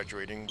 you are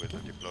graduating with a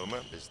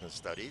diploma, business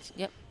studies.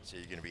 Yep. So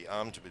you're going to be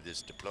armed with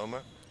this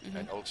diploma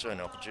and also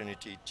an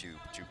opportunity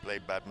to play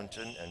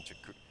badminton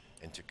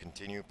and to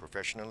continue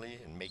professionally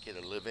and make it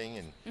a living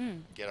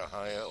and get a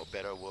higher or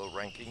better world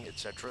ranking,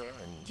 etc.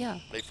 and Yeah.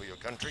 play for your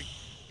country.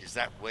 Is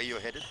that where you're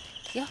headed?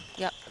 Yeah,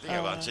 yeah. I think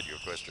I've answered your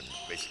question,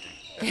 basically.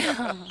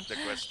 The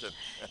question.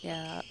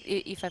 Yeah,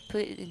 if I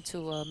put it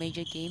into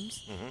major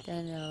games,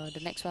 then the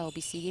next one will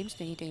be SEA Games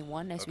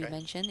 2021, as we Okay.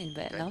 mentioned, in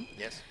Okay. Vietnam,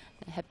 Yes.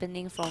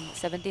 happening from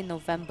 17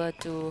 November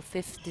to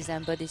 5th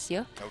December this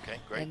year. Okay,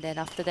 great. And then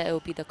after that, it will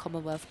be the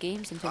Commonwealth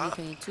Games in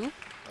 2022,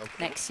 Okay.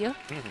 next year.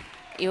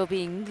 It will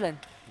be in England.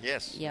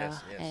 Yes. Yeah,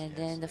 Yes, yes, and yes,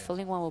 then the yes.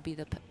 following one will be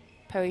the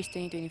Paris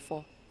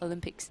 2024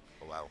 Olympics.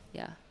 Oh, wow.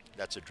 Yeah,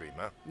 That's a dream,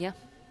 huh? yeah,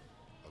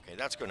 Okay,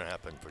 that's going to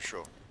happen for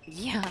sure.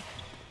 yeah.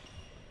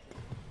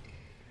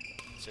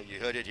 So you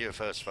heard it here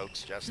first,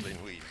 folks. Jaslyn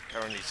Hui,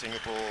 currently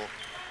Singapore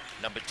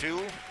number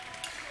 2.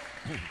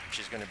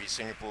 She's going to be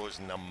Singapore's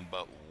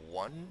number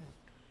 1.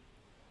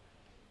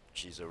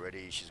 She's going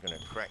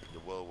to crack the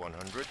World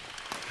 100.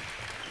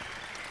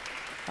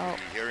 Oh, You'll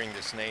be hearing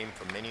this name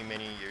for many,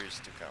 many years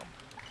to come.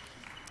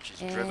 She's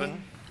driven.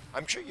 And-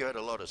 I'm sure you had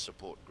a lot of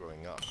support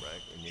growing up,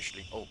 right,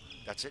 initially? Oh,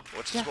 that's it.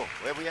 What's the Yeah. score?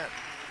 Where are we at?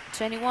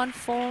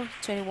 21-4,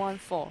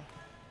 21-4.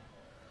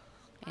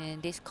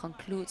 And this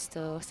concludes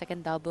the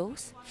second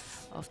doubles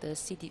of the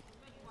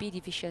B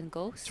division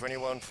goals.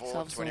 21-4,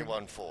 South zone.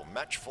 21-4.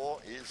 Match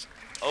 4 is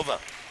over.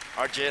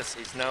 RJS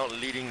is now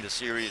leading the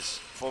series.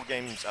 4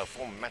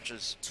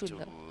 matches To to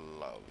love.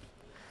 love.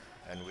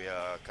 And we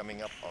are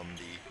coming up on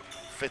the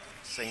 5th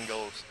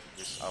singles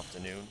this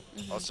afternoon.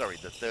 Oh, sorry,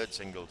 the 3rd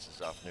singles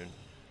this afternoon.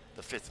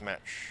 The 5th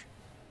match.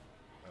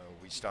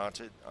 We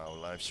started our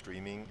live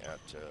streaming at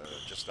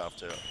just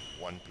after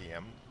 1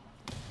 p.m.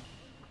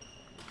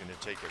 We're going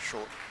to take a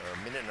short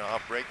minute and a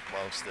half break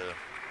whilst the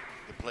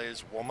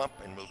players warm up,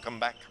 and we'll come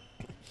back.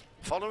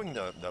 Following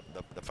the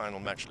final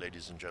match,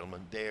 ladies and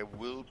gentlemen, there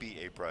will be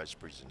a prize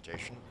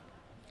presentation.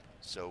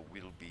 So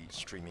we'll be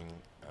streaming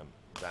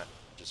that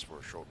just for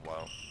a short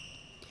while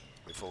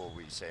before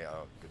we say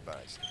our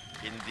goodbyes.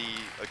 In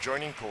the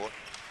adjoining court,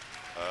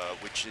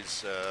 which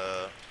is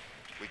the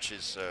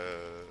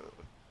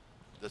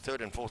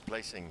third and fourth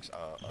placings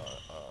are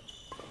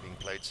being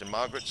played. St.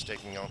 Margaret's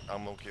taking on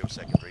Ang Mo Kio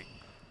Secondary.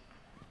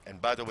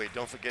 And by the way,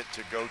 don't forget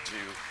to go to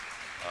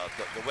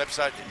the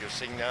website that you're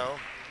seeing now,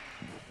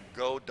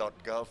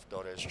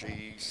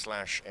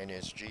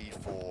 go.gov.sg/NSG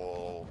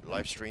for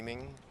live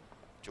streaming,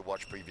 to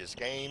watch previous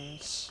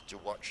games, to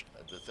watch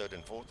the third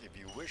and fourth if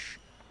you wish,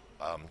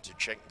 to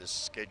check the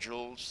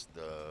schedules,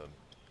 the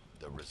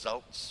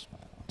results,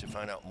 to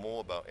find out more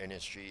about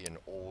NSG and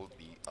all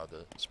the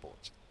other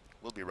sports.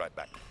 We'll be right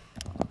back.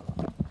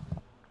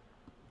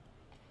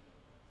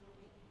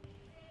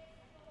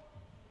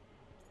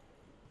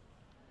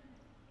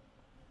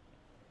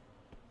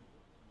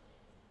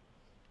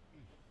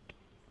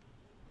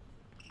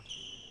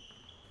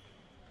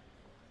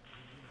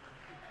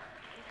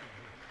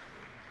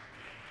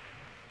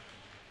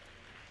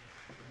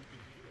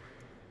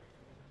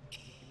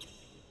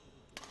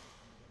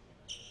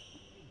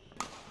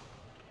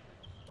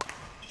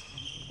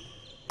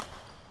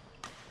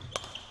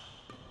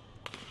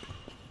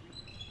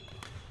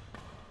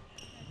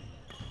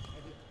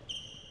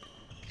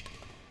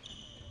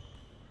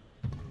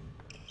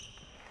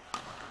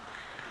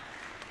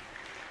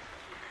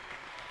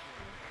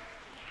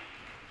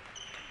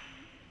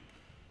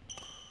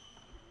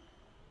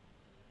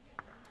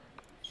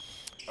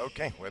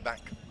 Okay, we're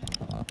back.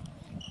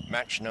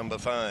 Match number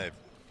 5,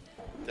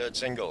 third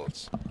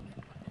singles.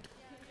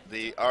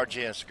 The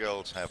RGS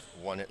girls have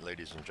won it,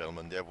 ladies and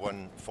gentlemen. They've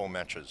won 4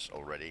 matches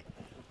already.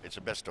 It's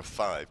a best of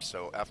 5,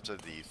 so after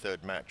the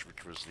third match,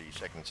 which was the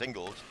second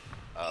singles,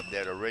 they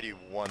had already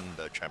won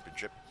the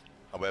championship.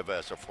 However,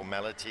 as a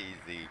formality,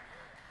 the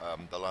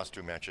last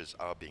 2 matches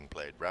are being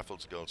played.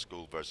 Raffles Girls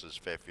School versus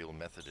Fairfield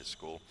Methodist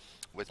School.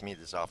 With me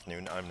this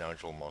afternoon, I'm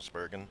Nigel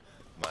Mossbergen.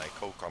 My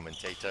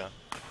co-commentator,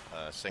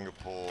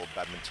 Singapore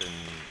Badminton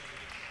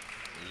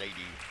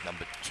lady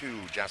number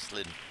 2,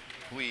 Jaslyn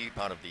Hui,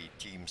 part of the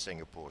Team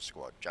Singapore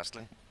squad.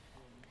 Jaslyn?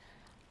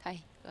 Hi,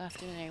 good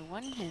afternoon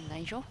everyone, and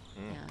Nigel.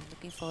 Yeah,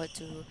 looking forward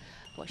to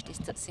watch this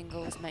third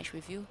singles match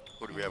with you.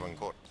 Who do we have on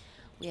court?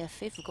 We have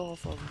fifth goal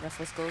from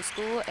Raffles Girls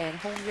School and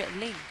Hong Red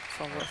Ling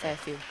from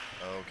Fairfield.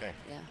 Okay.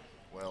 Yeah.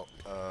 Well,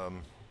 I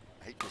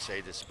hate to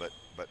say this, but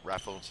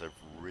Raffles have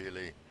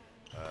really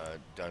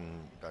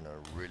done a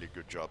really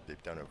good job.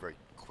 They've done a very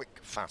quick,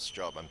 fast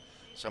job. And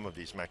some of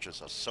these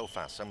matches are so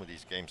fast. Some of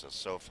these games are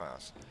so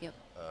fast. Yep.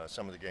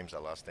 Some of the games are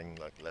lasting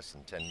like less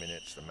than 10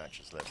 minutes. The match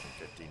is less than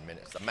 15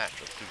 minutes. The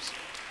match of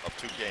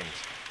two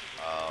games.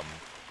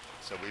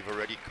 So we've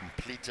already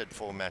completed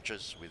 4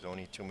 matches with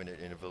only 2-minute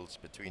intervals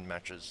between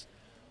matches.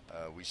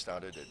 We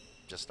started at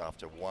just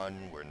after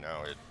 1. We're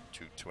now at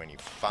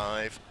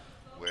 2:25.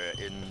 We're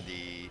in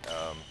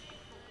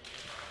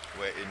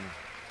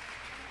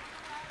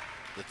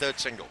the third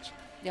singles.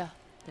 Yeah,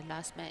 the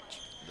last match.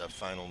 The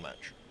final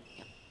match.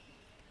 Yep.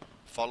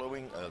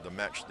 Following the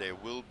match, there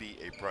will be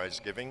a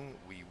prize giving.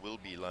 We will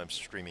be live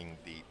streaming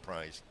the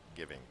prize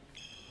giving.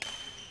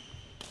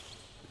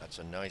 That's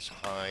a nice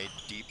high,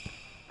 deep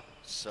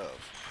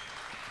serve.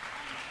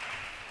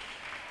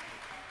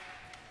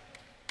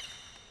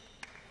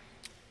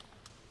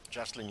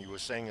 Jaslyn, you were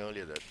saying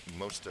earlier that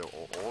most of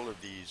all of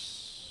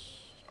these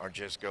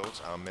RGS girls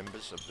are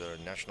members of the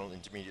national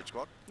intermediate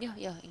squad? Yeah,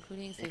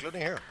 including fifth.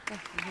 Including here? Yeah,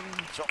 including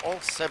here. So all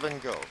 7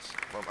 girls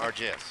from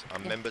RGS are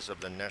members of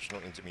the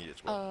national intermediate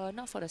squad?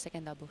 Not for the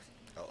second doubles.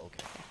 Oh,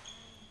 okay.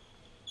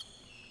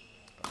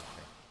 Yeah.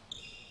 Okay.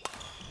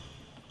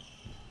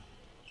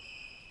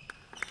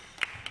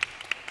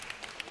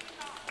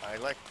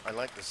 I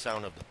like the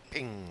sound of the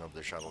ping of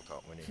the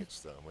shuttlecock when it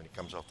hits when it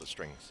comes off the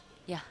strings.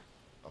 Yeah.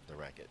 Of the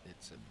racket.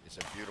 It's a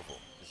beautiful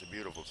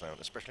sound,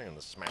 especially on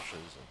the smashes.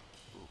 And,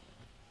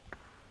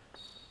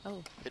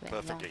 Oh. hit went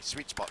perfectly, long.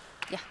 sweet spot.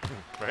 Yeah.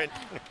 Right?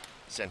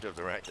 Center of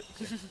the racket.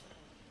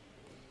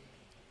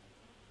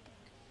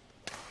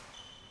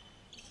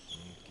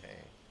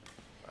 Okay.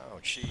 Wow,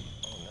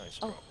 nice.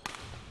 Oh. Drop.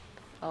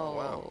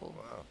 Oh.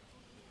 Wow.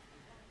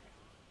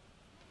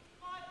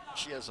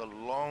 She has a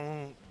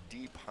long,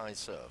 deep, high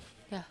serve.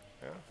 Yeah.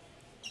 Yeah.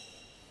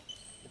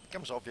 It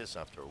becomes obvious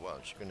after a while.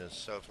 She's going to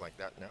serve like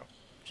that now.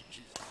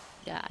 She's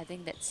Yeah, I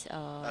think that's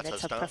her her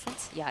style?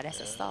 preference. Yeah, that's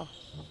her style.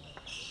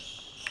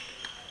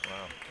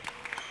 wow.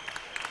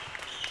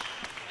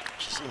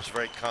 She seems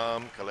very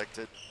calm,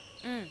 collected.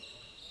 Mm.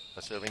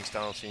 Her serving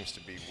style seems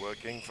to be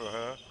working for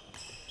her.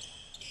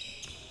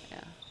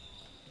 Yeah.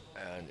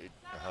 And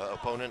her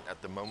opponent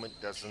at the moment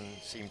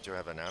doesn't seem to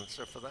have an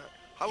answer for that.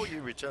 How will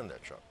you return that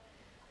shot?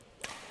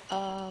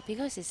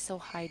 Because it's so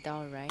high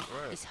down, right?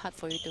 Right. It's hard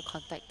for you to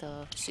contact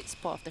the sweet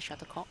spot of the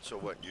shuttlecock. So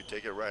what, you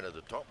take it right at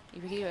the top?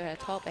 You get it at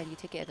the top and you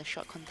take it at the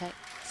short contact,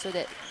 so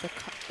that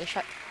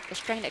the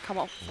strength that come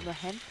out from your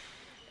hand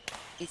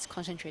is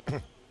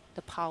concentrated.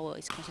 The power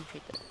is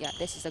concentrated. Yeah,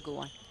 this is a good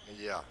one.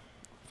 Yeah,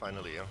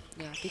 Finally, yeah.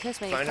 Yeah,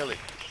 because when Finally.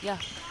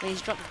 when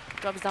it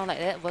drops down like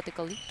that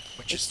vertically.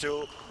 But she's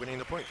still winning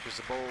the point because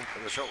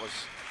the shot was.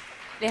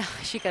 Yeah,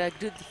 she got a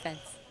good defense.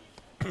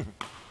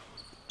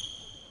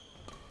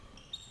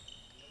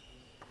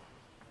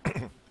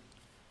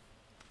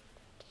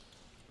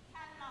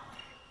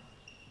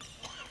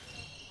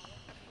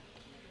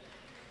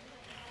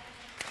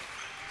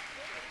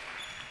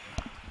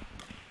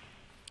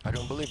 I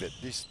don't believe it.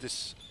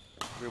 This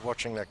we're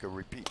watching like a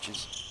repeat.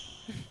 She's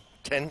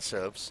 10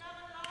 serves,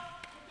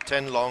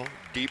 10 long,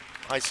 deep,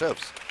 high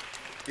serves,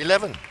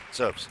 11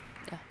 serves.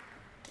 Yeah,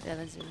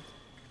 11-0.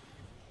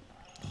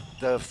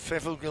 The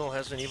Fairfield girl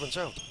hasn't even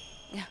served.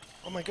 Yeah.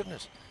 Oh my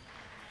goodness,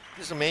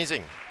 this is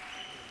amazing.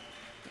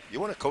 You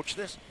want to coach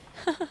this?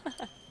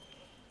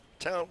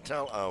 Tell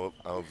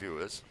our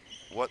viewers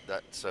what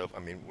that serve. I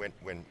mean, when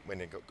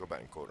they go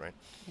back in court, right?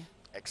 Yeah.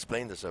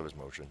 Explain the service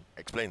motion.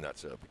 Explain that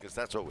serve because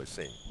that's what we're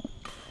seeing,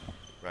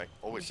 right?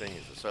 All we're seeing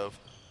is a serve,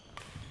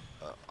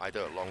 either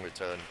a long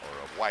return or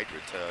a wide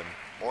return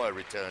or a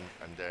return,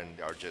 and then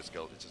the RJS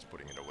girl is just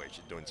putting it away.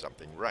 She's doing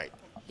something right.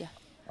 Yeah.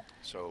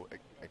 So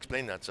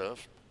explain that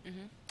serve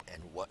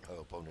and what her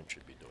opponent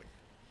should be doing.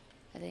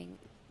 I think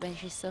when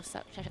she serves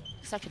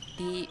such a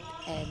deep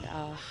and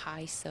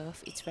high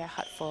serve, it's very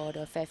hard for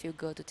the Fairfield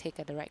girl to take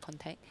at the right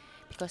contact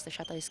because the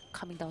shuttle is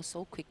coming down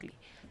so quickly.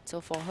 So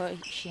for her,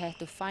 she has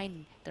to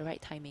find the right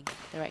timing,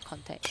 the right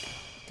contact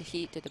to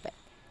hit it to the back.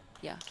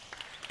 Yeah.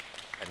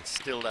 And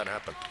still that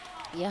happened.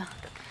 Yeah.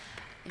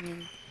 I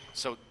mean.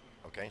 So,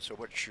 okay, so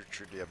what should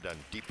they have done?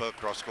 Deeper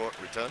cross-court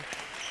return?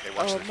 Okay,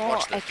 watch this, more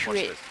watch this, accurate.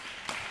 watch this.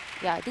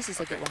 Yeah, this is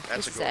a good one.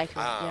 That's this a good is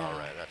accurate. one. Yeah. All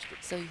right, that's good.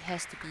 So it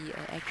has to be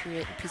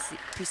accurate,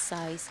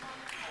 precise,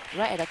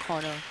 right at the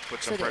corner.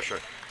 Put some pressure.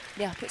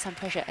 Yeah, put some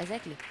pressure,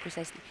 exactly,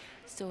 precisely.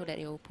 So that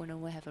your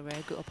opponent will have a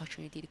very good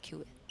opportunity to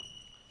kill it.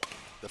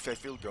 The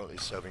Fairfield girl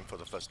is serving for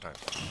the first time.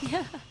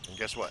 Yeah. And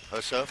guess what?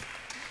 Her serve,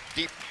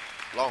 deep,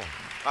 long,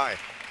 high.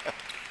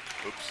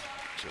 Oops,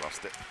 she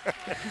lost it.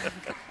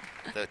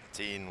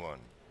 13-1.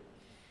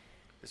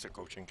 It's a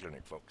coaching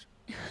clinic, folks.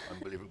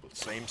 Unbelievable.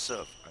 Same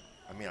serve.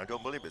 I mean, I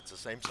don't believe it's the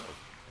same serve.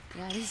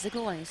 Yeah, this is a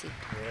good one, you see.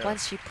 Yeah.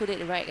 Once she put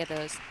it right at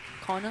the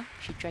corner,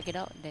 she drag it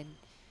out, and then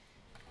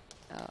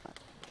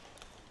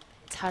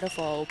it's harder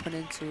for our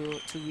opponent to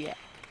react.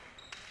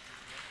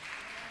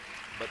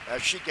 But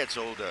as she gets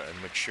older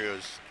and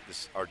matures,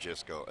 this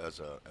RJS girl as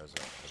a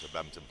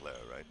badminton player,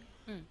 right?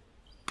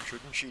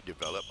 Shouldn't she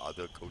develop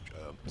other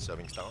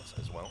serving styles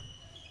as well?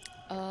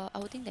 I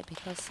would think that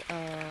because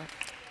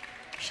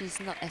she's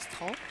not as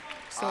tall,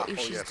 so if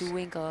she's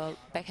doing a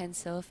backhand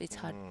serve, it's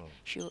hard.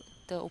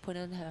 The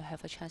opponent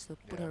have a chance to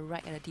put her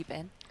right at the deep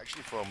end.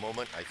 Actually, for a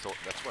moment, I thought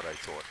that's what I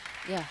thought.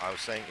 Yeah. I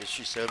was saying, is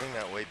she serving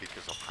that way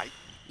because of height?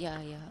 Yeah.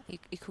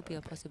 It could be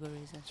a possible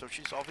reason. So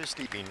she's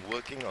obviously been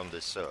working on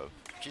this serve.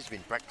 She's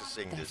been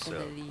practicing this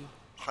serve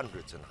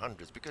hundreds and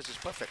hundreds because it's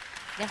perfect.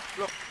 Yeah.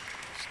 Look,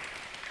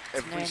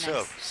 every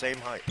serve, nice. Same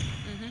height,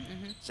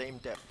 same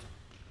depth.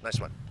 Nice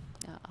one.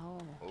 Yeah.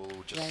 Oh.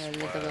 Oh, just a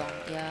little long.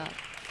 Yeah.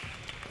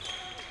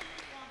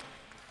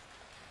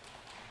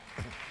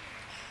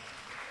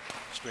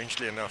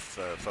 Strangely enough,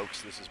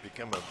 folks, this has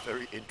become a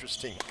very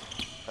interesting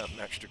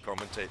match to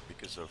commentate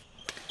because of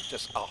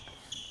just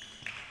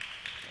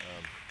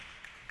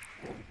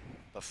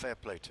a fair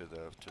play to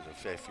the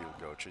Fairfield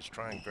girl. She's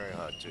trying very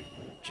hard to.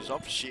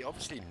 She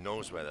obviously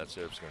knows where that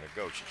serve's going to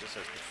go. She just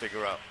has to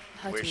figure out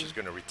where she's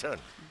going to return,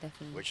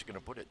 where she's going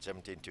to put it.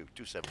 17-2,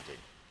 217.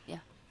 Yeah.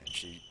 And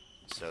she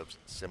serves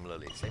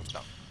similarly, same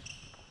stuff.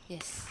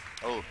 Yes.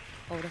 Oh,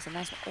 that's a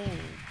nice one. Oh.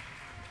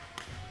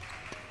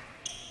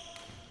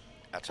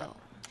 That's out.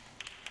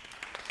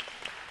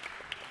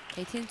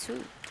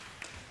 18-2.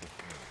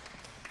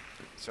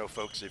 So,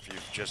 folks, if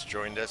you've just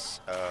joined us,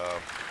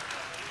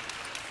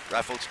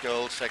 Raffles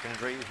Girls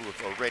Secondary, who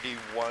have already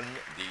won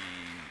the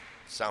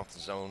South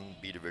Zone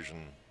B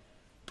Division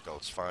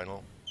Girls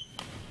Final.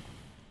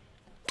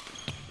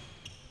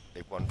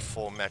 They've won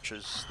 4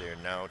 matches. They're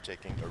now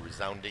taking a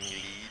resounding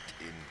lead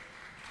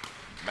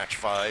in match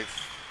 5,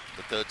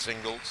 the third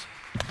singles.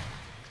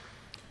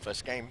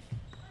 First game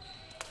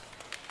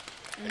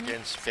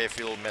against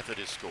Fairfield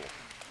Methodist School.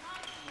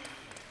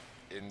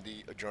 In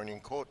the adjoining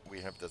court,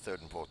 we have the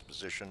 3rd and 4th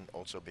position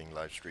also being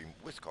live streamed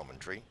with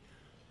commentary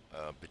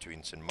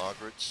between St.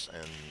 Margaret's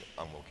and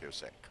Ang Mo Kio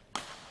Sek.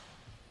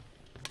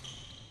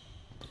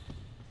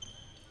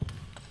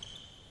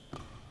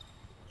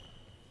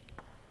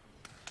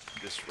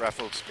 This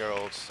Raffles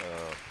girls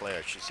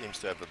player, she seems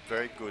to have a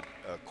very good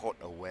court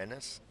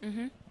awareness.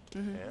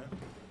 Yeah.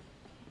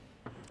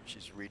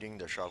 She's reading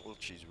the shuttle.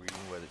 She's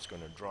reading where it's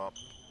going to drop.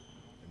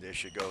 And there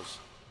she goes.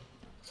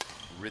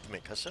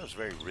 Rhythmic. Her serve's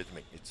very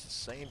rhythmic. It's the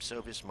same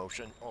service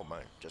motion. Oh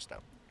my, just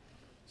down.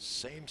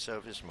 Same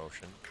service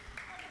motion.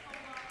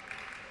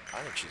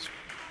 I think she's.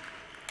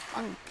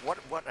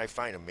 What I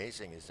find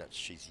amazing is that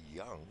she's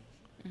young,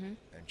 and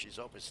she's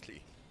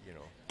obviously,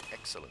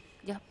 excellent.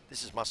 Yeah.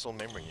 This is muscle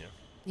memory,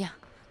 Yeah.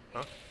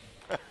 Huh?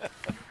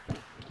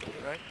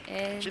 Right?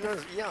 And She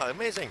knows. Yeah,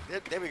 amazing.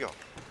 There we go.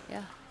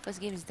 yeah. First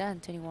game is done,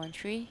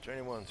 21-3.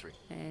 21-3.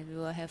 And we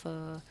will have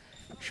a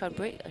short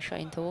break, a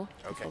short interval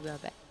Okay. before we are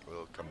back.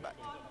 We'll come back.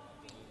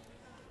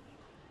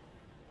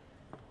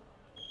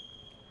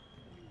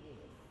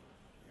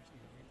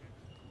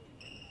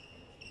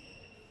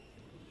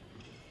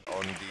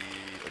 On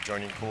the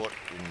adjoining court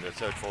in the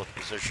third, fourth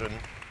position,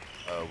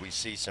 we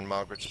see St.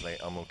 Margaret's play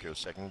Amokyo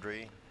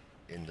Secondary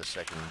in the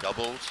second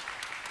doubles.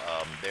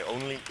 They're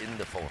only in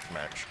the fourth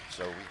match,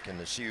 so we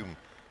can assume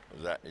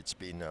that it's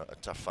been a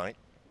tough fight.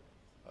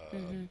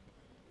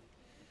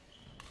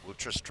 We'll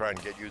just try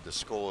and get you the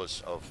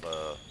scores of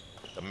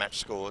the match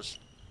scores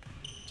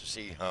to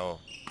see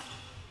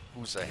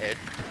who's ahead.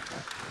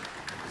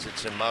 Is it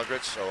St.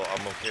 Margaret's or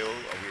Amokyo?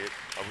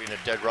 Are we in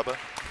a dead rubber?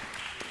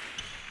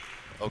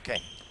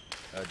 Okay.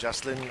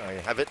 Jocelyn, I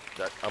have it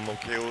that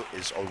Amokyo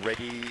is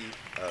already,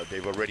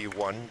 they've already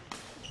won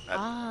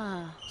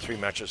at 3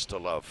 matches to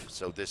love.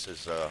 So this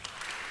is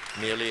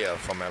merely a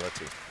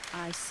formality.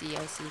 I see.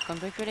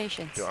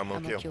 Congratulations. To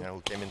Amokyo,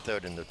 who came in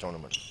third in the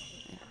tournament.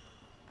 Yeah.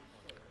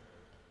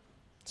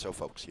 So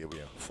folks, here we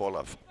are,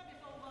 4-love.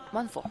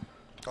 1-4.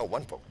 Oh,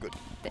 1-4, good.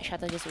 That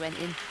shuttle just went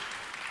in.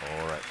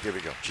 All right, here we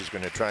go. She's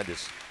going to try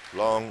this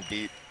long,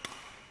 deep.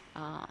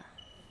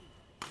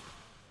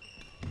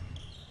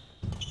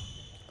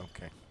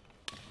 Okay.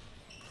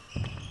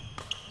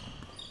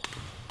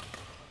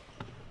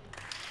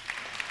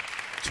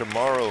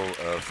 Tomorrow,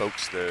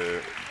 folks,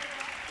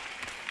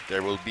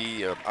 there will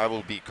be, I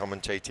will be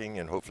commentating,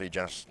 and hopefully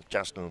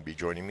Justin will be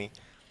joining me.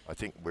 I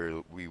think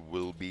we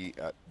will be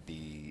at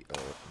the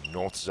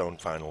North Zone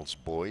Finals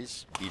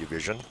Boys B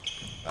Division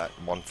at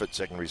Montfort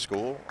Secondary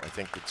School. I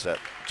think it's at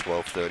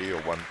 12:30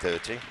 or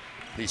 1:30.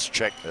 Please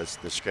check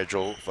the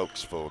schedule,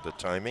 folks, for the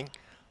timing.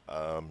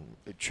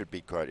 It should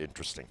be quite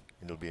interesting.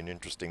 It'll be an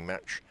interesting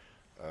match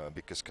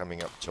because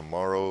coming up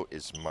tomorrow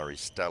is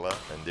Maristella,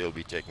 and they'll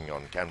be taking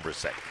on Canberra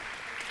Sec.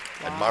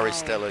 Wow. And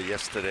Maristella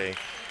yesterday,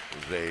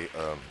 they,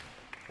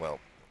 well,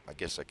 I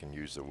guess I can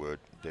use the word,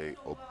 they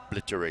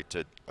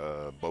obliterated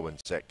Bowen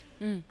Sec.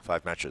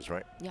 5 matches,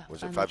 right? Yeah.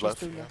 Was it 5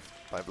 love? Yeah.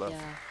 5 love?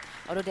 Yeah.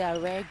 Although there are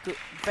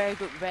very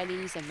good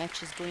rallies and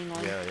matches going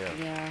on.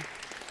 Yeah.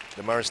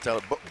 The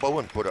Maristella,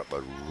 Bowen put up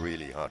a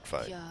really hard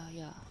fight.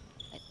 Yeah.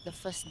 At the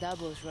first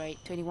doubles, right?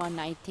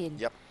 21-19.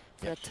 Yep.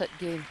 For the third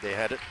game. They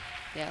had it.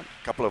 Yeah.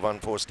 Couple of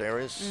unforced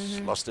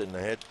errors, lost it in the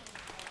head.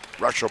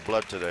 Rush of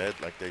blood to the head,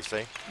 like they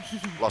say.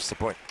 Lost the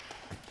point.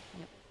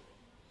 Yep.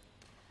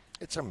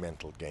 It's a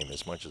mental game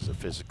as much as a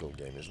physical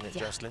game, isn't it,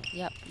 Jocelyn?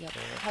 Yep.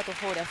 How to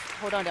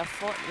hold on their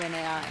fort when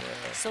they are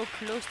so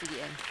close to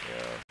the end.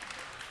 Yeah.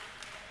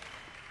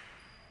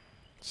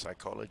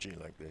 Psychology,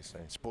 like they say.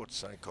 Sports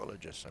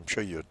psychologists. I'm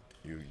sure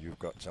you've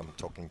got some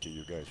talking to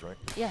you guys, right?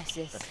 Yes.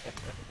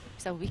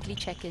 Some weekly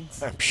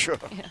check-ins. I'm sure.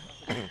 Yeah.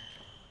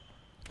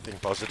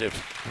 Think positive.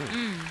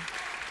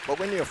 But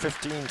when you're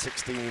 15,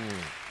 16,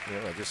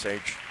 at this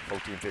age,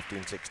 14,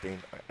 15,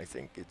 16, I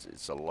think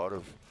it's a lot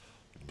of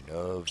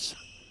nerves.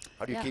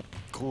 How do you keep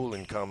cool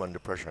and calm under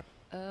pressure?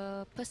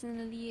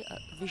 Personally,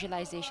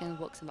 visualization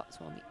works a lot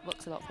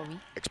for me.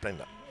 Explain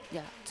that.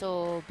 Yeah,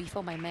 so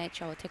before my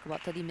match, I will take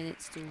about 30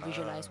 minutes to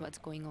visualize what's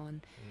going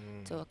on.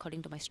 So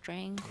according to my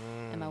strength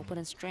and my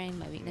opponent's strength,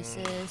 my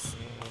weaknesses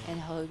and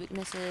her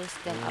weaknesses,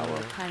 then I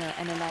will kind of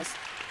analyze,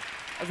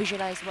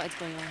 visualize what is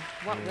going on,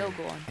 what will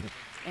go on.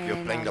 And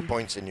you're playing the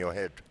points in your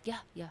head.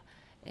 Yeah.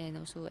 And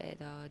also at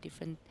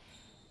different,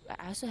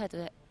 I also had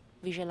to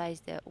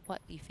visualize that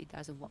what if it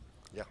doesn't work?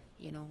 Yeah.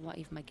 What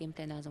if my game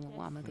plan doesn't work?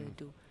 What am I going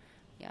to do?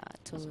 Yeah,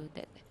 so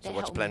that So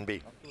what's plan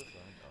B?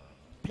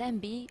 Plan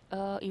B,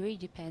 it really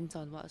depends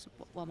on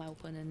what my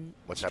opponent.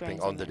 What's happening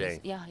on the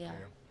day? Yeah.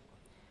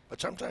 But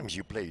sometimes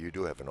you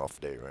do have an off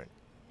day, right?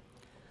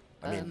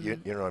 I mean,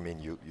 you know what I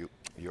mean?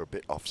 You're a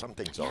bit off.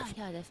 Something's off.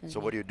 Yeah, definitely. So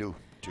what do you do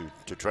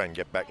to try and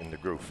get back in the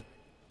groove?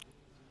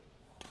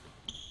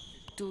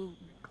 To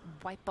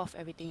wipe off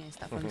everything and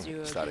start from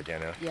zero. Start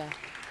again, huh? Yeah.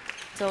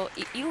 So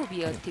it will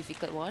be a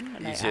difficult one.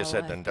 Easier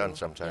said than done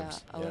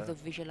sometimes. Yeah, I will have to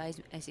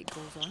visualize as it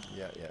goes on.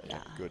 Yeah.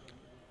 Good.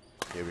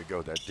 Here we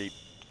go. That deep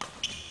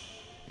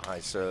high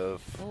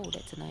serve. Oh,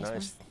 that's a nice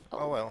one.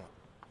 Oh well.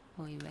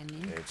 Oh, you went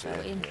in. It's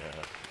in.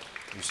 Yeah.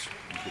 You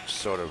could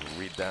sort of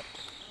read that.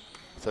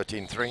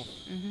 13-3.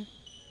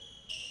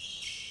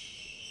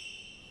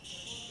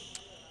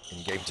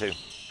 In game 2.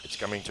 It's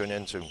coming to an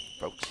end soon,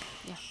 folks.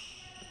 Yeah.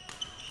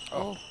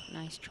 Oh,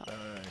 nice try.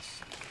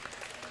 Nice.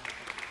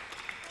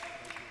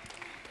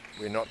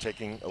 We're not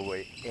taking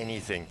away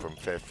anything from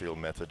Fairfield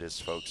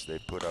Methodist, folks. They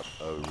put up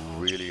a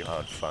really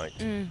hard fight.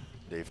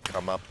 They've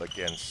come up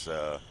against,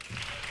 I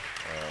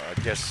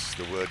guess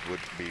the word would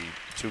be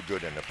too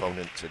good an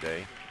opponent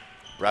today.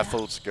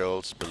 Raffles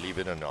girls, believe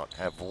it or not,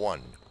 have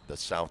won the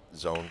South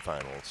Zone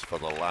Finals for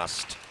the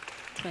last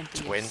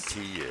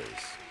 20 years.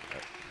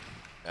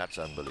 That's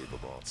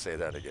unbelievable. I'll say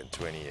that again,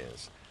 20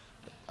 years.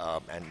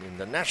 And in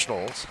the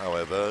Nationals,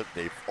 however,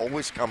 they've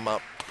always come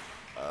up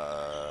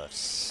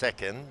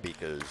second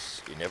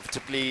because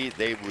inevitably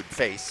they would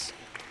face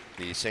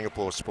the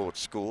Singapore Sports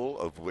School,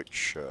 of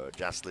which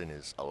Jocelyn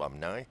is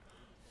alumni.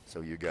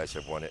 So you guys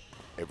have won it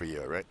every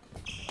year, right?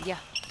 Yeah.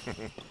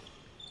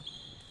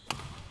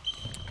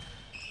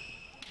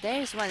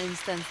 There is one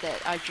instance that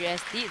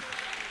RGS did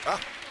Ah,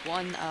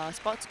 won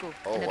sports school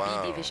Oh, in the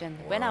wow. B division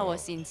when I Wow.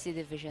 was in C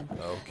division.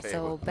 Okay,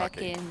 So well, back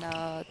lucky. in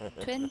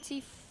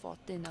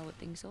 2014, I would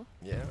think so.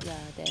 Yeah. Yeah.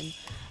 Then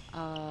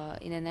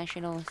in the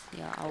nationals,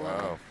 yeah,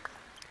 Wow.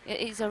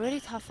 it's a really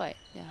tough fight.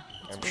 Yeah.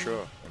 It's I'm really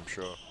sure. I'm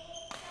sure.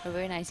 a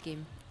very nice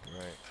game.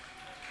 Right.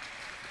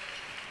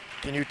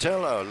 Can you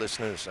tell our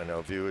listeners and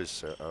our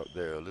viewers out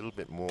there a little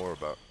bit more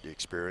about the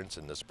experience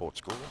in the sports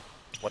school?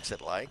 What's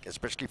it like,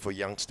 especially for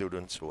young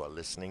students who are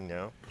listening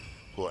now,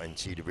 who are in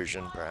C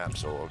division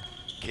perhaps, or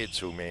kids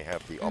who may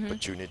have the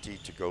opportunity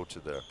to go to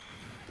the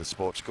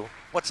sports school?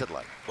 What's it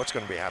like? What's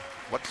going to be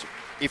happening?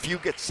 If you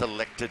get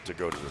selected to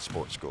go to the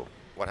sports school,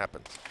 what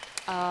happens?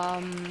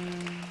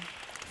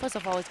 First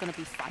of all, it's gonna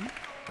be fun.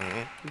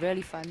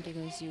 Really fun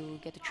because you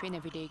get to train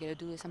every day. You get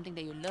to do something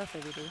that you love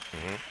every day,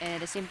 and at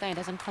the same time, it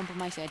doesn't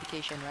compromise your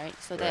education, right?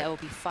 So that Right. will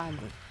be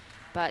fun.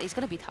 But it's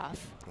gonna be tough.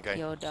 Okay.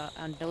 You know,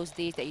 on those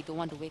days that you don't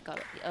want to wake up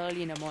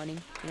early in the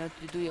morning, you know,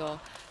 to do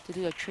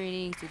your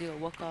training, to do your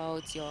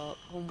workouts, your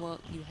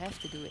homework, you have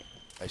to do it.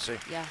 I see.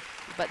 Yeah.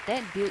 But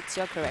that builds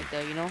your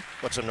character, you know.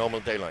 What's a normal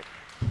day like?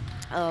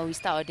 We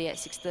start our day at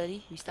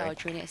 6:30. We start Okay. our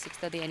training at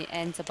 6:30, and it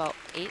ends about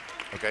 8.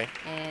 Okay.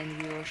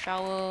 And we will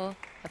shower,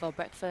 have our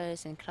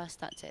breakfast, and class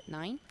starts at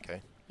 9.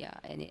 Okay. Yeah,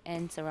 and it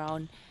ends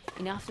around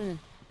in the afternoon,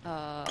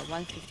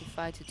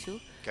 1:55 to 2.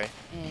 Okay.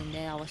 And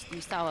then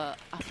we start our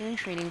afternoon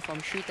training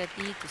from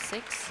 3:30 to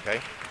 6. Okay.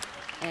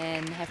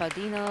 And have our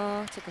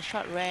dinner, take a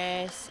short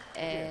rest,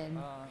 and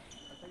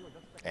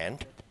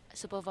And?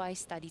 supervise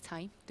study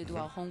time to do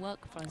our homework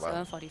from Wow.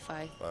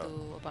 7:45 Wow.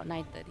 to about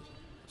 9:30.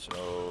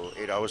 So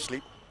 8 hours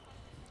sleep?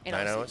 8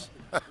 9 hours.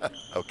 hours?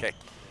 Okay.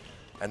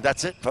 And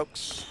that's it,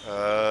 folks.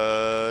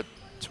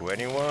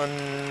 21.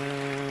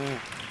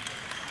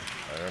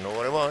 I don't know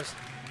what it was,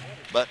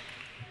 but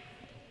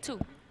 2.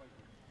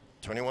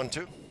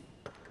 21-2?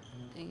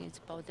 I think it's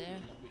about there.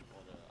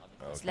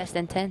 It's Okay. less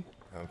than 10.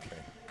 Okay.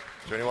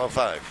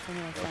 21-5.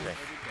 21-5. Okay.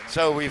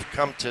 So we've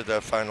come to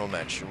the final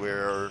match.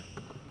 We're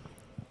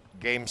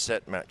game,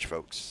 set, match,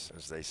 folks,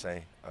 as they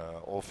say.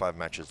 All 5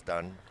 matches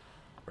done.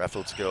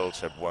 Raffles girls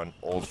have won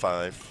all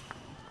 5.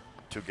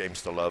 2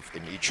 games to love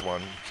in each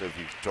one. So if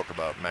you talk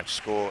about match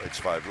score, it's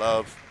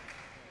 5-love.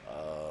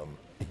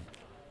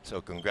 So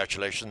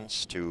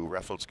congratulations to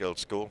Raffles Girls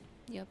School.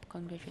 Yep,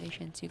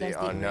 congratulations. You They guys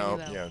are did now,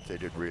 really well. yeah, they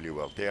did really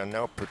well. They are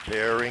now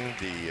preparing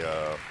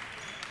the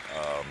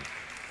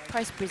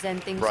Prize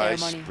presenting prize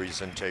ceremony.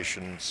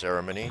 presentation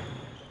ceremony.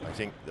 I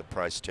think the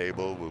prize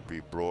table will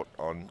be brought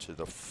onto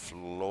the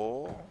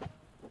floor.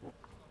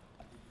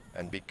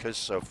 And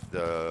because of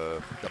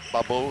the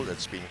bubble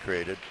that's been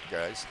created,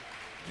 guys,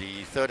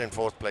 the 3rd and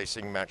 4th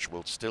placing match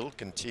will still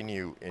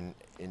continue in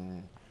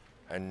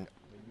an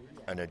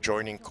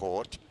adjoining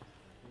court.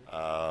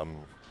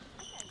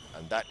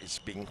 And that is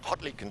being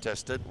hotly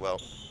contested. Well,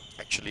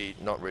 actually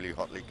not really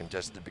hotly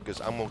contested because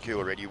Ang Mo Kio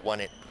already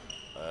won it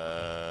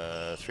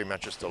 3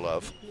 matches to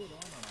love.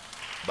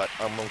 But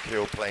Ang Mo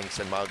Kio playing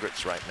St.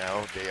 Margaret's right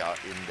now. They are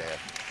in their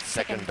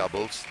second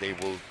doubles. They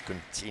will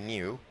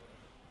continue.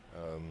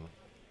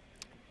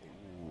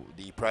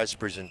 The prize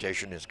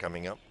presentation is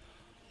coming up.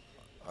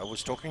 I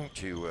was talking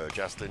to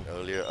Jocelyn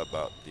earlier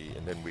about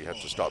and then we had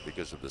to stop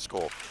because of the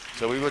score.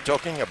 So we were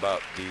talking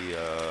about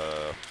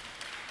the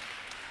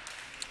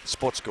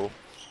sports school,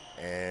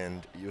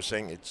 and you're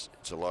saying it's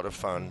a lot of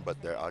fun,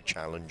 but there are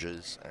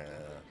challenges.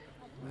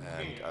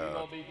 We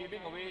will be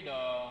giving away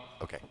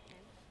the Okay.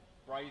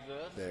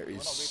 prizes. There We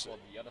will not wait is- for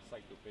the other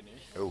side to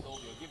finish. Oh. So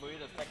we'll give away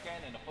the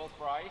second and the first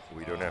prize.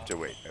 We don't have to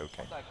wait.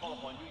 Okay. After I call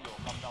upon you,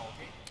 you'll come down,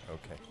 okay?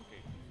 Okay.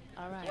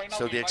 All right. Right now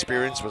So we the invite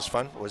experience was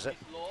fun, was it?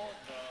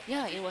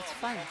 Yeah, it was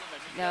fun.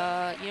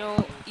 You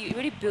know, it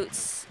really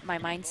builds my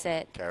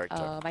mindset,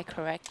 Character. my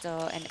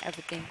character, and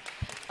everything.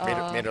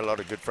 Made a lot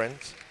of good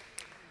friends,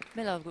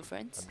 Made a lot of good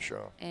friends. I'm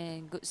sure.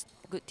 And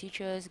good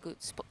teachers,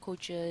 good sport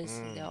coaches.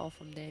 They're all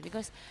from there.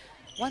 Because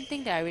one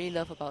thing that I really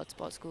love about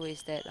sports school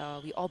is that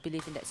we all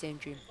believe in that same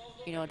dream.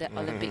 You know, that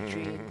Olympic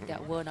dream,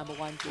 that world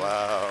 #1 dream.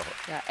 Wow.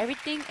 Yeah, every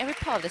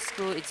part of the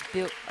school is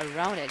built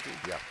around that dream.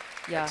 Yeah.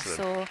 Yeah,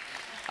 Excellent.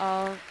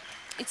 so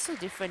it's so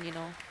different, you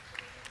know.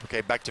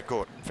 Okay, back to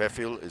court.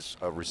 Fairfield is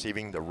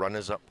receiving the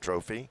runners-up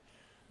trophy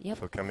Yep.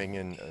 for coming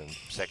in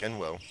second.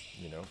 Well,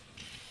 you know,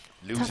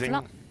 losing,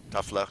 luck.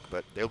 tough luck,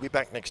 but they'll be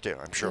back next year,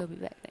 I'm sure. We'll be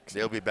back next.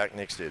 They'll be back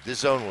next year. This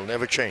zone will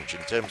never change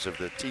in terms of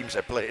the teams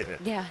that play in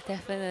it. Yeah,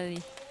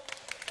 definitely.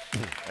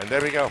 And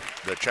there we go,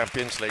 the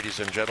champions, ladies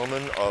and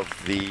gentlemen, of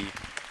the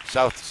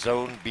South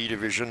Zone B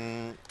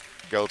Division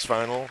Girls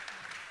Final,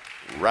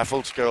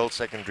 Raffles Girls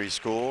Secondary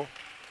School.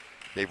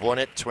 They've won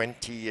it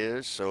 20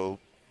 years, so,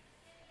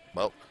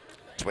 well,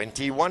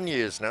 21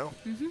 years now.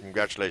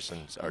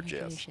 Congratulations, RGS.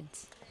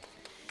 Congratulations.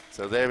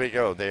 So there we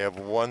go. They have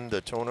won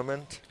the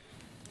tournament.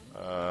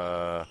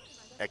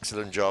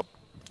 Excellent job.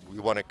 We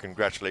want to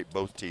congratulate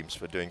both teams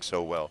for doing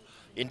so well.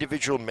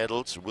 Individual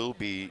medals will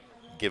be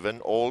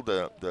given. All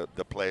the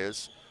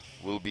players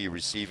will be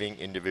receiving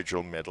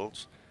individual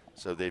medals.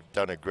 So they've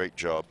done a great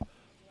job.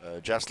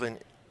 Jocelyn,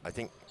 I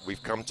think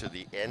we've come to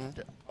the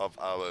end of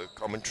our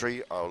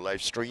commentary, our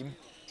live stream.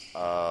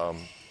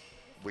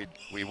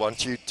 We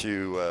want you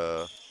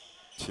to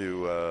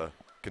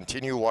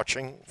continue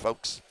watching,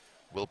 folks.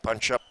 We'll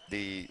punch up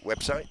the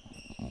website.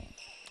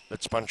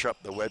 Let's punch up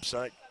the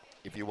website.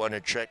 If you want to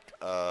check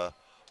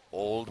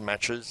old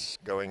matches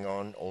going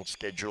on, old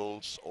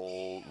schedules,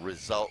 all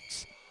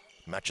results,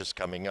 matches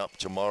coming up.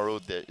 Tomorrow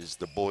there is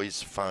the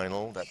boys'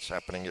 final. That's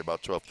happening at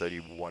about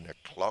 12:30, 1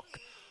 o'clock.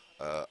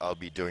 I'll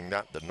be doing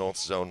that, the North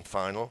Zone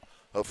final.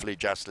 Hopefully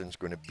Jocelyn's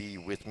going to be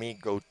with me.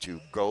 Go to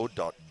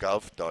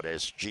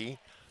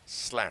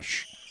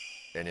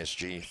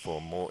go.gov.sg/NSG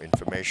for more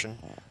information.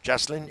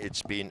 Jocelyn,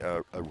 it's been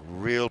a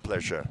real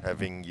pleasure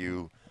having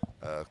you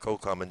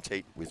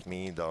co-commentate with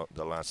me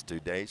the last 2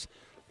 days.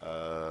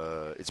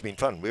 It's been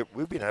fun.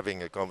 We've been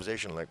having a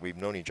conversation like we've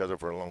known each other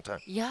for a long time.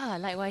 Yeah,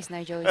 likewise,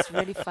 Nigel. It's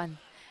really fun.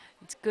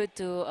 It's good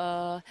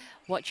to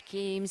watch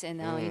games and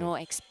you know,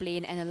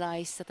 explain,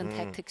 analyze certain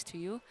tactics to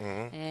you,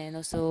 and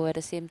also at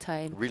the same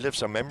time Relive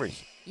some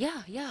memories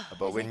yeah, yeah.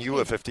 about when you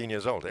were 15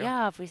 years old.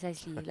 Yeah,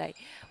 precisely. Like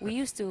we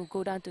used to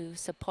go down to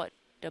support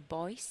the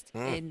boys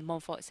in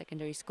Montfort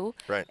Secondary School.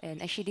 Right.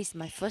 And actually, this is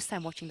my first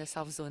time watching the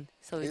South Zone,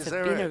 so Is it's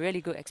that been right? a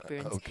really good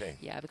experience. Okay.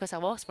 Yeah, because I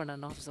was from the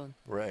North Zone.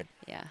 Right.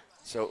 Yeah.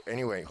 So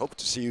anyway, hope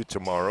to see you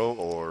tomorrow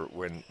or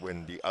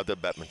when the other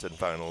badminton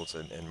finals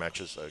and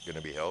matches are going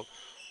to be held.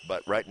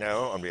 But right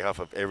now, on behalf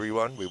of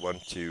everyone, we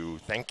want to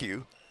thank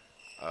you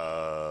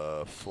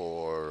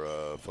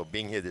for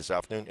being here this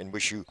afternoon and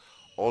wish you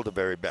all the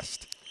very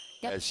best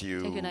Yep. as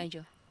you Thank you,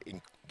 Nigel.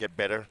 get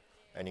better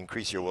and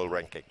increase your world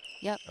ranking.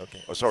 Yep.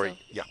 Okay. Oh, sorry. So-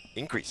 Yeah,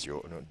 increase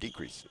your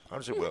decrease. How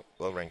does it work?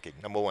 World ranking.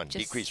 Number one,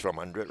 Just decrease from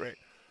 100, right?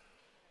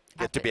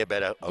 Get up to it. be a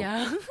better.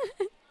 Yeah.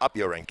 Up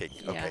your ranking.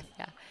 Yeah. Okay.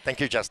 Yeah. Thank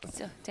you, Justin.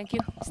 So thank you.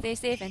 Stay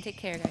safe and take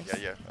care, guys.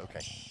 Yeah.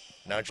 Okay.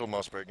 Nigel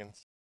Mossbergen.